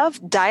have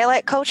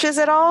dialect coaches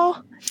at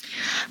all?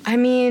 I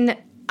mean,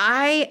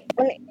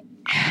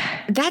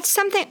 that's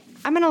something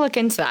I'm going to look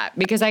into that,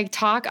 because I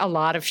talk a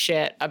lot of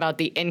shit about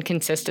the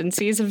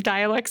inconsistencies of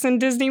dialects in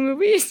Disney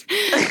movies.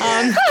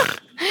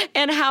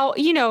 And how,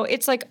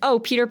 it's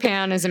Peter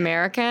Pan is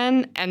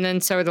American, and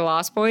then so are the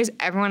Lost Boys.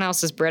 Everyone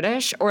else is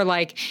British. Or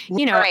right.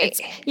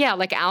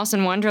 It's Alice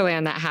in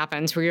Wonderland that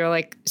happens, where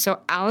you're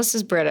so Alice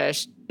is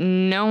British,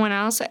 no one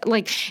else.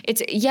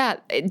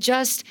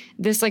 Just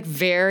this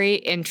very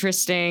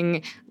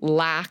interesting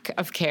lack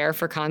of care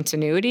for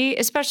continuity,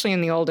 especially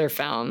in the older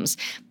films.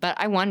 But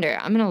I wonder,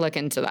 I'm going to look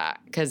into that,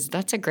 because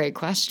that's a great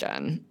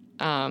question.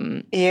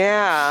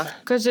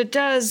 Because it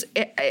does,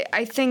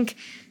 I think,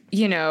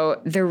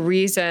 the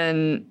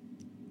reason,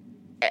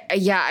 a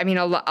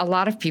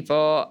lot of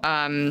people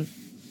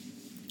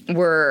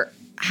were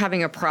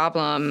having a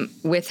problem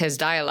with his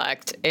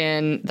dialect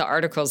in the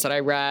articles that I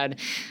read.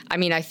 I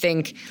mean, I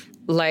think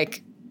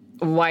like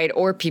white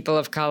or people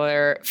of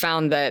color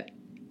found that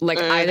like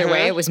either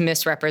way it was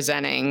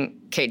misrepresenting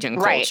Cajun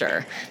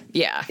culture.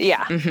 Yeah.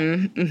 Yeah.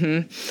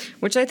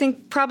 Which I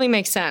think probably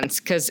makes sense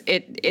because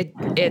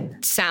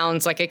it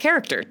sounds like a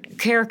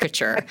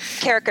caricature.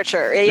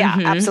 Yeah,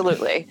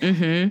 absolutely.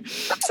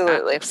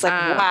 Absolutely. It's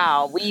like,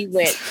 wow, we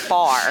went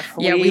far.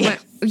 Yeah, we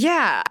went.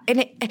 Yeah,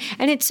 and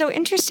it's so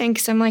interesting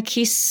because I'm like,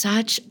 he's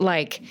such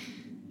like,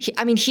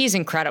 he's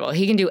incredible.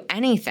 He can do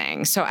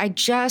anything. So I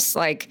just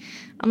like,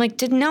 I'm like,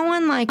 did no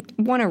one like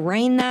want to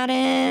rein that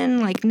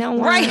in? Like no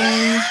one. Right.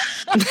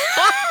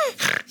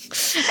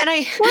 And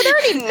were there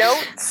any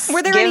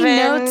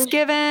notes?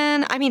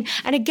 Given? I mean,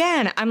 and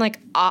again, I'm like,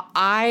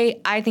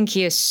 I think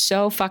he is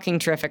so fucking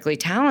terrifically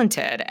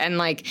talented, and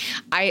like,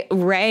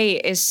 Ray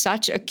is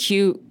such a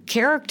cute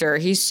character.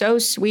 He's so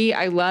sweet.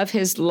 I love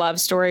his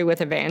love story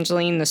with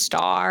Evangeline the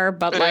Star,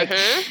 but like,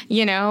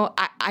 you know,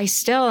 I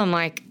still am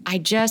like,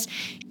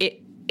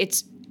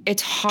 it's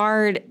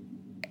hard.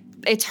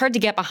 It's hard to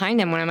get behind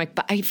him when I'm like,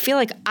 but I feel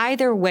like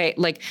either way,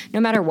 like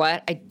no matter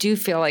what, I do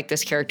feel like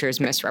this character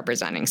is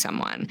misrepresenting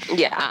someone.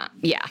 Yeah.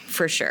 Yeah,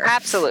 for sure.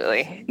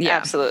 Absolutely. Yeah.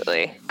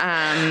 Absolutely.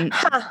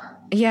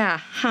 Yeah.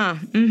 Huh.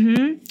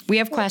 We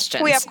have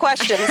questions.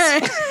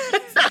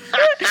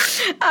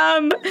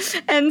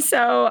 And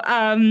so,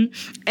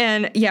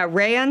 and yeah,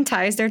 Ray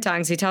unties their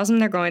tongues. He tells them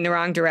they're going the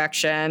wrong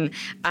direction.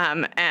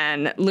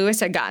 And Lewis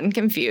had gotten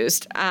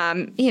confused,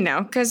 you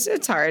know, because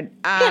it's hard.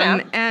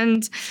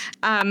 And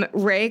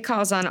Ray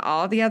calls on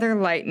all the other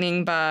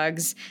lightning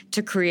bugs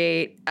to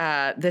create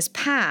this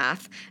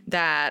path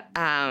that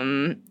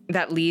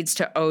leads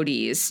to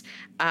Odie's.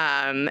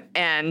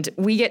 And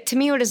we get, to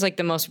me, what is like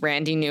the most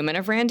Randy Newman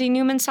of Randy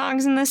Newman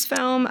songs in this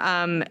film,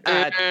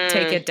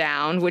 Take It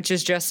Down, which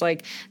is just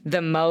like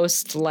the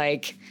most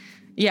like,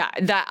 yeah,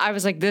 that I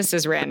was like, this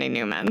is Randy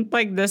Newman.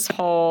 Like this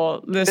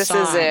song. Is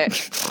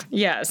it.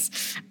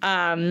 Yes.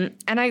 And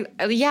I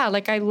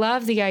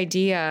love the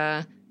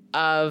idea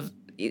of,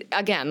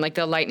 again, like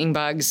the lightning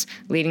bugs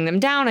leading them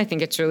down. I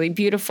think it's really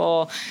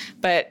beautiful,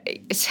 but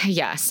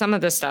some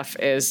of the stuff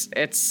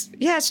it's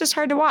just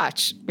hard to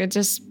watch. It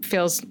just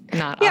feels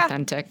not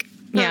authentic.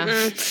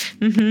 Yeah.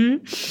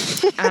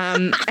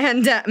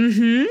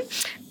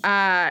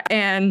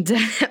 And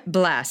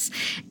bless.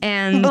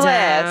 And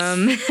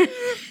and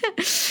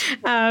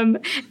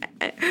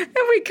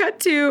we cut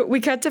to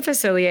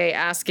Facilier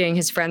asking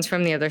his friends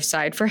from the other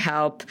side for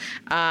help.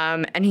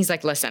 And he's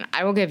like, listen,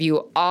 I will give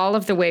you all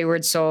of the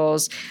wayward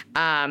souls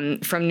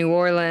from New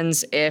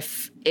Orleans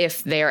if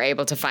they are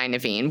able to find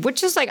Naveen,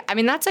 which is like, I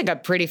mean, that's like a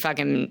pretty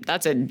fucking,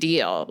 that's a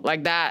deal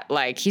like that.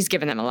 Like he's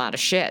giving them a lot of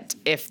shit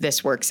if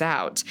this works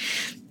out.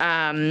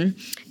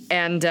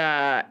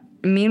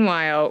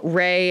 Meanwhile,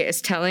 Ray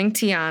is telling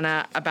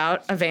Tiana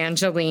about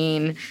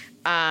Evangeline.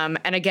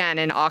 And again,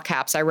 in all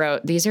caps, I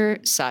wrote, these are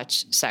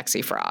such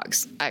sexy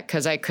frogs,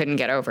 because I couldn't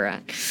get over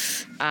it.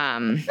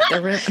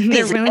 They're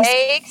really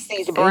eggs,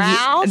 these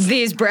brows.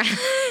 These brows.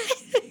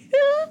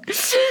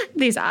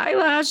 These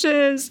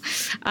eyelashes.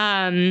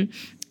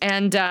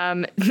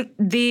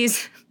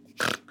 These...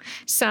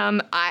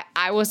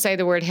 I will say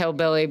the word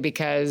hillbilly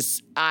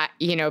because,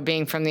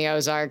 being from the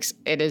Ozarks,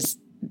 it is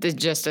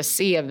just a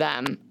sea of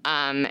them.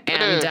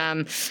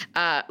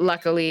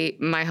 Luckily,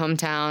 my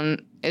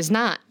hometown is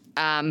not.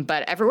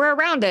 But everywhere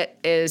around it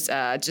is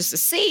just a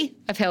sea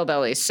of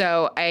hillbillies.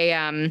 So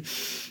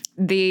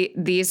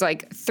these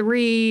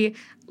three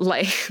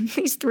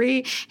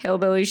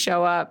hillbillies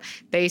show up.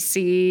 They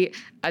see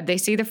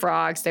the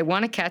frogs. They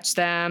want to catch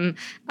them.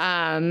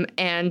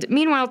 And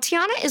meanwhile,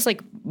 Tiana is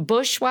like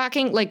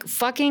bushwhacking, like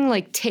fucking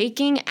like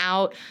taking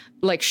out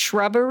like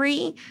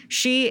shrubbery.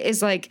 She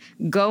is like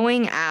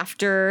going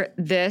after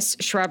this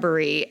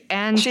shrubbery,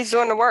 and she's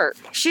doing the work.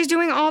 She's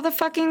doing all the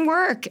fucking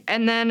work.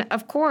 And then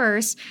of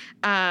course,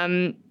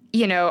 I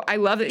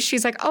love that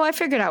she's like, oh, I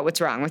figured out what's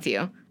wrong with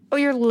you. Oh,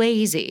 you're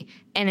lazy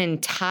and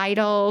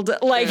entitled.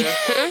 Like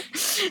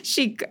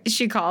she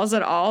calls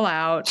it all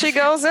out. She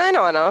goes in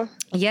on her.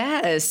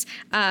 Yes.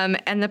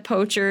 And the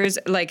poachers,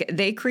 like,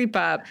 they creep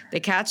up, they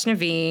catch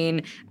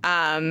Naveen,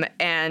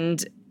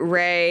 and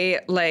Ray,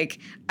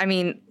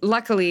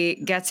 luckily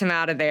gets him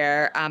out of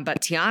there, but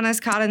Tiana's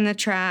caught in the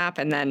trap,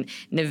 and then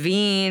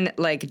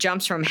Naveen,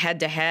 jumps from head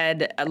to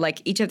head,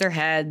 each of their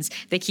heads.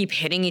 They keep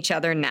hitting each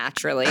other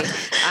naturally.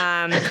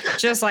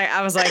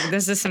 I was like,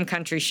 this is some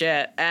country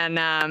shit. And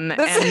then,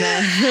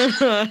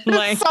 so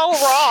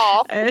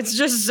raw. It's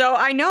just so,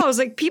 I know, I was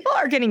like, people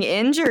are getting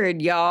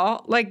injured,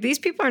 y'all. Like, these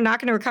people are not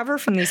going to recover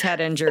from these head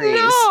injuries.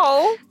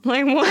 No.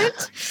 Like,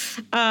 what?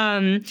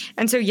 And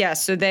so,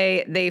 yes, so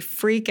they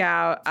freak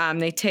out.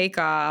 They take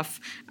off.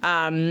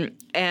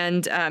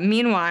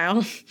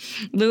 Meanwhile,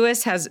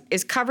 Lewis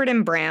is covered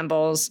in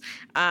brambles,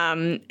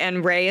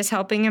 and Ray is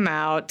helping him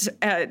out.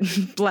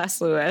 Bless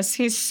Lewis.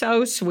 He's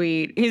so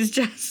sweet. He's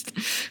just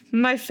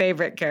my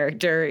favorite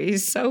character.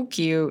 He's so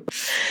cute.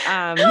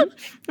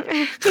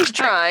 He's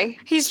trying.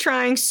 He's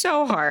trying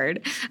so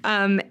hard.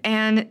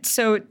 And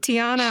so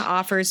Tiana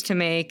offers to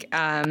make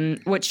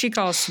what she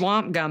calls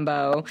swamp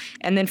gumbo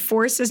and then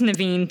forces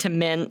Naveen to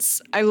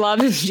mince. I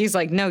love it. She's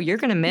like, no, you're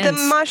going to mince.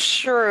 The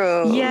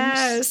mushrooms.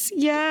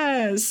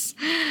 Yes.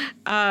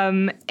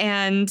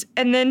 And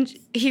then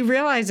he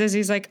realizes,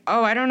 he's like,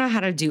 oh, I don't know how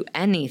to do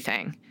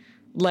anything.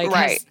 Like,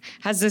 right.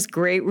 has this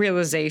great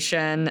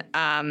realization.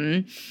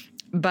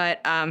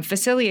 But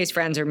Facilier's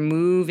friends are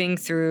moving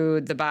through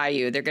the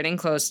bayou. They're getting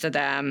close to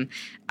them.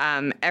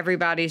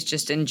 Everybody's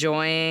just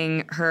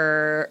enjoying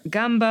her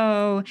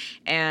gumbo.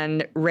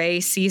 And Ray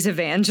sees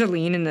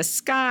Evangeline in the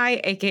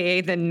sky, a.k.a.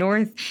 the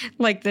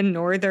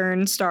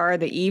northern star,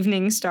 the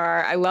evening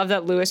star. I love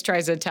that Lewis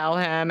tries to tell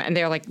him, and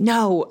they're like,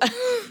 no.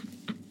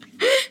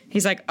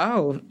 He's like,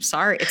 oh,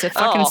 sorry, it's a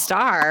fucking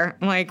star.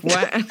 I'm like,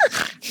 what?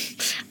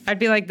 I'd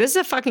be like, this is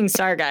a fucking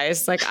star,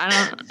 guys. Like,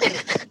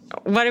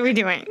 what are we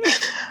doing?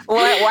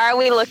 Why are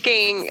we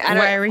looking?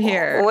 Why are we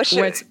here? What's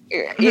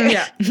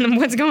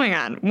going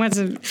on?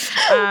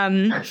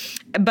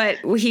 But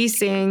he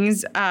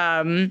sings,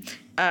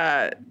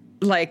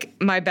 like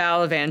My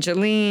Belle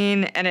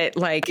Evangeline, and it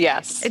like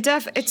yes,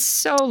 it's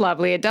so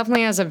lovely. It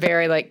definitely has a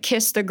very like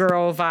Kiss the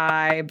Girl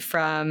vibe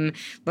from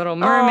Little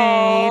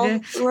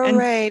Mermaid. Oh,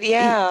 Mermaid,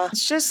 yeah.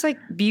 It's just like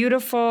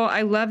beautiful.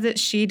 I love that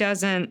she's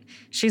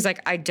like,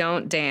 I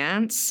don't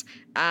dance.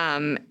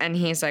 And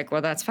he's like,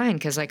 well, that's fine,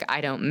 because like I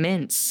don't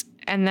mince.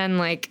 And then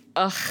like,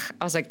 I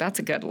was like, that's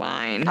a good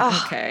line.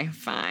 Okay,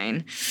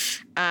 fine.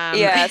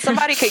 Yeah,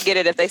 somebody could get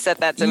it if they said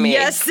that to me.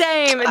 Yes,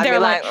 same. They're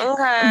like,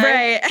 okay.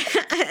 Right.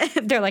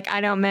 They're like,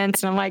 I don't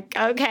mince. And I'm like,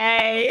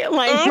 okay.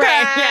 Like, okay.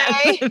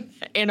 Right. Yeah.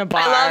 In a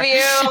bar. I love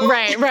you.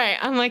 Right.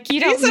 I'm like, you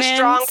don't mince. He's a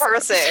strong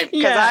person.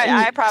 Because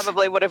I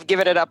probably would have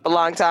given it up a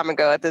long time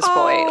ago at this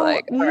point.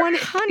 Like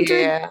 100.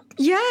 Yeah.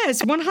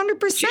 Yes,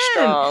 100%. She's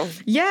strong.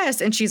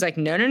 Yes. And she's like,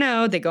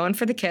 no. They go in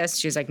for the kiss.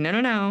 She's like,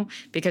 no.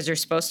 Because you're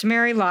supposed to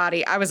marry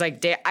Lottie. I was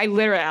like, I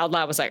literally out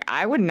loud was like,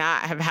 I would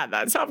not have had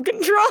that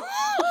self-control.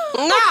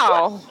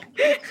 No.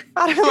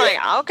 I'd be like,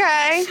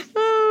 okay.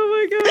 Oh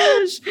my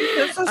gosh.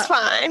 This is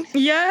fine.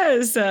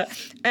 Yes.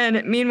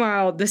 And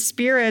meanwhile, the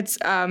spirits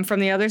from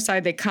the other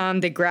side, they come,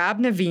 they grab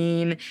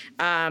Naveen,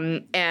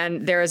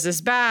 and there is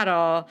this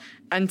battle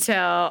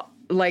until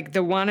like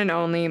the one and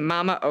only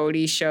Mama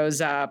Odie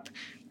shows up.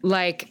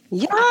 Like,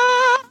 yeah.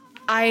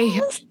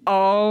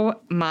 Oh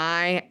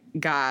my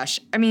gosh.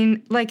 I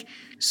mean, like,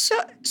 so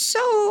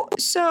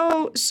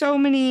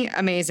many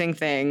amazing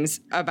things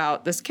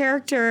about this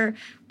character.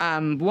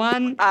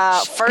 One,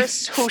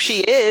 first, who she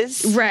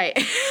is. Right.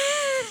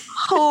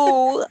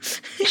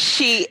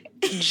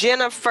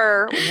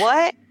 Jennifer,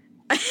 what?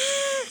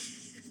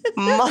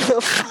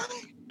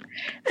 Motherfucker.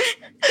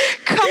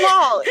 Come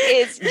on,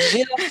 it's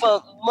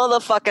Jennifer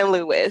motherfucking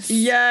Lewis.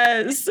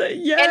 Yes. And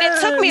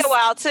it took me a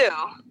while too.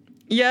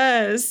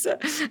 Yes.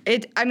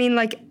 It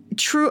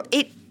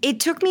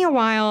took me a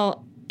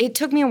while. It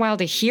took me a while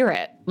to hear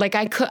it. Like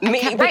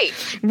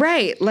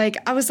right. Like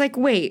I was like,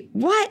 wait,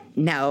 what?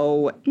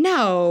 No.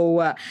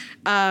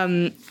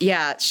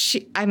 Yeah.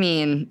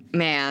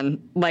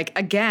 Man. Like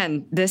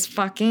again, this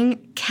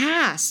fucking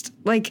cast.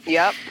 Like.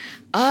 Yep.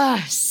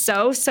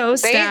 So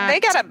stacked. They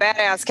got a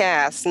badass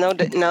cast. No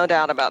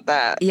doubt about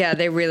that. Yeah,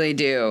 they really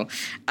do.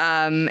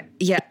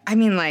 Yeah. I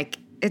mean, like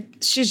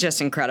she's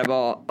just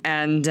incredible,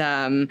 and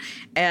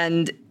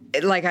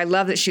like I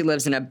love that she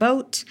lives in a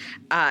boat,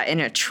 in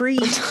a tree.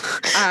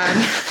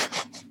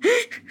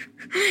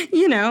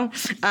 You know,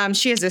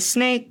 she has a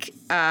snake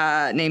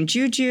named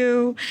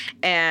Juju,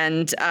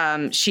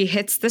 and she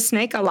hits the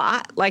snake a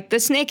lot. Like the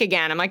snake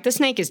again. I'm like, the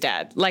snake is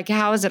dead. Like,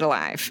 how is it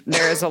alive?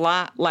 There is a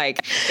lot.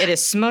 Like, it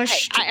is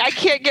smushed. I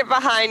can't get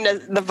behind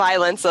the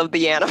violence of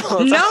the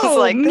animals. No,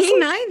 like, me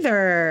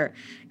neither.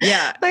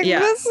 Yeah.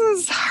 This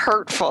is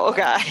hurtful,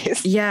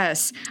 guys.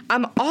 Yes.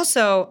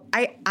 Also,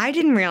 I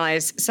didn't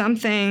realize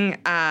something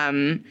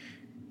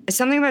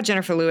about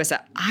Jennifer Lewis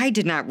that I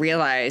did not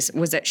realize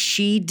was that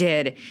she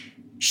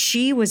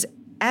was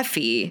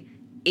Effie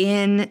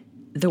in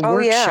the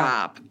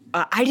workshop.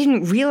 Yeah. I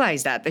didn't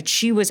realize that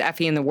she was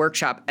Effie in the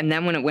workshop. And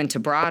then when it went to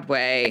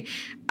Broadway,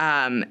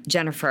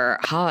 Jennifer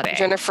Holliday.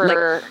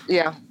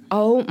 Yeah.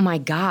 Oh my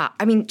God.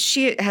 I mean,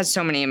 she has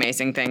so many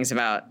amazing things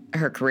about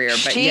her career,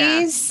 but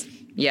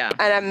yeah.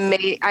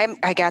 And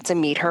I got to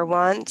meet her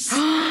once.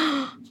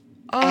 And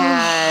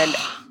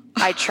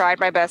I tried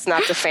my best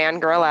not to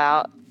fangirl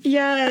out.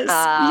 Yes.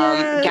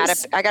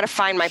 I gotta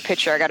find my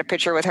picture. I got a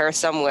picture with her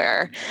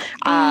somewhere.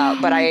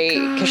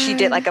 Because she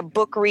did like a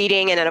book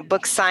reading and then a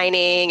book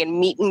signing and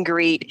meet and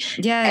greet.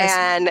 Yes.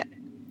 And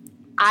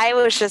I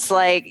was just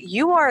like,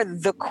 you are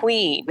the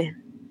queen.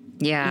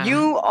 Yeah.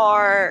 You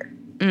are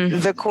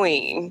the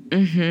queen.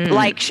 Mm-hmm.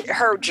 Like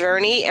her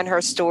journey and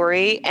her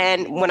story.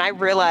 And when I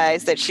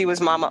realized that she was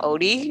Mama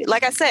Odie,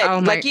 like I said,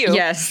 you.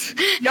 Yes.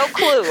 No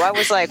clue. I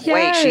was like,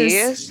 wait, she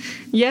is?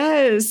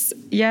 Yes.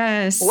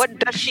 Yes. What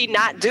does she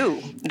not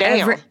do?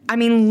 Damn. I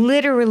mean,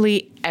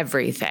 literally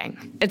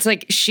everything. It's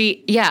like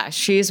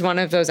she's one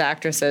of those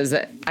actresses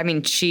that, I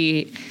mean,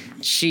 she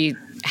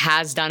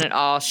has done it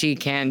all. She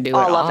can do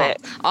all of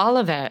it. All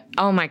of it.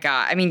 Oh my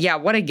God. I mean, yeah,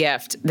 what a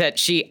gift that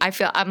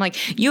I'm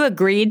like, you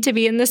agreed to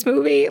be in this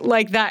movie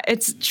like that.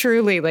 It's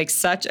truly like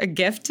such a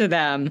gift to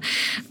them.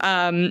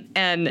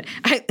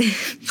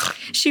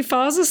 She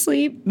falls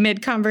asleep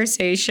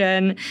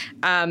mid-conversation.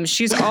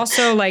 She's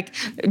also like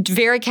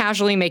very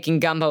casually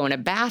making gumbo in a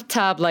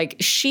bathtub. Like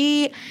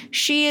she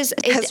is.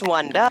 As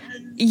one does.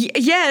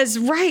 Yes,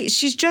 right.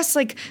 She's just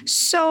like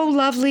so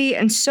lovely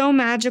and so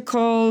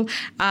magical.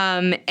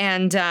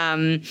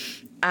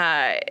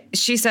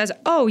 She says,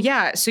 "Oh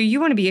yeah, so you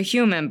want to be a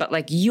human, but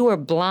like you are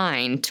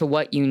blind to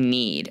what you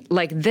need."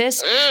 Like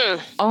this.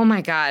 Oh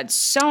my God,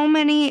 so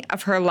many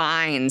of her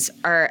lines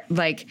are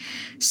like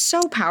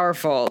so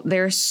powerful. They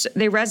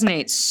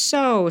resonate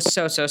so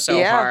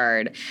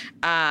hard.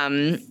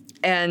 And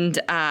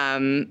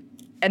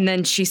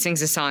then she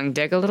sings a song,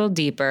 "Dig a Little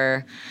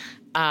Deeper."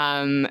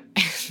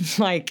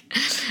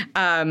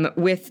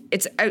 With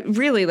it's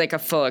really like a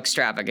full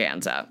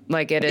extravaganza.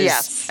 Like it is.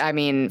 Yes. I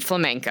mean,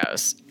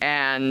 flamencos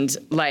and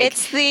like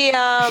it's the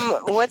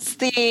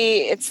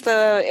it's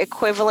the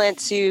equivalent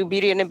to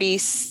Beauty and the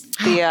Beast.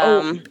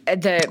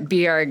 The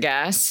Be Our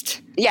Guest.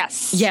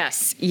 Yes. Like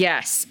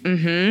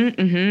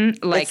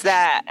it's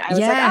that. I was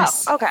like,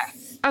 oh, okay.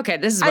 Okay,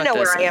 this is what I know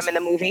this where I is. am in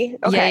the movie.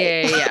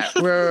 Okay. Yeah.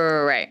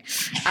 Right.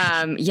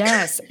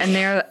 Yes,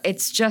 and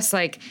it's just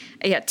like,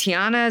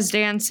 Tiana is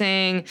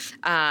dancing.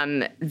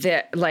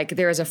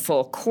 There is a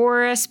full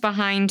chorus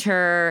behind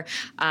her,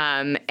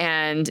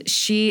 and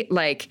she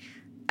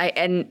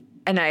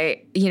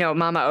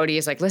Mama Odie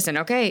is like, listen,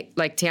 okay,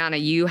 like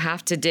Tiana, you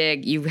have to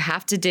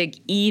dig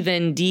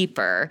even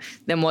deeper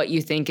than what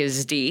you think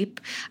is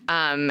deep.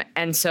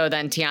 And so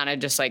then Tiana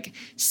just like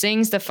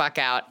sings the fuck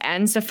out,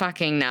 ends the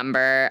fucking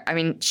number. I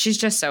mean, she's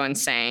just so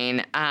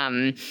insane.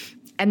 And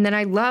then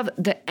I love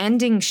the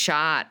ending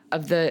shot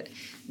of the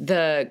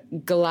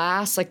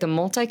glass, like the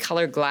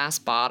multicolored glass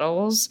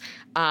bottles.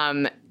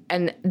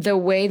 And the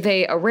way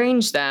they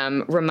arranged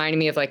them reminded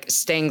me of like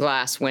stained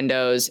glass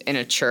windows in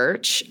a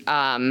church.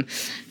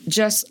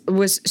 Just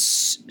was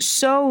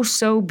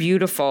so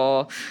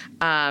beautiful.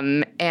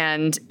 And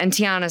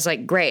Tiana's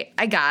like, great,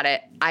 I got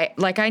it. I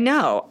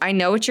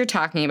know what you're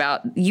talking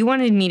about. You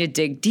wanted me to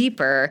dig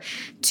deeper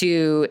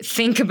to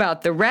think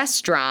about the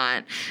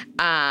restaurant.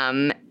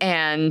 And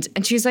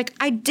she's like,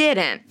 I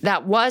didn't.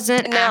 That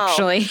wasn't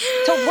actually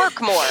to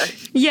work more.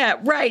 Yeah,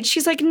 right.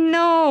 She's like,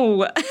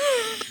 no.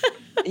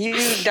 You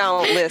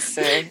don't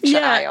listen,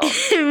 child.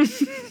 Yeah.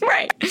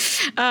 Right.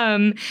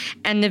 And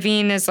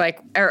Naveen is like,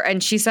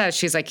 and she's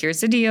like, here's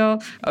the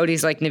deal.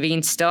 Odie's like,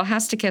 Naveen still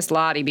has to kiss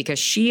Lottie because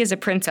she is a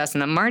princess in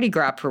the Mardi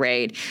Gras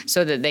parade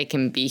so that they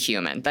can be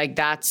human. Like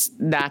that's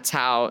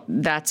how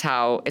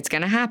it's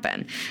going to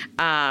happen.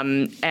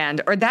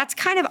 Or that's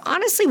kind of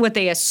honestly what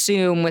they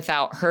assume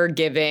without her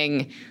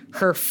giving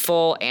her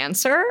full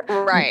answer.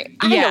 Right.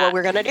 I know what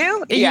we're going to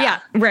do. Yeah.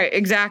 Right.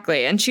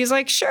 Exactly. And she's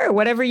like, sure,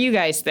 whatever you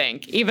guys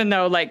think, even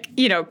though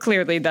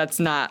clearly that's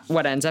not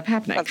what ends up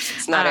happening.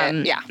 That's not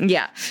it. Yeah.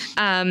 Yeah.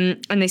 And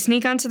they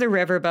sneak onto the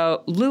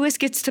riverboat. Lewis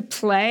gets to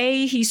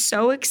play. He's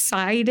so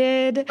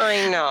excited.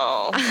 I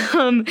know.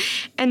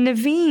 And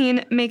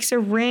Naveen makes a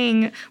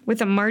ring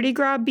with a Mardi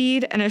Gras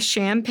bead and a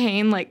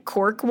champagne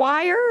cork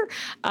wire.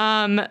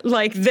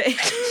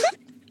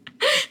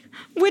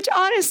 Which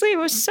honestly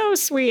was so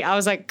sweet. I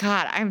was like,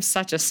 God, I'm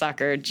such a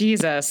sucker.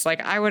 Jesus.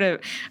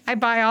 I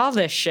buy all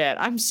this shit.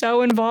 I'm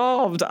so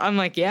involved. I'm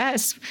like,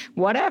 yes,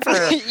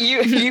 whatever.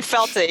 You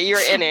felt it. You're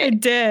in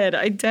it.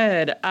 I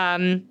did.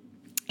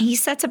 He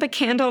sets up a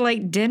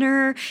candlelight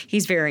dinner.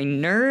 He's very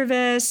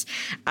nervous.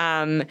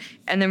 And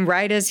then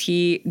right as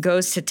he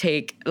goes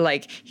to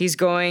he's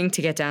going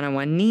to get down on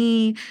one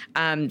knee,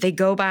 they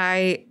go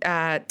by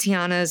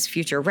Tiana's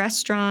future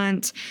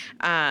restaurant.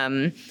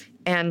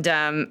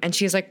 And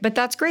she's like, but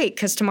that's great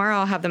because tomorrow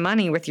I'll have the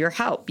money with your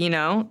help.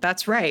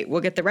 That's right. We'll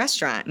get the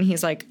restaurant. And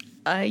he's like,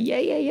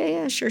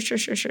 yeah. Sure.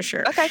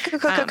 Okay,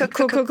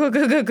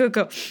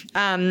 Cool.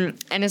 And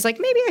it's like,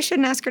 maybe I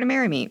shouldn't ask her to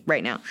marry me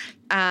right now.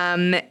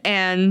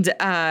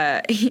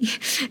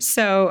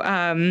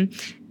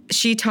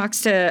 She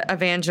talks to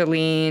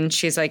Evangeline.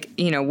 She's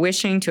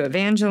wishing to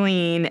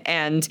Evangeline.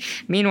 And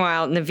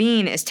meanwhile,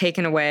 Naveen is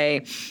taken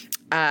away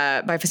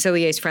by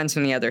Facilier's friends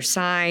from the other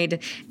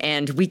side,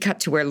 and we cut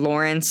to where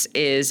Lawrence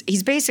is.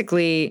 He's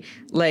basically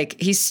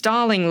he's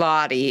stalling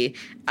Lottie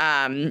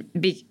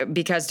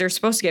because they're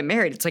supposed to get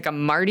married. It's like a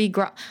Mardi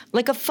Gras,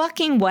 like a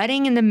fucking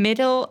wedding in the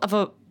middle of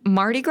a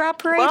Mardi Gras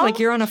parade. Well,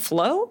 you're on a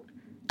float.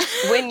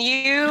 When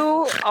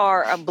you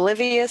are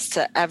oblivious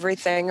to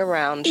everything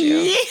around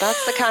you,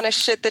 that's the kind of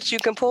shit that you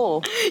can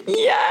pull.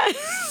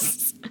 Yes.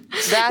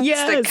 That's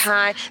the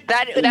kind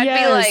that'd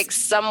be like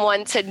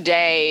someone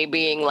today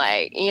being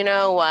like, you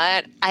know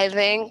what? I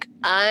think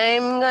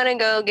I'm gonna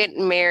go get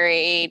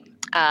married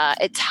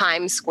at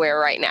Times Square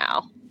right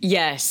now.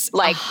 Yes,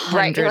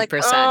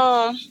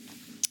 100%.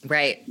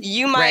 Right.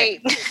 You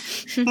might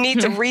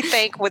need to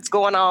rethink what's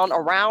going on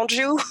around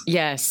you.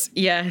 Yes.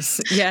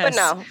 But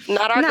no,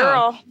 not our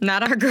girl.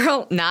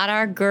 Not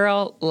our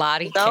girl,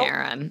 Lottie Nope.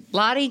 Karen.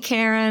 Lottie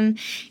Karen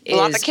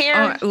is...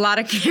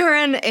 Lottie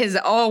Karen. is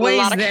always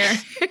Lottie there.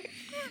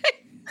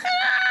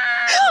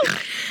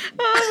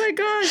 Oh my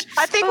gosh.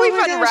 I think we've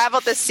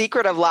unraveled the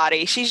secret of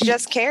Lottie. She's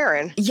just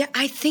Karen.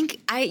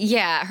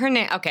 Yeah, her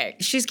name, okay,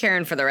 she's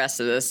Karen for the rest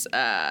of this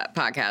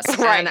podcast.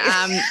 Right.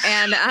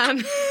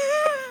 And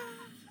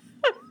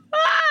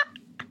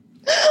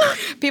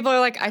people are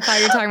like, I thought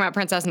you were talking about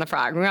Princess and the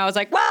Frog. And I was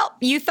like, well,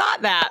 you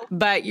thought that,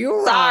 but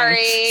you're wrong.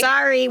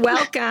 Sorry,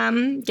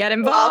 welcome. Get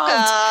involved.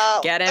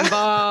 Welcome. Get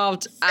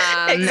involved.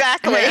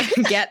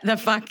 Exactly. Get the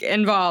fuck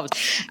involved.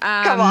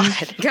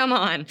 Come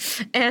on.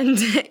 And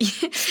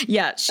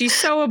yeah, she's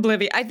so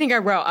oblivious. I think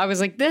I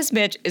was like, this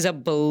bitch is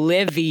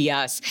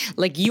oblivious.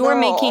 Like, you are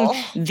making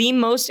the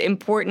most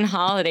important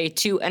holiday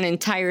to an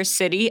entire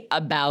city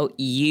about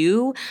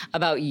you,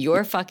 about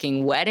your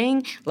fucking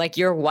wedding, like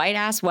your white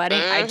ass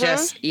wedding.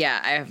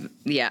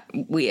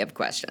 We have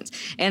questions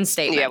and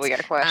statements. Yeah, we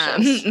got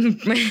questions.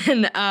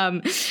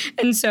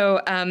 And so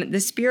the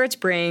spirits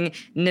bring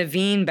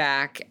Naveen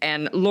back,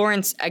 and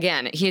Lawrence,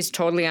 again, he's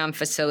totally on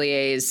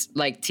Facilier's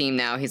like team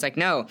now. He's like,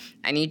 no,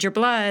 I need your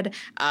blood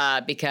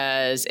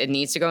because it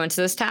needs to go into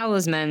this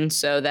talisman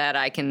so that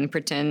I can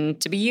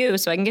pretend to be you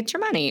so I can get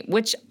your money,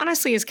 which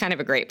honestly is kind of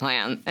a great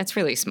plan. That's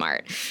really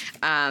smart.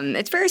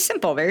 It's very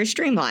simple, very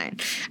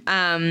streamlined.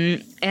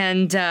 And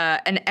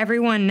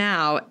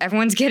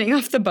everyone's getting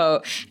off the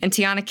boat, and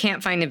Tiana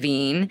can't find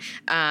Naveen.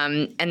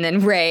 And then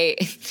Ray,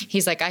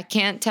 he's like, I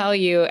can't tell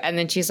you. And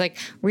then she's like,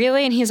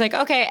 really? And he's like,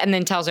 okay. And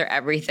then tells her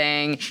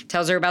everything,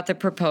 tells her about the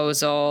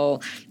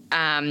proposal.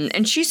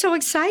 And she's so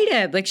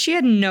excited. Like, she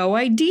had no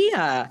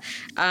idea.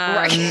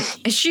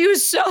 She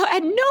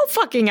had no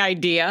fucking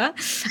idea.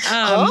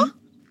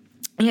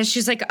 Yeah,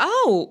 she's like,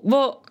 oh,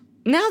 well,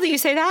 now that you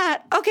say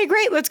that, okay,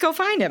 great, let's go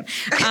find him.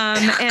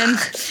 And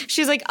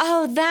she's like,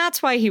 oh,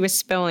 that's why he was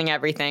spilling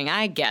everything.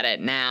 I get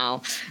it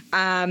now.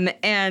 And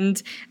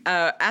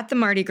at the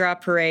Mardi Gras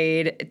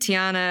parade,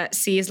 Tiana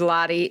sees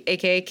Lottie,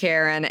 a.k.a.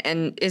 Karen,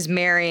 and is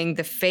marrying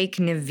the fake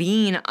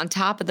Naveen on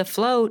top of the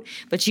float,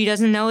 but she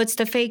doesn't know it's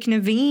the fake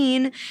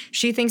Naveen.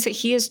 She thinks that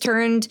he has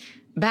turned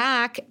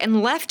back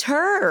and left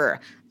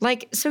her.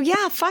 Like, so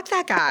yeah, fuck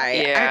that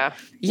guy.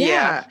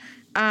 Yeah.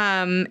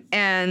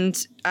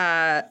 And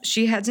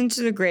she heads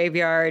into the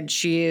graveyard.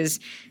 She's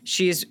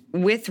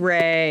with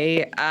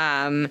Ray,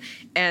 and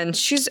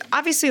she's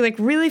obviously like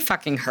really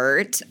fucking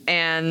hurt,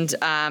 and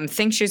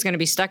thinks she's gonna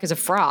be stuck as a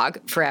frog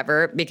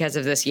forever because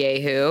of this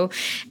Yahoo,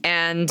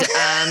 and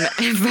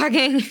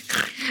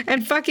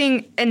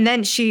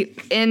then she,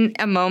 in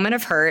a moment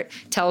of hurt,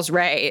 tells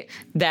Ray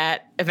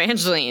that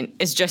Evangeline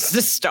is just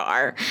a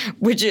star,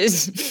 which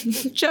is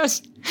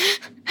just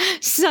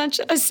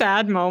such a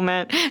sad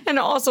moment, and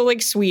also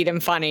like sweet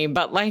and funny,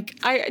 but like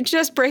it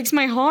just breaks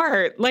my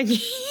heart. Like,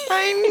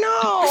 I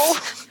know.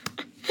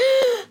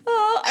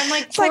 I'm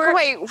like, it's like,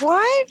 wait,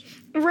 what?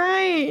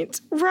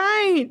 Right.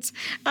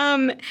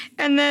 And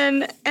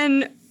then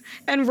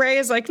Ray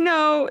is like,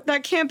 no,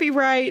 that can't be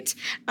right.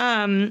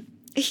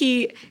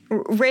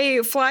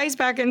 Ray flies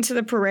back into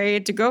the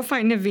parade to go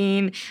find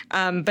Naveen,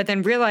 but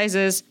then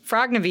realizes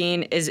Frog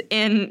Naveen is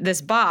in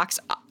this box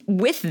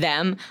with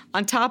them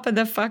on top of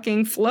the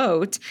fucking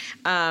float.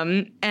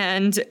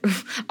 And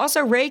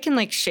also Ray can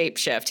like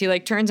shapeshift. He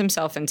like turns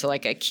himself into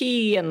like a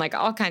key and like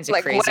all kinds of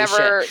like crazy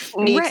whatever shit.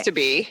 Needs to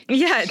be.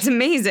 Yeah, it's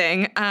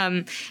amazing.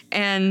 And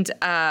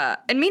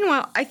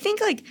meanwhile, I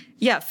think like,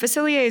 yeah,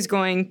 Facilier is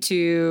going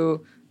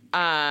to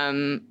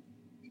and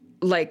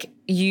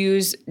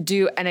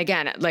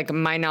again, like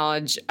my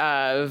knowledge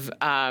of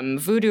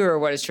voodoo or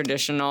what is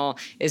traditional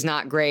is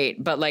not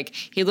great, but like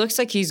he looks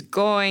like he's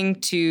going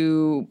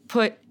to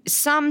put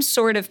some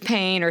sort of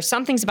pain or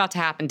something's about to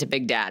happen to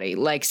Big Daddy.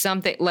 Like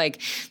something, like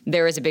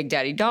there is a Big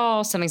Daddy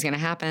doll, something's going to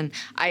happen.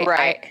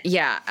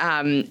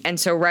 And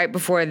so right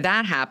before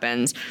that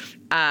happens,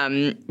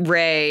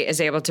 Ray is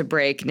able to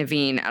break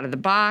Naveen out of the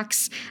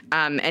box,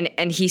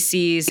 and he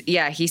sees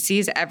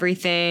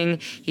everything.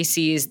 He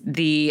sees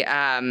the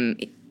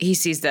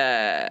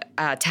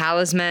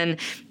talisman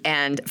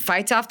and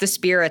fights off the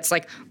spirits.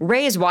 Like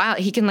Ray is wild.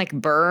 He can like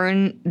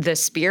burn the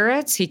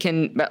spirits. He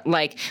can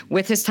like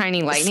with his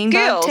tiny lightning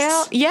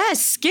bobtail.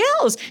 Yes,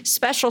 skills,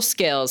 special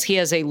skills. He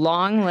has a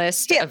long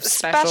list of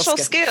special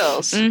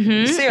skills.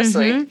 Mm-hmm,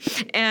 seriously.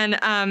 Mm-hmm. And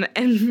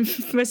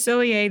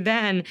Facilier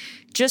then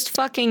just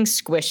fucking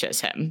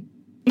squishes him.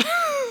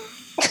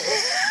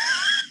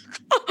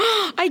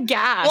 I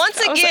gasped. Once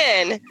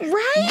again, like,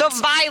 right? The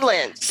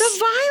violence.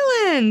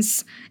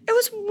 It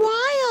was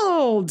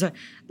wild.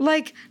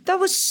 Like, that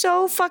was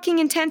so fucking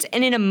intense.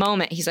 And in a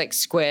moment, he's like,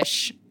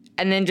 squish,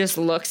 and then just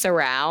looks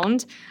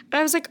around. And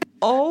I was like,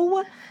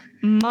 oh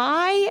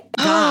my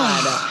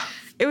God.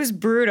 It was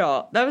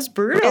brutal. That was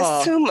brutal.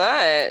 It's too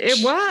much.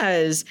 It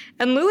was.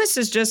 And Lewis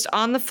is just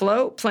on the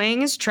float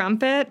playing his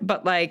trumpet,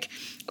 but like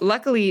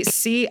luckily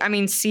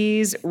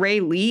sees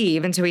Ray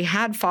leave, and so he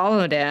had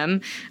followed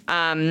him.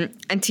 And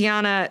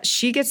Tiana,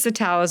 she gets the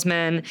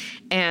talisman,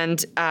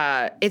 and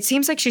it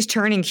seems like she's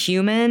turning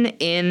human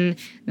in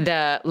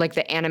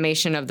the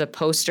animation of the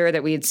poster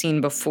that we had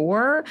seen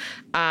before.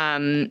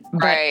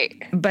 Right.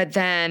 But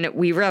then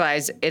we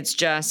realize it's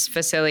just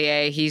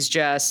Facilier. He's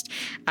just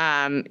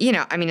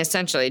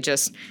essentially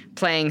just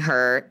playing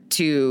her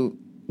to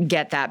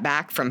get that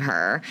back from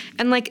her.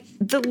 And like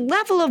the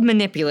level of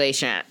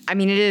manipulation, I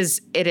mean,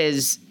 it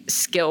is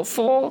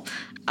skillful,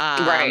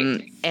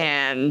 right,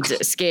 and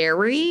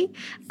scary.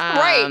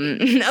 Right.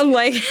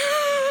 Like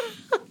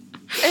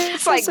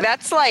it's like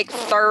that's like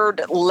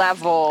third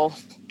level.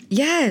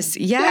 Yes.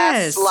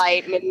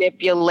 Gaslight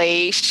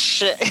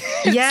manipulation.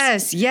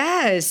 Yes.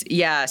 Serious.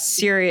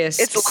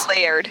 It's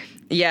layered.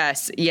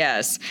 Yes.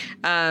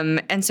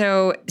 And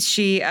so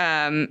she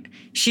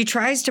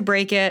tries to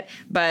break it,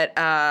 but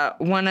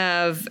one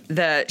of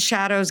the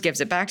shadows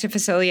gives it back to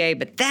Facilier,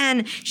 but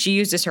then she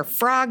uses her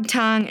frog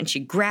tongue and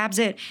she grabs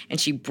it and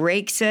she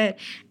breaks it.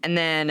 And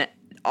then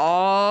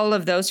all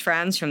of those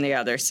friends from the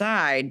other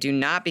side do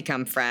not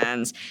become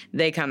friends.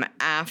 They come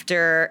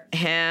after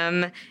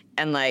him.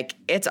 And like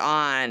it's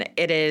on.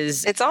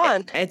 It's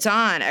on.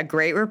 A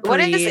great reprise.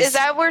 What is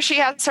that where she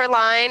has her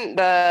line?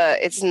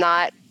 It's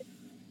not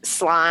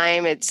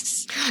slime,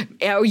 it's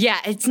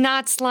it's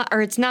not slime,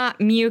 or it's not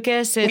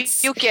mucus,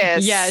 it's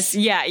mucus. Yes.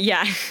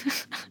 Yes.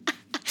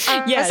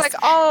 It's like,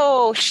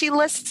 oh, she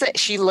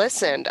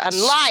listened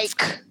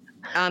unlike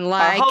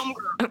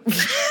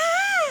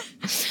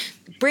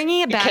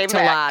bringing it back to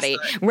Lottie.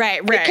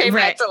 Right.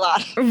 Back to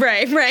Lottie.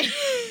 Right.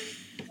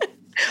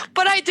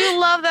 But I do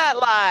love that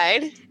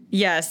line.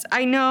 Yes,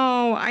 I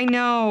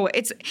know.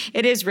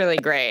 It is really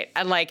great.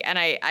 And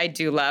I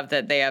do love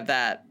that they have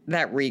that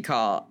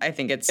recall. I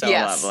think it's so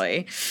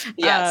lovely.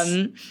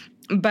 Yes.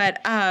 But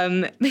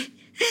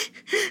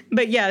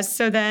yes,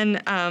 so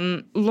then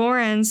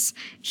Lawrence,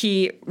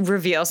 he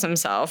reveals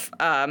himself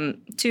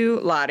to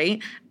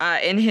Lottie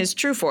in his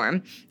true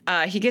form.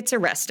 He gets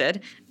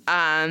arrested.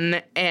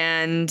 And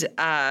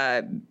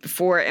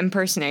for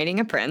impersonating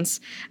a prince.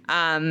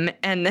 And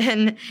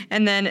then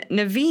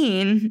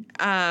Naveen,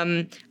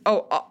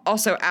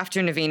 also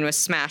after Naveen was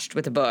smashed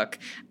with a book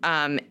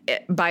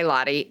by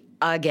Lottie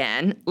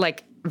again,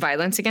 like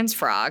violence against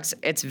frogs.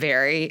 It's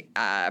very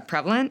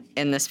prevalent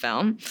in this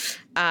film.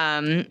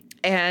 But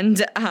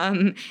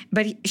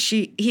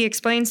he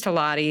explains to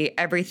Lottie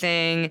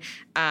everything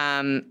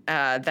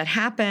that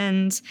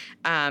happened,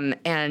 and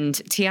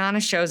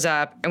Tiana shows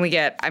up, and we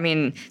get,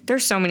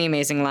 there's so many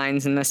amazing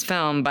lines in this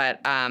film, but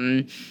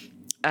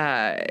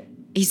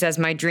he says,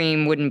 "My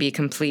dream wouldn't be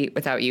complete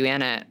without you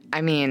in it."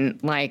 I mean,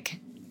 like,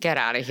 get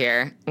out of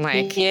here.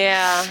 Like,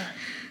 yeah.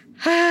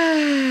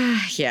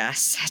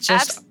 Yes.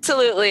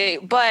 Absolutely.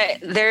 But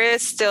there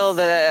is still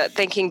the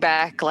thinking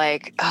back,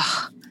 like,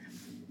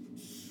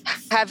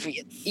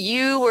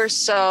 you were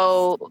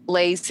so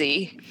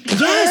lazy.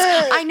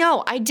 Yes, I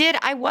know. I did.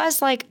 I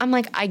was like,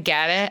 I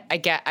get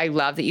it. I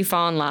love that you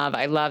fall in love.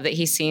 I love that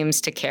he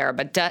seems to care.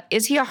 But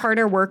is he a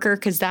harder worker?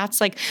 Because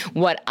that's like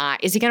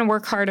is he going to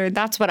work harder?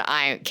 That's what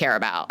I care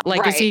about.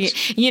 Like, right.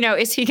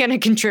 Is he going to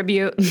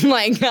contribute?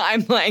 Like,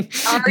 I'm like,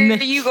 are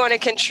you going to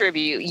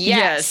contribute?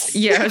 Yes.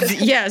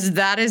 Yes.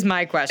 That is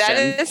my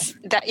question.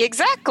 That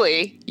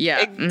exactly.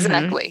 Yeah.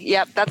 Exactly. Mm-hmm.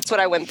 Yep. That's what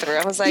I went through.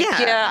 I was like, you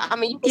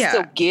can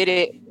still get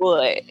it,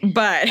 but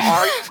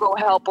are you going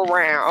to help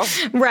around?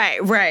 Right.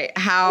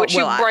 How what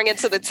you bringing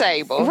to the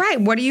table? Right.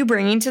 What are you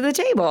bringing to the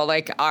table?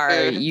 Like,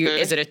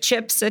 is it a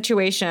chip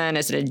situation?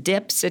 Is it a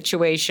dip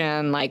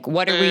situation? Like,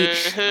 what are we?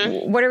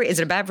 Is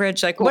it a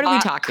beverage? Like, what are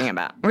we talking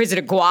about? Or is it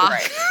a guac?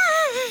 Right.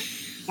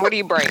 What are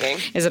you bringing?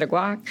 Is it a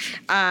guac?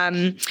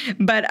 And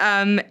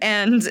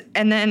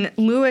then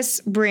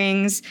Lewis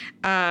brings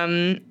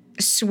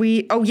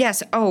sweet. Oh,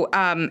 yes.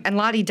 And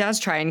Lottie does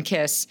try and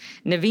kiss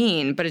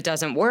Naveen, but it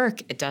doesn't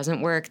work.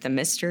 The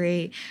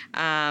mystery.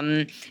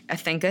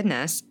 Thank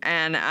goodness.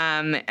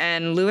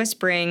 And Lewis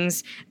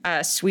brings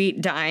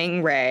sweet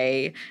dying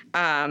Ray.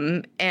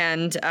 And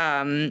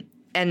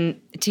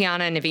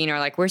Tiana and Naveen are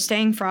like, we're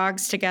staying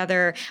frogs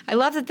together. I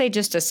love that they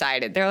just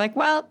decided. They're like,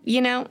 well,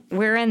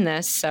 we're in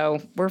this,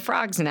 so we're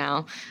frogs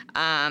now.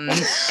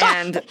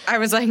 And I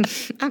was like,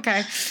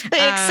 okay. They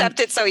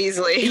accept it so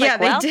easily. Yeah,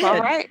 they did. All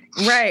right.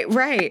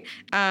 Right.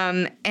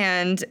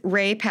 And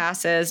Ray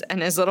passes,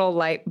 and his little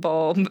light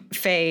bulb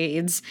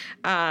fades,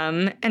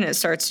 and it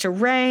starts to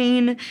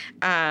rain.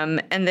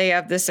 And they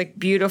have this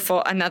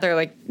beautiful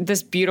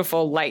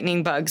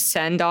lightning bug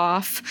send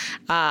off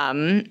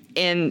in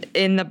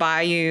the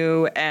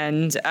bayou,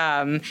 and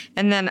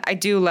then I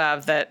do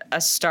love that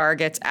a star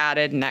gets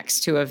added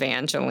next to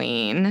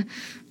Evangeline,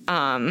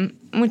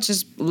 which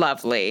is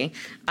lovely.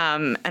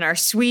 And our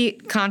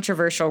sweet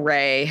controversial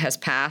Ray has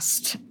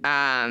passed,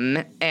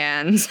 and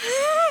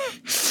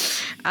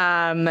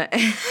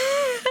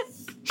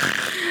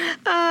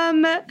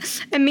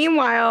And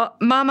meanwhile,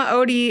 Mama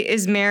Odie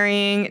is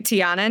marrying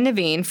Tiana and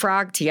Naveen,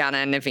 Frog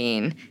Tiana and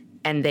Naveen,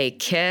 and they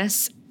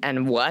kiss.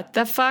 And what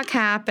the fuck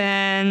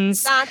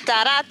happens? Da,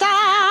 da, da,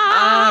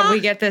 da. We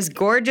get this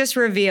gorgeous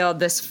reveal,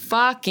 this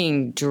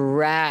fucking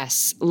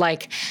dress.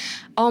 Like,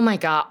 oh my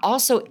God.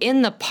 Also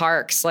in the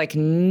parks, like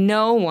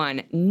no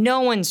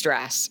one's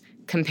dress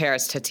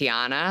compares to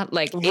Tiana.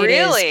 Like,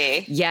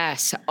 really?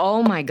 Yes.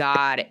 Oh my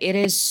God. It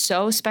is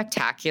so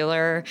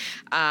spectacular.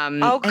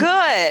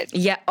 Good.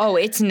 Yeah. Oh,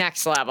 it's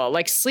next level.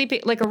 Like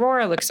like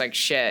Aurora looks like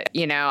shit.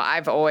 You know,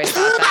 I've always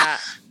thought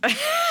that.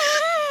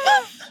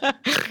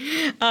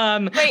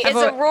 Wait, is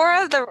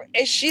Aurora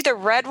is she the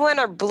red one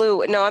or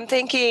blue? No, I'm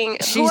thinking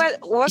what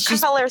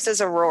colors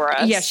is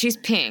Aurora? Yeah, she's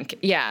pink.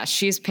 Yeah,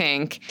 she's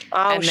pink.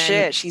 Oh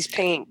shit, she's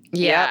pink.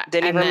 Yeah, yep,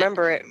 didn't even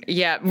remember it.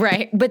 Yeah,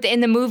 right. But in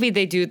the movie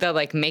they do the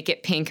like make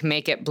it pink,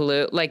 make it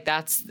blue. Like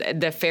that's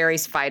the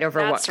fairies fight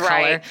over what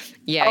color.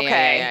 Yeah,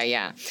 okay.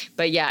 yeah.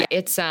 But yeah,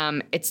 it's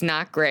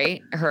not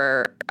great.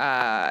 Her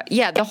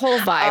the whole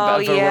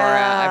vibe of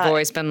Aurora. I've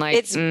always been like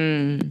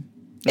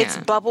It's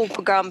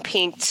bubblegum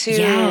pink too.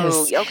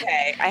 Yes.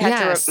 Okay, I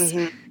had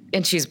to.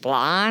 And she's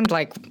blonde.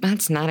 Like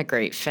that's not a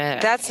great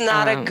fit. That's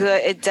not a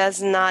good. It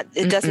does not.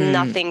 It does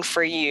nothing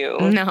for you.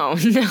 No.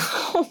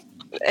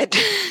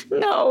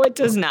 No, it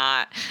does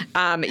not.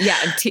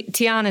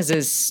 Tiana's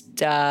is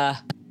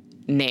stunning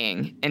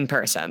in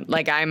person.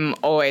 Like I'm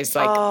always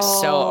like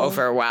so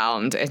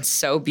overwhelmed. It's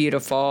so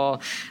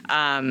beautiful.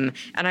 And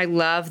I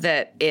love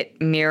that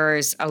it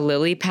mirrors a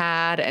lily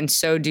pad, and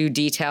so do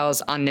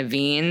details on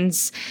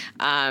Naveen's.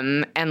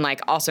 And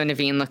like also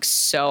Naveen looks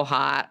so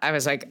hot. I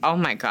was like, oh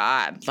my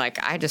God, like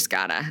I just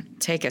gotta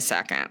take a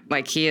second.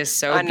 Like he is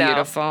so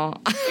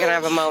beautiful. You're gonna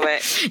have a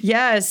moment.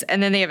 Yes.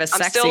 And then they have a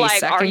sexy still like,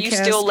 second are you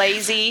kiss. Still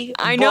lazy?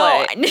 I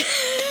know.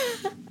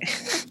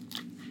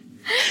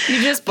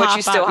 You just pop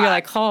you still up. You're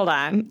like, hold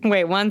on.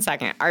 Wait 1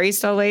 second. Are you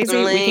still lazy?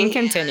 We can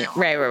continue.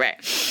 Right.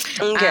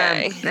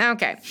 Okay.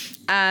 Okay.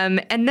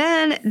 And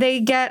then they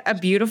get a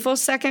beautiful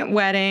second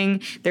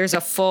wedding. There's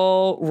a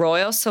full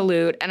royal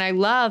salute. And I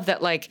love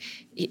that, like,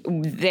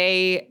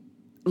 they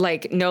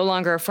like no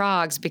longer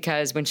frogs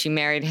because when she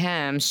married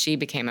him, she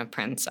became a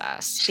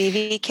princess. She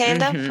became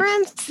the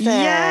princess.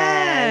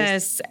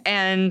 Yes.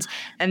 And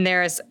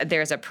there's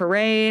a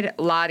parade.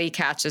 Lottie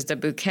catches the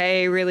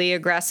bouquet really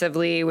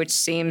aggressively, which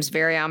seems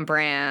very on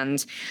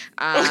brand.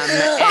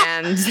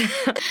 And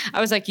I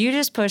was like, you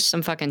just pushed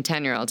some fucking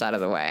 10-year-olds out of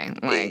the way.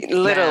 Like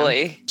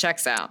literally.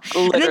 Checks out.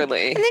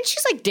 Literally. And then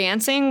she's like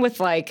dancing with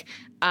like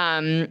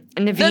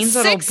Naveen's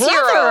the little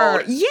 6-year-old.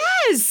 brother.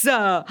 Yes.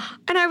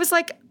 And I was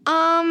like,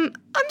 I'm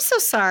so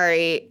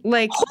sorry.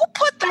 Like, who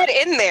put that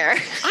in there?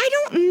 I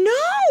don't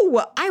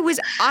know. I was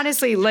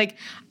honestly like,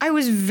 I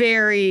was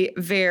very,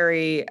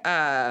 very,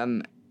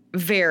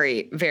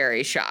 very,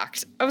 very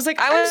shocked. I was like,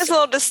 I was a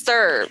little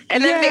disturbed.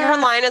 And then her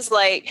line is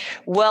like,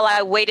 well,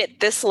 I waited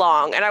this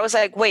long. And I was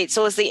like, wait,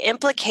 so is the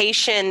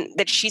implication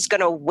that she's going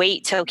to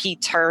wait till he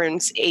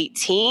turns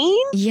 18?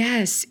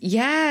 Yes.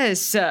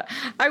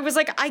 I was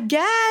like, I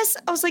guess.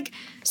 I was like,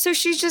 so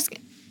she's just,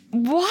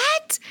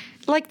 what?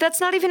 Like, that's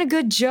not even a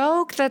good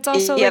joke. That's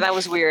also that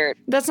was weird.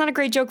 That's not a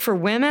great joke for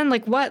women.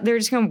 Like, what? They're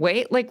just gonna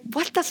wait? Like,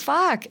 what the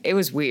fuck? It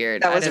was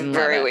weird. That was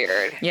very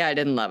weird. Yeah, I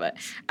didn't love it.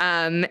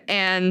 And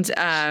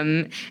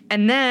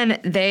then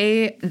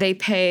they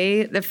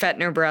pay the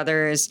Fettner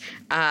brothers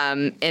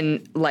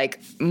in like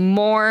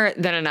more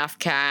than enough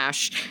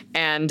cash,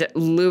 and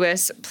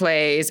Lewis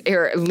is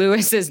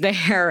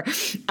there.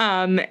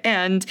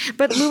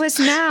 But Lewis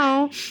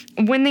now,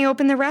 when they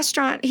open the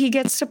restaurant, he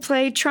gets to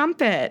play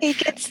trumpet. He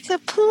gets to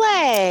play.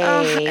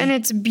 And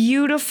it's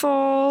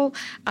beautiful.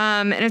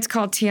 And it's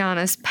called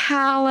Tiana's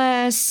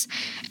Palace.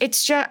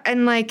 It's just,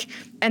 and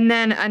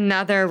then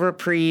another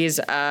reprise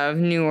of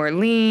New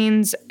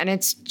Orleans. And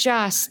it's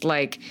just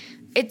like,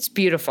 it's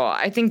beautiful.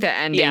 I think the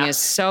ending is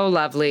so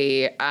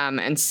lovely,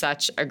 and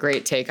such a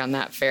great take on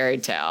that fairy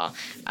tale.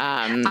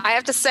 I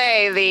have to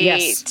say,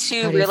 the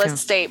two real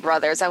estate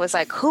brothers, I was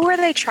like, who are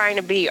they trying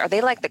to be? Are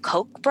they like the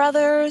Koch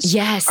brothers?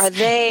 Yes. Are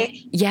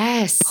they?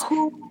 Yes.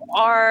 Who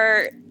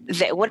are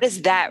they? What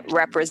does that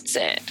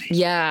represent?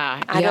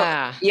 Yeah.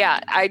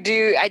 I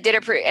do. I did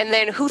it. And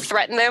then who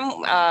threatened them?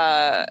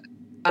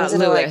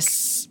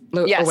 Lewis.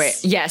 Yes. Oh, wait.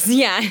 Yes.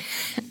 Yeah.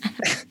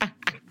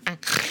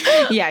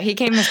 Yeah, he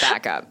came as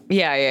backup.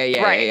 Yeah.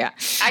 Right. Yeah.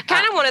 I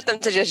kind of wanted them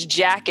to just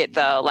jack it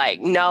though.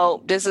 Like,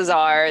 no, this is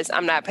ours.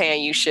 I'm not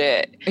paying you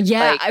shit.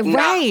 Yeah, like,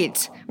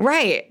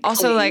 right.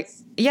 Also, please. like,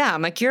 yeah,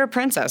 I'm like, you're a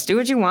princess. Do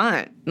what you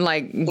want.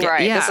 Like,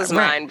 this is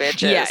mine,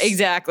 bitches. Yeah,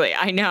 exactly.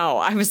 I know.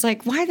 I was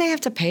like, why do they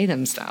have to pay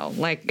them still?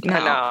 Like, no. I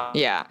know.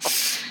 Yeah.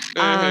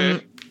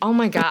 Mm-hmm. Oh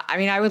my God. I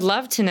mean, I would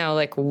love to know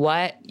like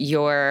what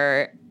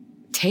your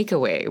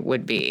takeaway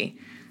would be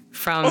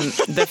from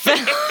the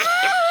film.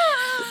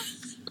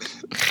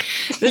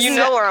 You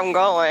know where I'm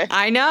going.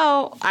 I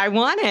know. I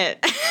want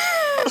it.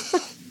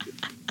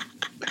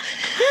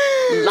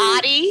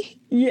 Lottie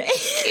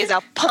is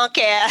a punk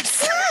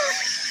ass.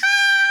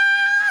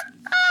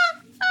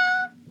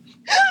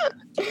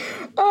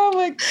 Oh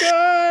my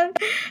God.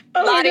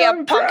 Lottie, a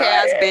punk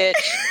ass bitch.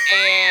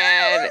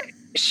 And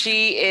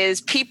she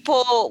is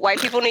white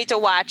people need to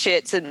watch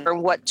it to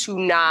learn what to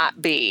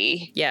not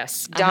be.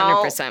 Yes,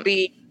 100%. Don't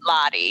be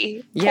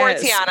Lottie. Yes. Poor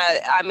Tiana.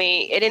 I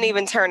mean, it didn't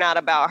even turn out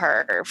about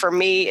her. For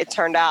me, it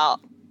turned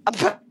out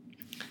about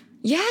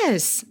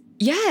Yes.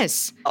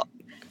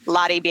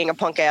 Lottie being a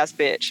punk ass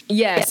bitch.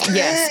 Yes.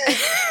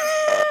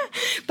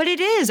 But it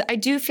is. I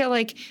do feel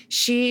like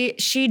she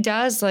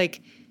does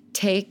like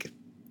take,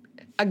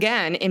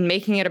 again, in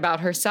making it about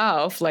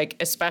herself, like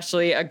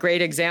especially a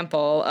great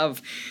example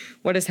of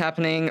what is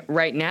happening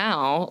right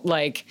now,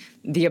 like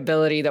the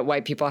ability that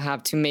white people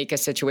have to make a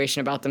situation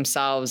about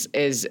themselves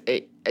is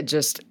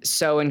just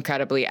so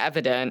incredibly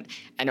evident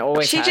and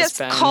always she has just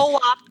been.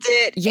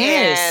 Co-opted.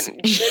 Yes.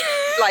 And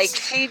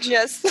she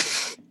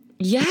just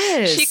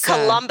Yes. She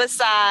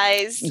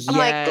Columbusized. Yes. I'm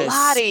like,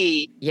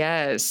 Lottie.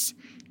 Yes.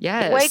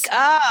 Wake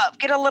up.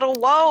 Get a little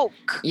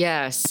woke.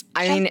 Yes.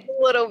 I Just mean,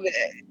 a little bit.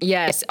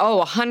 yes.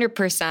 Oh,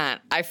 100%.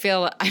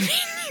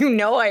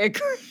 I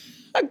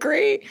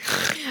agree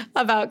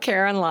about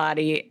Karen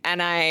Lottie.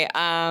 And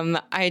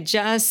I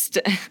just,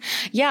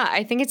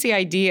 I think it's the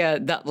idea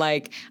that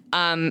like,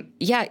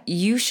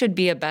 you should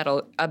be a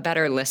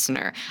better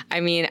listener. I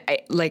mean,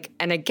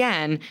 and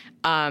again,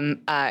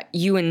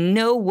 you in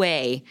no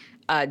way,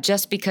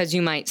 just because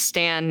you might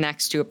stand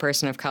next to a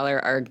person of color,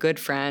 are a good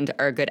friend,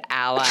 or a good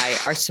ally,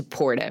 are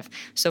supportive.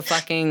 So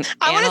fucking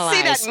I want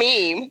analyze. to see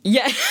that meme.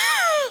 Yeah.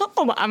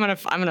 I'm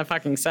gonna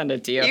fucking send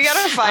it to you. You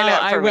gotta find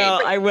it for me.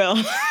 I will.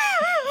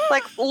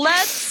 Like,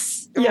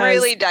 let's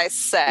really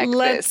dissect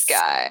this,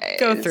 guys.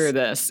 Go through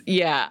this.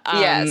 Yeah.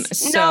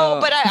 Yes. No,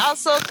 but I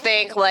also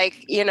think,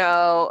 like,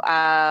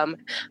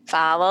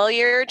 follow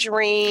your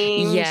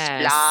dreams.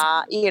 Yes.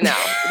 Blah,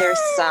 there's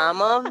some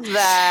of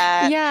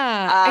that.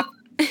 Yeah.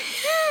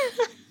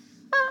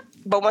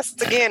 But once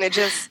again, I'm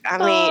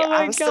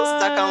still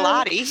stuck on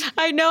Lottie.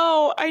 I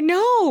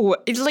know.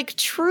 It's like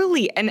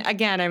truly. And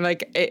again, I'm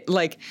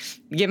like,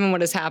 given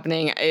what is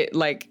happening, it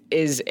like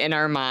is in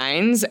our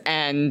minds.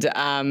 And,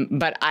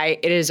 but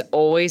it has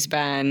always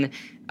been,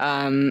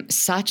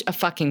 such a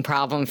fucking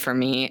problem for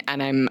me.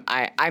 And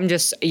I'm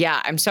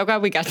so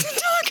glad we got to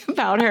talk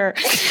about her,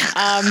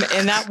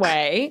 in that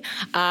way.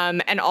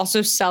 And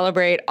also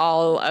celebrate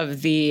all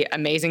of the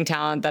amazing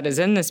talent that is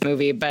in this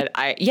movie. But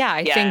I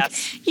think,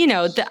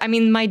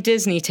 my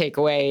Disney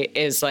takeaway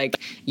is like,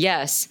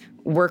 yes,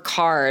 work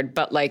hard,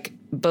 but like,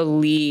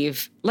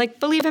 believe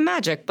in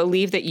magic,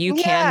 believe that you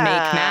can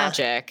make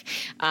magic.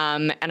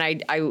 And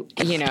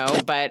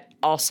but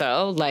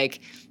also like,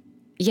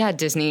 yeah,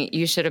 Disney,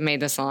 you should have made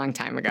this a long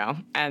time ago.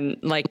 And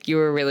like, you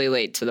were really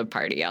late to the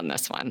party on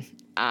this one.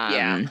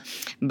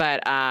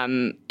 But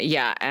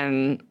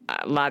and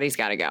Lottie's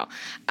got to go.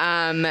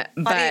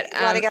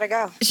 Lottie got to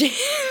go.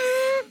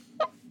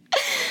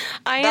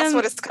 That's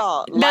what it's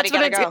called. Lottie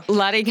got to go.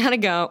 Lottie got to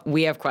go.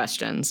 We have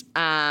questions.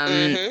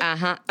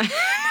 I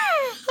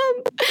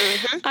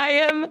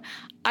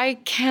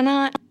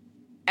cannot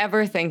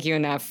ever thank you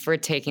enough for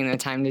taking the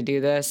time to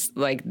do this.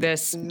 Like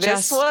this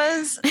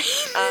was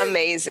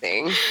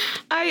amazing.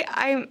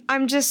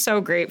 I'm just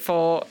so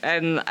grateful,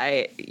 and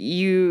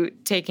you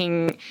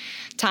taking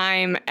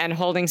time and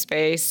holding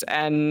space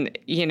and,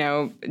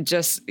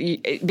 just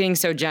being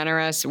so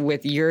generous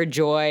with your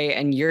joy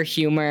and your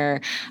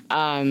humor.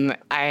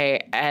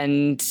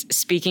 And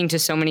speaking to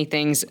so many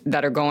things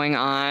that are going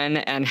on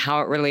and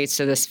how it relates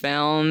to this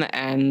film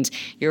and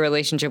your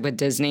relationship with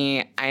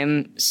Disney. I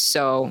am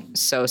so,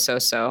 so, so,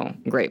 so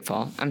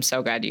grateful. I'm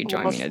so glad you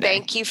joined me today.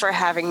 Thank you for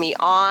having me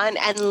on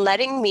and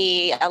allowing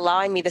me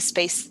the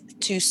space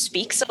to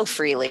speak so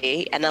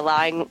freely and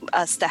allowing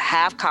us to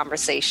have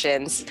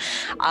conversations.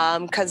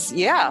 Because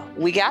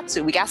we got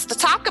to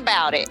talk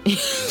about it.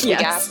 Yes. We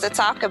got to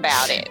talk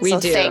about it. We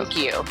do. Thank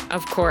you.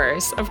 Of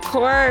course.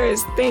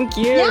 Thank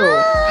you.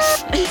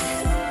 Yes.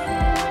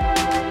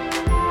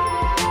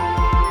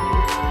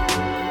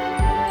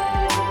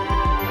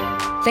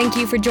 Thank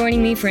you for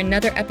joining me for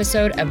another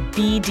episode of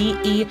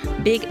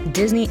BDE, Big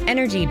Disney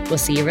Energy. We'll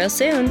see you real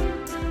soon.